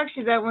 Well,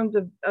 actually that one's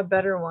a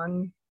better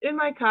one. In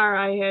my car,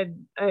 I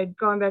had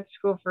gone back to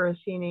school for a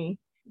CNE.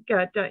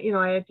 Got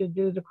I had to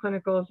do the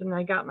clinicals, and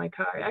I got my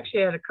car.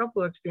 Actually, I had a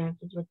couple of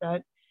experiences with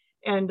that,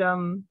 and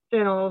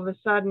then all of a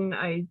sudden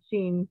I'd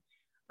seen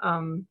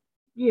um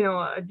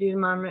a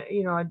demon,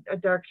 a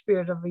dark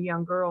spirit of a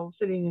young girl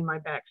sitting in my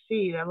back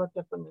seat. I looked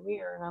up in the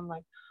mirror and I'm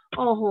like,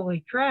 oh,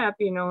 holy crap,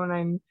 and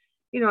I'm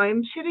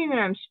I'm sitting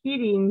there, I'm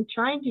speeding,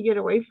 trying to get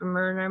away from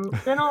her, and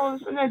then all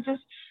of a sudden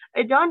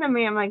it dawned on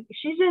me, I'm like,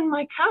 she's in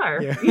my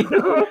car, Yeah.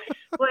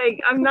 like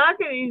I'm not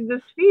gonna,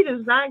 the speed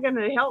is not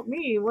gonna help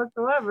me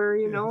whatsoever,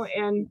 Yes.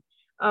 and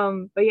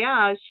but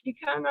yeah, she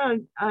kind of,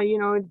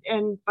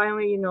 and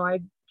finally, I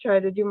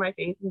tried to do my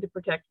face and to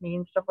protect me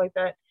and stuff like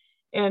that,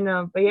 and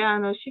but yeah,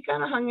 no, she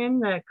kind of hung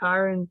in that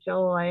car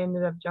until I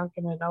ended up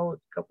junking it out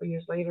a couple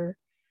years later.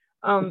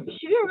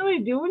 She didn't really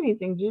do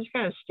anything. She just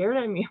kind of stared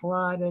at me a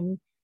lot, and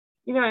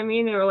you know what I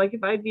mean? Or like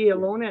if I'd be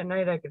alone at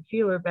night, I could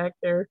feel her back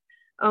there.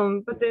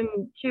 But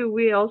then too,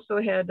 we also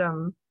had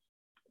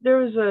there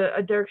was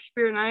a dark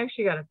spirit, and I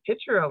actually got a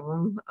picture of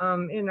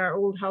him in our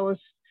old house.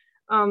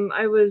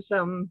 I was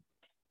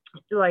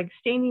like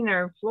staining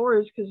our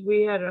floors because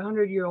we had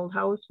 100-year-old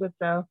house with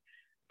the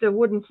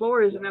wooden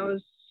floors, and I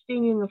was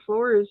staining the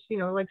floors,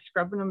 like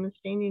scrubbing them and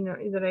staining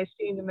that I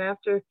stained them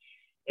after.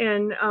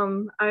 And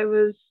I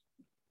was,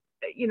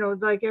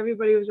 like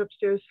everybody was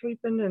upstairs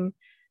sleeping, and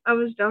I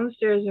was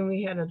downstairs, and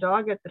we had a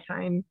dog at the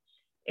time,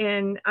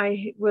 and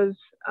I was,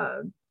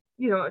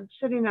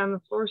 sitting on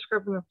the floor,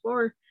 scrubbing the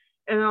floor,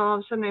 and all of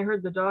a sudden I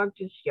heard the dog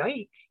just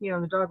yike.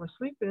 The dog was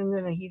sleeping, and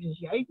then he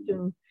just yiked,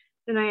 and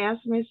then I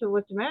asked him, I said,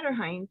 "What's the matter,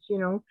 Heinz?"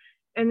 And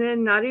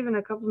then not even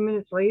a couple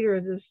minutes later,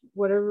 this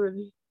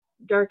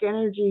dark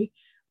energy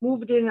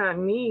moved in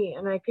on me,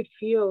 and I could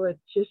feel it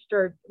just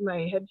start.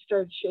 My head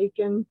started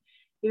shaking.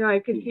 I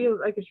could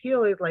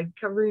feel it like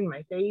covering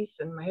my face,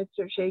 and my head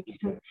started shaking.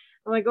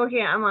 I'm like,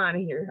 okay, I'm out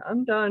of here.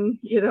 I'm done.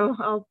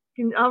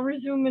 I'll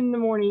resume in the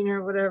morning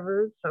or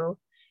whatever. So,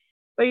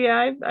 but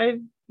yeah,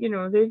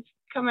 they've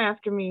come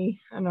after me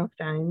enough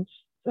times.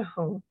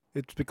 So,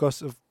 It's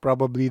because of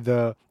probably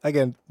the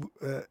again,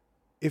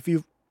 if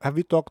you have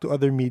you talked to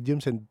other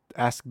mediums and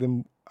asked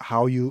them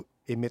how you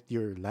emit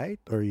your light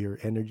or your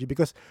energy,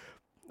 because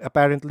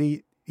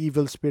apparently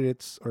evil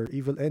spirits or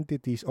evil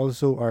entities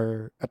also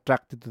are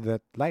attracted to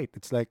that light.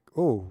 It's like,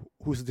 oh,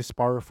 who's this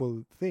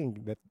powerful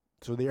thing that,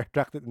 so they're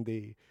attracted and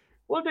they.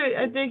 well,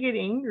 they get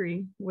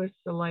angry with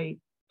the light.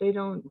 They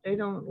don't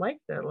like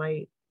the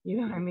light. You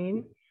know what I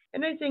mean?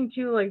 And I think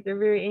too, like they're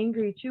very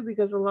angry too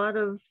because a lot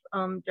of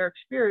dark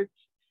spirits,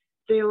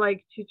 they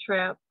like to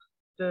trap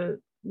the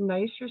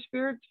nicer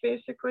spirits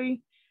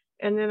basically,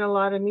 and then a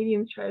lot of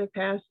mediums try to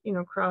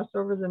cross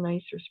over the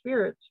nicer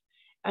spirits,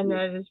 and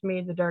that has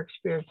made the dark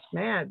spirits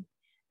mad.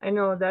 I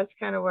know that's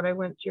kind of what I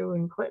went through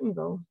in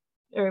Clintonville,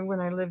 or when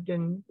I lived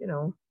in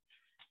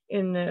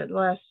the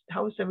last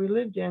house that we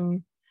lived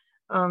in,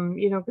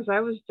 because I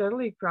was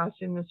steadily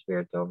crossing the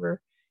spirits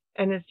over,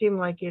 and it seemed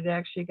like it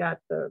actually got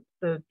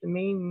the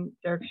main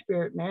dark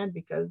spirit mad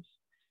because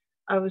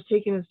I was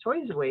taking his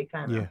toys away,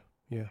 kind of. Yeah,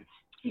 yeah.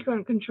 He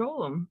couldn't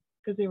control them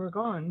because they were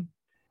gone.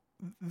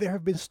 There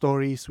have been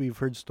stories, we've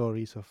heard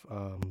stories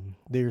of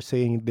they're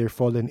saying they're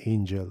fallen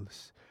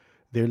angels.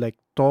 They're like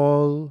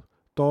tall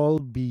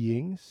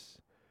beings,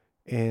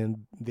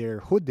 and they're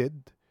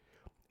hooded,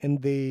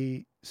 and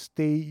they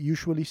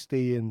usually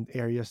stay in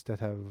areas that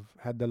have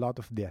had a lot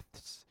of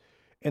deaths.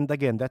 And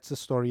again, that's a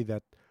story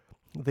that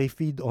they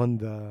feed on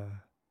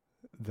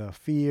the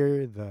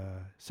fear, the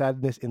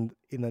sadness in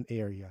an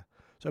area.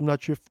 So I'm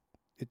not sure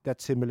if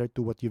that's similar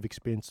to what you've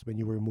experienced when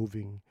you were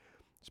moving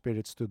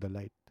spirits to the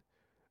light.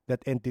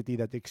 That entity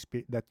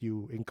that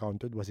you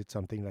encountered, was it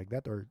something like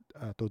that, or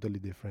totally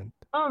different?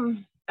 I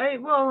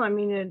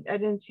mean, I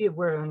didn't see it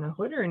wearing a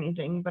hood or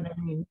anything, but I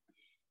mean,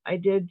 I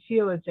did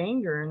feel its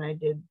anger, and I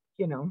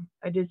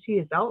did see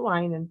its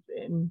outline,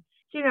 and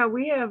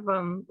we have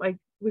like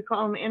we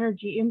call them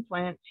energy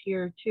implants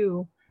here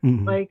too.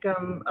 Hmm. Like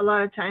a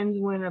lot of times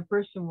when a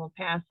person will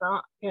pass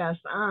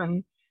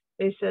on,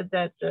 they said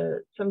that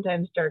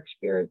sometimes dark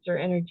spirits or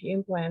energy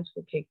implants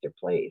will take their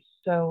place.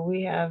 So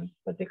we have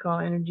what they call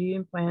energy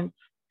implants.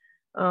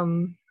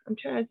 I'm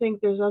trying to think.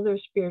 There's other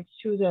spirits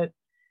too that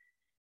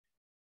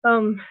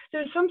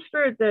there's some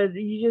spirit that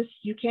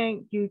you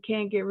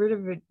can't get rid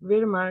of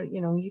them out.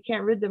 You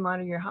can't rid them out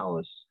of your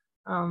house.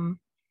 Um,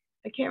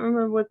 I can't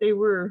remember what they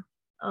were.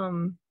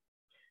 Um,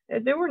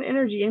 they weren't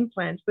energy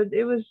implants, but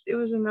it was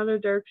another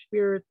dark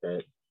spirit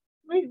that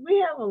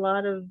we have a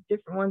lot of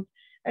different ones.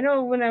 I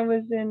know when I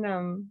was in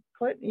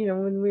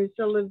when we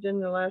still lived in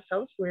the last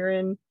house we were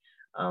in,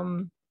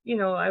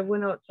 I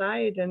went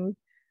outside and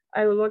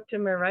I looked to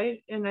my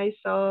right and I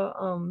saw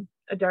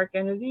a dark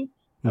entity.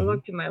 I Hmm.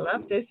 looked to my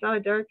left, I saw a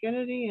dark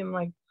entity, and I'm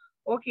like,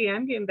 okay,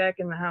 I'm getting back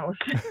in the house.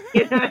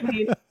 You know what I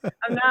mean?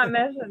 I'm not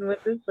messing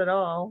with this at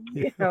all.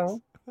 Yes.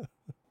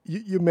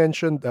 You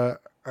mentioned,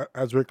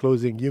 as we're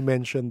closing, you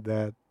mentioned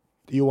that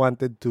you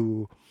wanted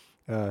to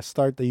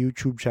start a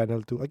YouTube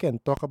channel to again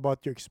talk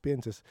about your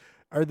experiences.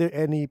 Are there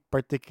any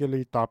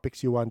particular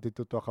topics you wanted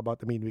to talk about?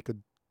 I mean, we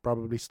could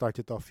probably start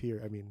it off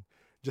here. I mean,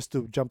 just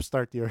to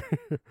jumpstart your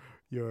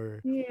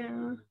your.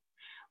 Yeah.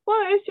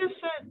 Well, it's just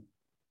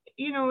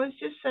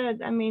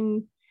that, I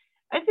mean,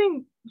 I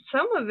think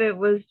some of it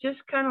was just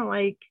kind of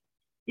like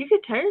you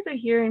get tired of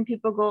hearing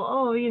people go,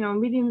 "Oh,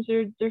 mediums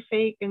they're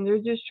fake and they're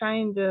just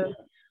trying to,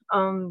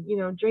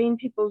 drain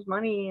people's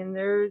money and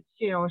they're,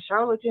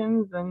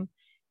 charlatans." And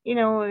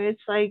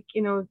it's like,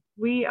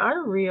 we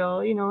are real,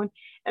 and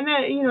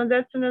that,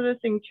 that's another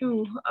thing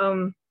too.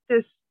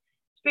 This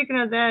Speaking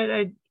of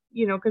that,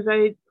 because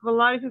a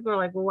lot of people are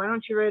like, well, why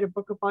don't you write a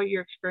book about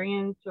your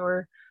experience,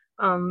 or,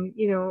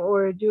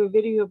 or do a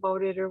video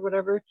about it or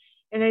whatever.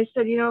 And I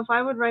said, if I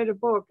would write a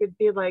book, it'd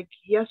be like,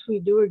 yes, we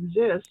do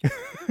exist.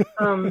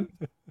 Um,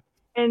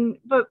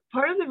 but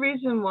part of the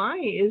reason why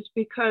is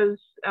because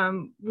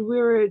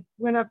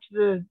went up to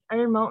the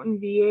Iron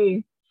Mountain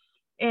VA,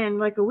 and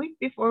like a week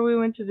before we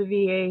went to the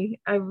VA,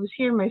 I was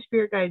hearing my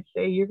spirit guide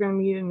say, "You're going to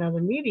meet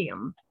another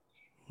medium."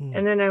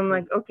 And then I'm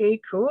like,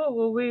 okay, cool.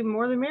 Well, we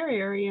more the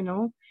merrier, he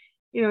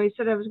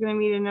said I was going to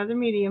meet another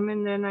medium,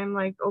 and then I'm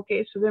like,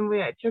 okay. So then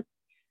I took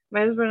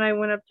my husband and I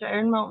went up to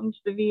Iron Mountain to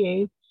the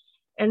VA,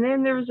 and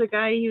then there was a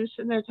guy. He was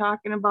sitting there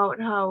talking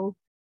about how,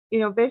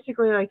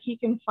 basically like he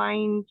can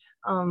find,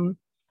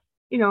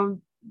 you know,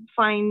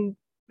 find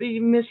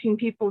missing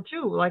people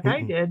too, like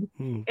I did.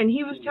 And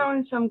he was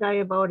telling some guy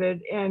about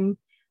it, and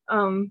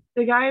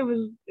the guy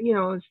was,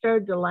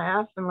 started to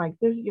laugh and like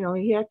this,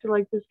 he acted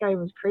like this guy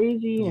was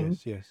crazy. And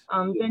Yes.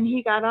 then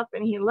he got up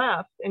and he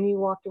left and he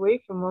walked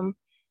away from him.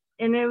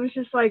 And it was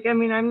just like, I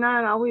mean, I'm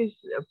not always,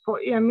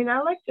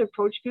 I like to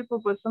approach people,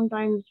 but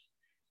sometimes,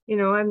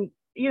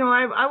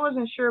 I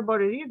wasn't sure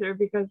about it either,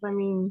 because I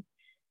mean,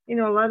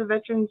 a lot of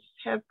veterans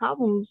have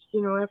problems,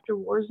 after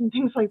wars and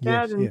things like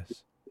that. Yes, And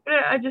yes.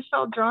 I just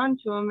felt drawn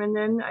to him. And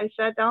then I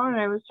sat down and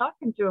I was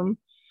talking to him,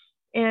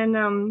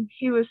 and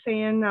he was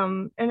saying,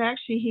 and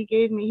actually he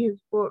gave me his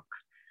book.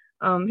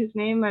 His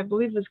name, I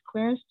believe, was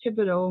Clarence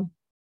Thibodeau,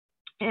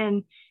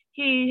 and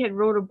he had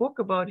wrote a book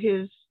about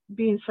his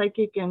being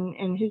psychic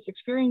and his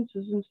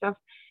experiences and stuff.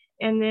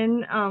 And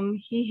then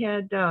he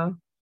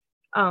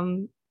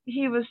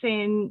was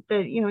saying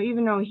that,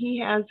 even though he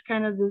has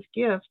kind of this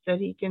gift that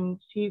he can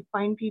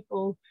find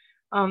people,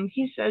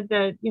 he said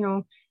that,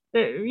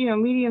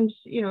 mediums,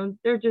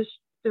 they're just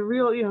the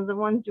real, the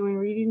ones doing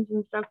readings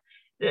and stuff,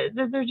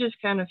 they're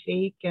just kind of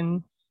fake.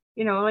 And,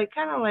 like,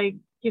 kind of like,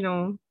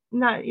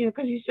 not,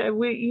 because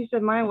he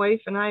said my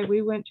wife and I,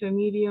 we went to a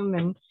medium,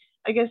 and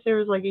I guess there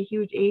was like a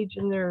huge age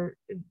in their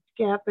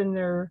gap in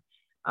their,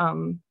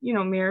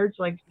 marriage.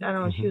 Like, I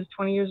don't know, she was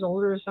 20 years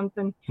older or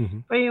something.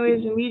 But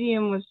anyways, the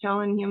medium was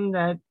telling him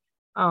that,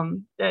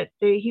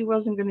 he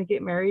wasn't going to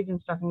get married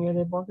and stuff. And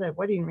they both had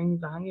wedding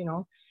rings on,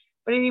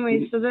 But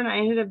anyways, so then I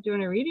ended up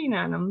doing a reading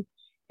on him.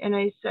 And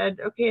I said,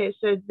 okay, I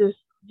said, this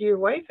dear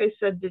wife, I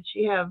said, did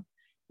she have,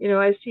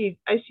 I see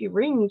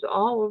rings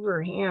all over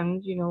her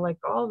hands, like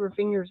all of her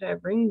fingers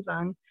have rings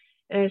on.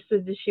 And I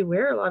said, did she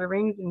wear a lot of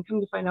rings? And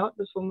come to find out,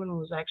 this woman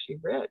was actually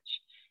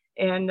rich.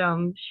 And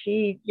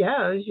she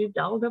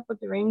dolled up with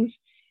the rings.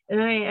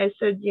 And I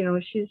said,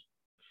 she's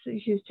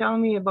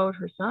telling me about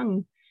her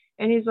son.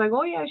 And he's like,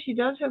 oh yeah, she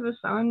does have a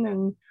son.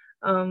 And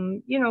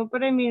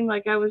but I mean,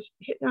 like, I was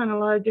hitting on a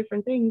lot of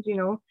different things,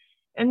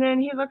 And then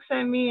he looks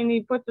at me and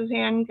he puts his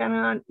hand kind of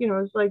on,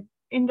 his like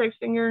index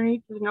finger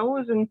underneath his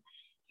nose, and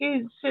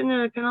he's sitting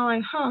there kind of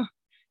like, huh.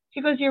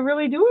 He goes, you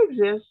really do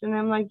exist. And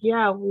I'm like,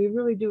 yeah, we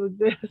really do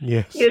exist.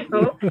 Yes.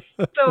 So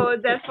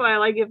that's why,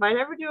 like, if I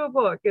ever do a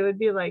book, it would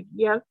be like,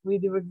 yes, we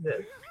do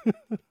exist.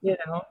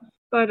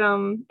 But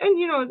and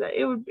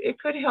it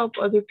could help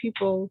other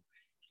people,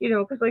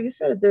 because like I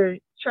said, they're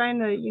trying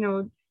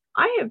to,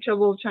 I have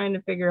trouble trying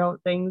to figure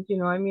out things.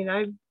 I mean,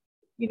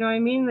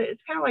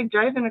 it's kind of like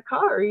driving a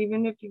car.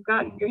 Even if you've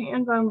got your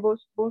hands on both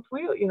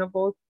wheels,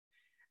 both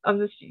of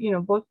the,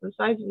 both the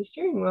sides of the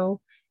steering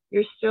wheel,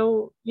 you're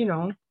still,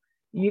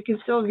 you can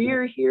still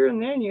veer here and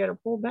there, and you got to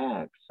pull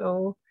back.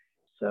 So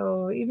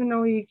even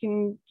though you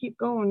can keep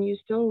going, you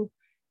still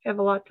have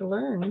a lot to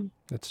learn.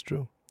 That's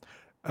true.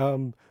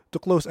 To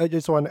close, I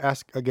just want to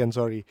ask again,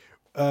 sorry.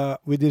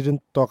 We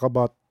didn't talk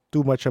about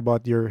too much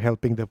about your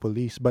helping the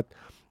police, but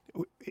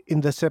in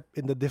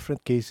the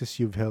different cases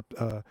you've helped,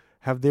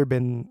 have there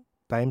been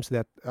times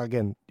that,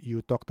 again,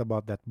 you talked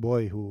about that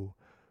boy who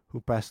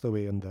passed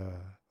away on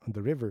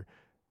the river?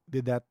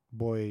 Did that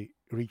boy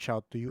reach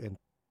out to you and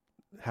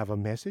have a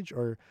message,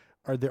 or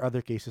are there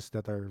other cases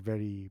that are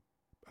very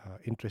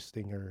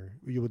interesting, or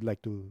you would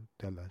like to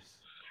tell us?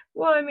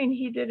 Well, I mean,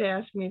 he did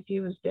ask me if he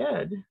was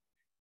dead,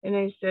 and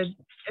I said,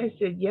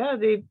 yeah,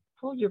 they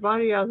pulled your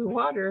body out of the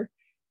water.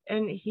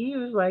 And he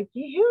was like,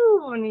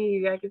 yoo-hoo,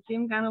 and I could see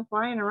him kind of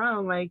flying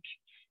around, like,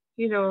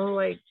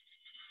 like,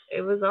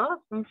 it was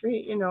awesome for,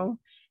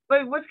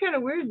 But what's kind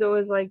of weird, though,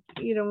 is like,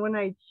 when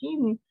I'd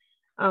seen,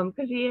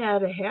 because he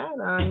had a hat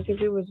on,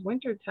 because it was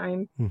winter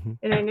time,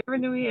 and I never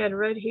knew he had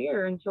red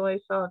hair until I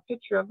saw a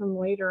picture of him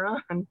later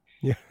on.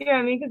 Yeah.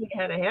 I mean, because he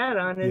had a hat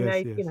on, and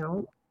Yes.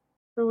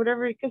 For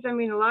whatever, because I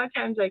mean, a lot of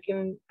times I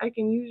can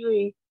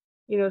usually,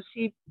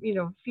 see,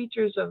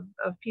 features of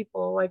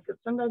people. Like,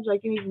 sometimes I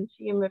can even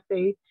see them if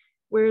they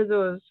wear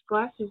those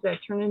glasses that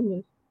turn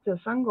into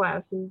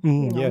sunglasses.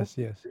 Yes.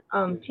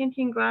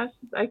 Tinting glasses.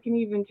 I can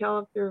even tell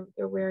if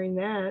they're wearing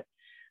that.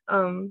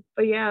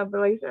 But yeah,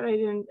 but like I said, I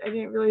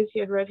didn't realize he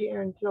had red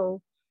hair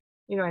until,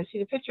 I see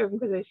the picture of him,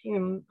 because I seen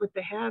him with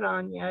the hat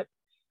on yet,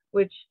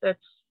 which that's,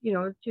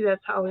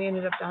 that's how he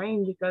ended up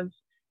dying, because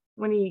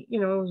when he, it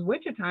was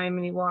winter time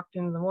and he walked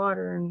into the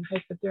water and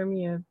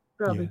hypothermia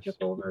probably Yes. took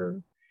over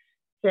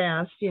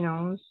fast,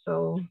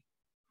 so,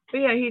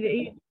 but yeah,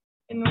 he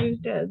he was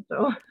dead.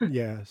 So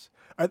Yes.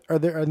 Are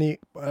there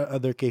any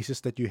other cases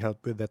that you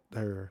help with that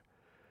are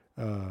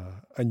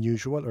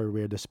unusual, or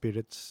where the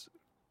spirits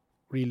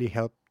really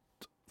helped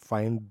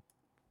find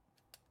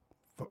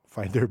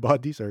find their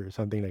bodies or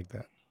something like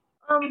that?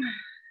 um,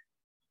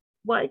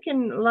 well, I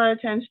can a lot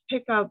of times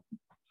pick up.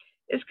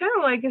 It's kind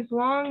of like, as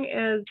long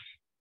as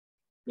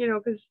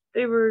because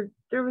there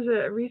was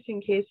a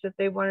recent case that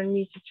they wanted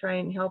me to try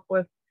and help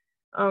with.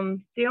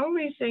 The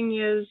only thing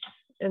is,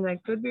 and I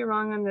could be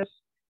wrong on this,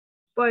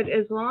 but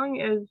as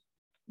long as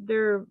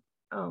they're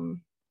kind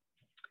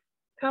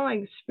of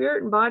like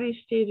spirit and body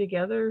stay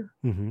together,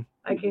 Mm-hmm.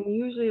 I can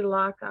usually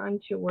lock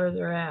on to where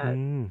they're at.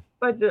 Mm.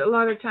 But a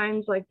lot of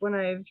times, like when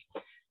I've,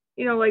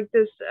 like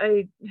this,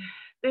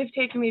 they've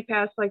taken me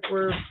past like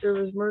where there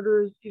was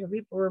murders,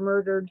 people were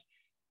murdered,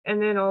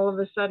 and then all of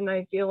a sudden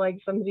I feel like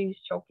somebody's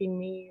choking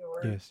me,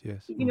 or Yes,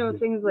 yes. Mm-hmm.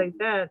 things like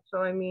that.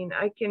 So I mean,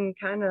 I can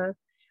kind of,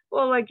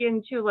 well, like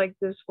into like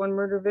this one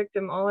murder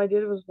victim, all I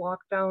did was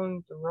walk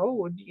down the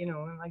road,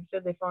 and like I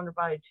said, they found her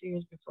body 2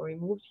 years before we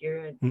moved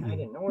here, and I Mm-mm.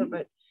 didn't know her,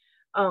 but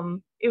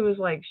it was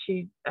like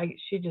she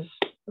just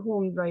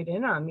homed right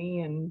in on me,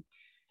 and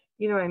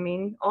you know what I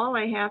mean? All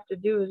I have to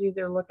do is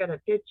either look at a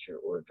picture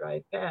or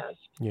drive past,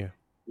 Yeah,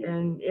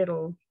 and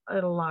it'll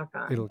lock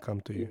on. it'll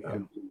come to you. Yeah.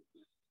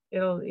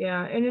 It'll,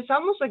 yeah, and it's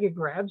almost like it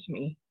grabs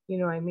me. You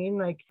know what I mean?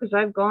 Like, because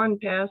I've gone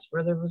past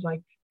where there was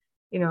like,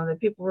 that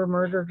people were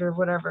murdered or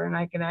whatever, and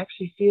I can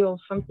actually feel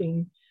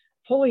something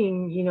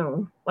pulling,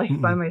 like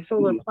by Mm-mm. my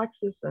solar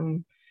plexus,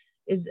 and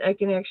I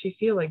can actually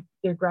feel like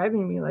they're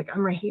grabbing me, like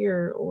I'm right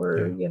here,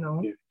 or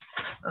Yeah.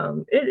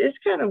 it's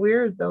kind of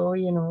weird though.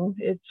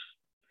 It's,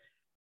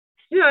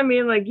 I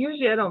mean, like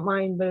usually I don't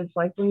mind, but it's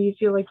like when you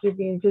feel like you're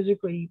being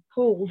physically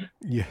pulled,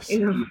 Yes.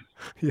 Yeah.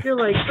 You're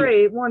like,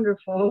 great,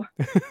 wonderful.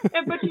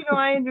 But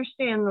I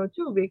understand though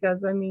too,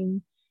 because I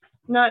mean,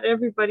 not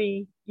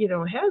everybody,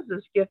 has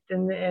this gift,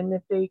 and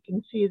if they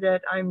can see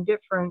that I'm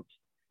different,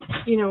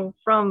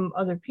 from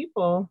other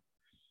people,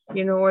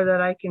 or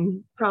that I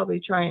can probably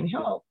try and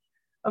help,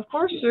 of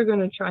course they're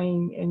going to try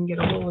and get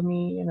a hold of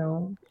me,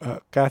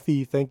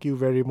 Kathy, thank you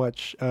very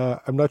much.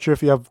 I'm not sure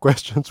if you have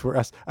questions for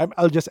us.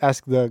 I'll just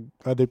ask the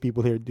other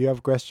people here. Do you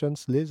have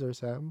questions, Liz or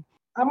Sam?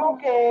 I'm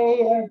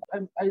okay.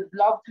 I'd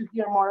love to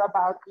hear more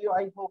about you.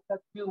 I hope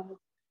that you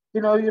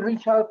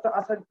reach out to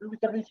us, and we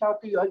can reach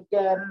out to you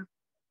again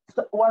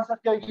once that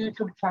your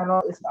YouTube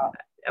channel is up.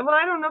 Well,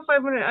 I don't know if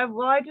I'm going to,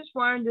 well, I just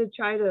wanted to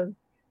try to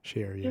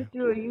Share, yeah. just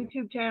do a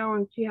YouTube channel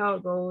and see how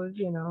it goes,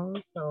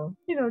 so,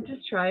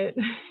 just try it,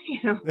 Good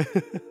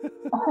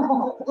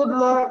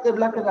luck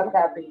with that,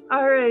 Kathy.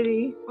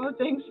 Alrighty. Well,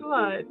 thanks a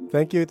lot.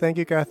 Thank you,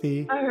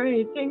 Kathy.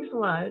 Alright, thanks a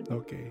lot.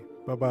 Okay,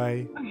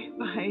 bye-bye. Okay,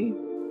 bye.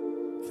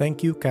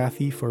 Thank you,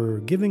 Kathy, for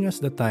giving us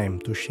the time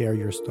to share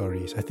your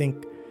stories. I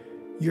think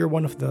you're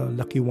one of the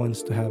lucky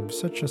ones to have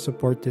such a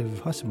supportive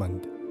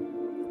husband,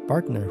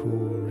 partner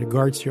who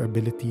regards your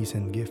abilities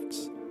and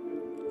gifts.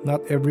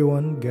 Not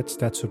everyone gets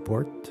that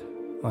support,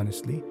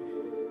 honestly.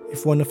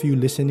 If one of you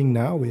listening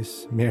now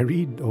is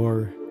married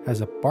or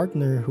has a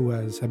partner who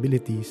has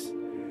abilities,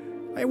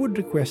 I would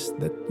request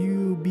that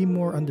you be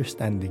more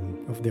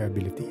understanding of their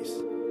abilities.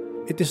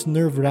 It is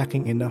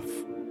nerve-wracking enough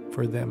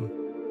for them.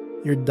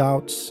 Your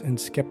doubts and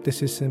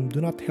skepticism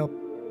do not help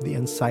the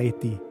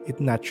anxiety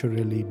it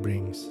naturally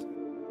brings.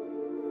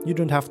 You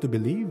don't have to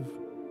believe.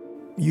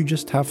 You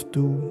just have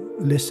to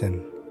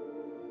listen.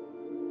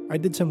 I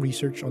did some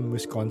research on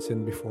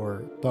Wisconsin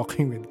before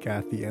talking with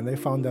Kathy, and I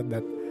found out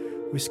that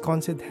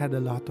Wisconsin had a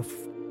lot of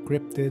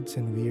cryptids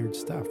and weird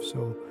stuff.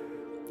 So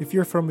if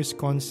you're from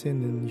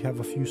Wisconsin and you have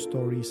a few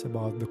stories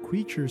about the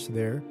creatures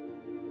there,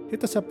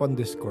 hit us up on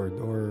Discord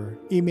or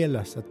email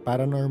us at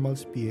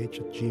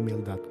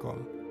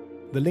paranormalsph@gmail.com.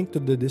 The link to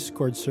the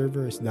Discord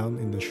server is down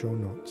in the show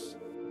notes.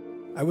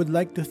 I would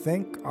like to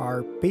thank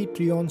our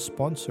Patreon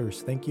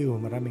sponsors. Thank you.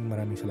 Maraming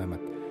salamat.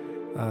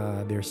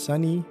 They're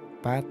Sunny,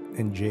 Pat,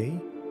 and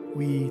Jay.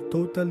 We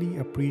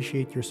totally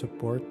appreciate your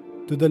support.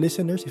 To the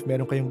listeners, if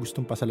meron kayong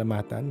gustong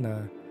pasalamatan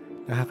na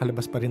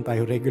nakakalabas pa rin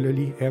tayo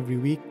regularly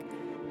every week,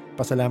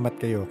 pasalamat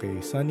kayo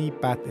kay Sunny,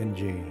 Pat, and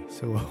Jay.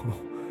 So,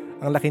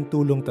 ang laking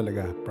tulong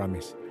talaga,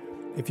 promise.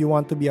 If you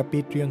want to be a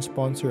Patreon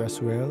sponsor as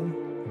well,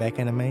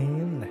 baka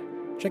naman,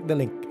 check the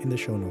link in the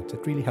show notes.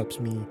 It really helps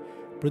me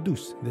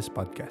produce this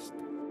podcast.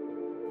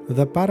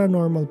 The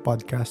Paranormal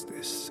Podcast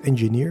is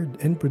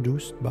engineered and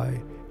produced by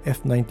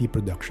F90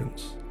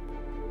 Productions.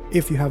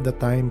 If you have the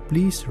time,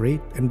 please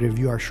rate and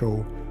review our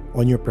show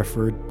on your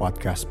preferred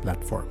podcast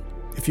platform.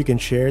 If you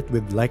can share it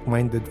with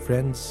like-minded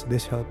friends,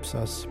 this helps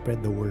us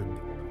spread the word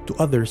to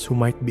others who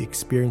might be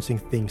experiencing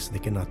things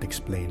they cannot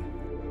explain.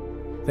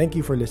 Thank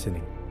you for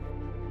listening.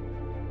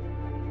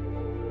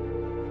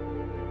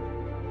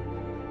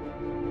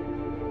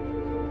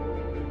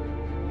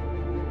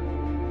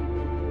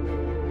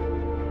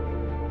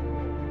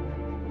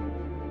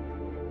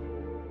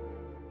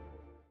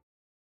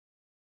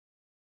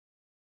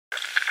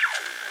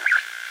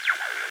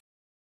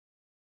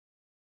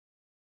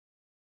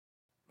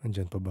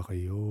 Andyan pa ba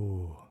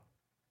kayo?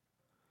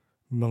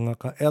 Mga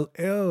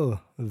ka-LL,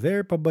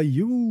 there pa ba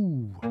you?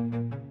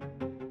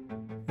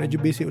 Medyo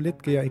busy ulit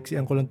kaya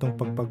iksian ko lang tong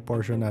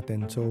pagpag-portion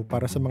natin. So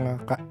para sa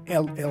mga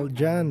ka-LL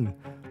dyan,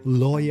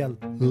 loyal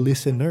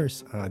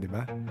listeners, di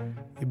ba?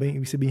 Iba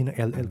yung ibig sabihin ng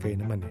LL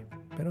kayo naman eh.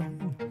 Pero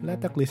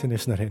latak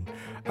listeners na rin.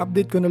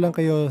 Update ko na lang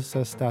kayo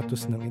sa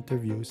status ng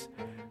interviews.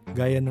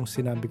 Gaya nung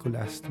sinabi ko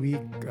last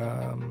week,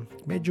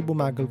 medyo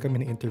bumagal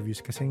kami ng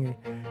interviews kasi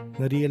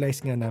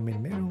na-realize nga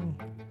namin,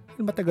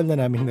 matagal na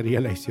namin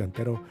na-realize yun.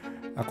 Pero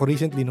ako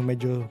recently, nung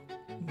medyo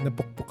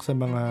napukpok sa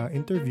mga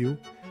interview,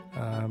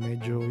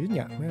 medyo, yun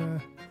nga,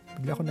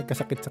 bigla ako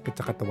nagkasakit-sakit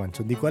sa katawan.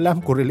 So, di ko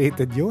alam kung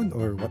related yun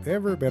or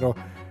whatever, pero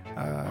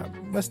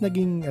mas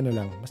naging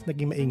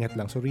maingat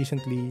lang. So,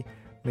 recently,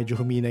 medyo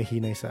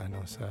huminay-hinay sa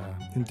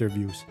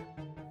interviews.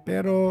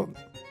 Pero,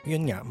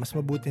 yun nga, mas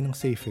mabuti ng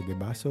safe,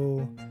 diba?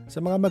 So, sa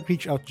mga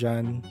mag-reach out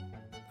dyan,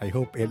 I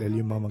hope LL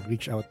yung mga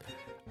mag-reach out,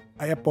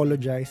 I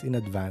apologize in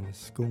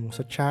advance kung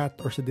sa chat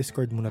or sa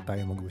Discord muna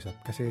tayo mag-usap.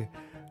 Kasi,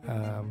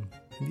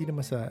 hindi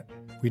naman sa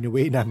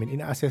win-away namin,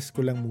 ina-assess ko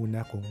lang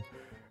muna kung,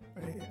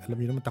 alam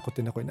niyo naman,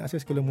 takutin ako,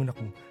 ina-assess ko lang muna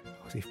kung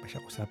safe pa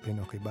siya kusapin,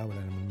 okay ba,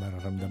 wala naman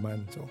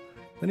mararamdaman. So,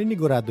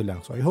 naninigurado lang.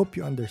 So, I hope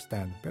you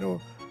understand.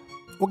 Pero,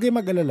 huwag kayong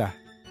mag-alala.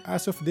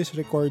 As of this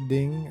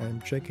recording, I'm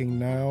checking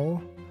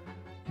now,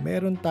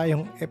 meron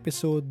tayong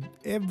episode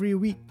every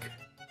week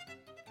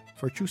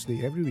for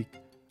Tuesday, every week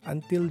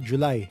until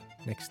July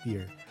next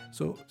year.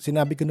 So,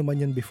 sinabi ko naman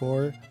yan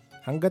before,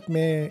 hanggat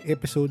may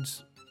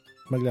episodes,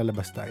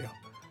 maglalabas tayo.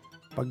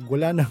 Pag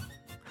wala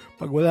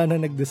na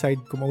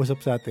nag-decide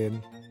kumausap sa atin,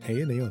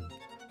 yun na yun.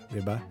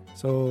 Diba?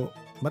 So,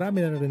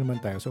 marami na rin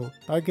naman tayo. So,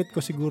 target ko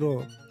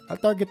siguro,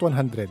 I'll target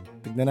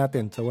 100. Tignan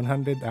natin, sa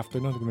 100 after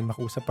nun, kung may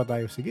makausap pa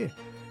tayo, sige.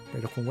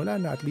 Pero kung wala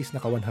na, at least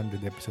naka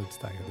 100 episodes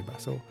tayo, diba?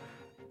 So,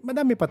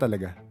 madami pa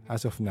talaga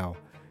as of now.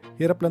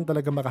 Hirap lang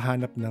talaga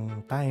makahanap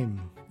ng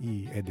time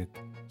i-edit.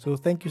 So,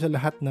 thank you sa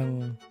lahat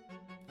ng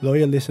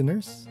loyal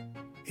listeners,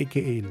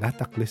 aka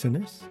Latak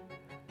listeners.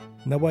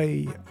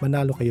 Naway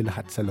manalo kayo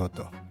lahat sa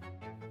loto.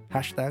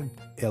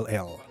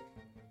 #LL.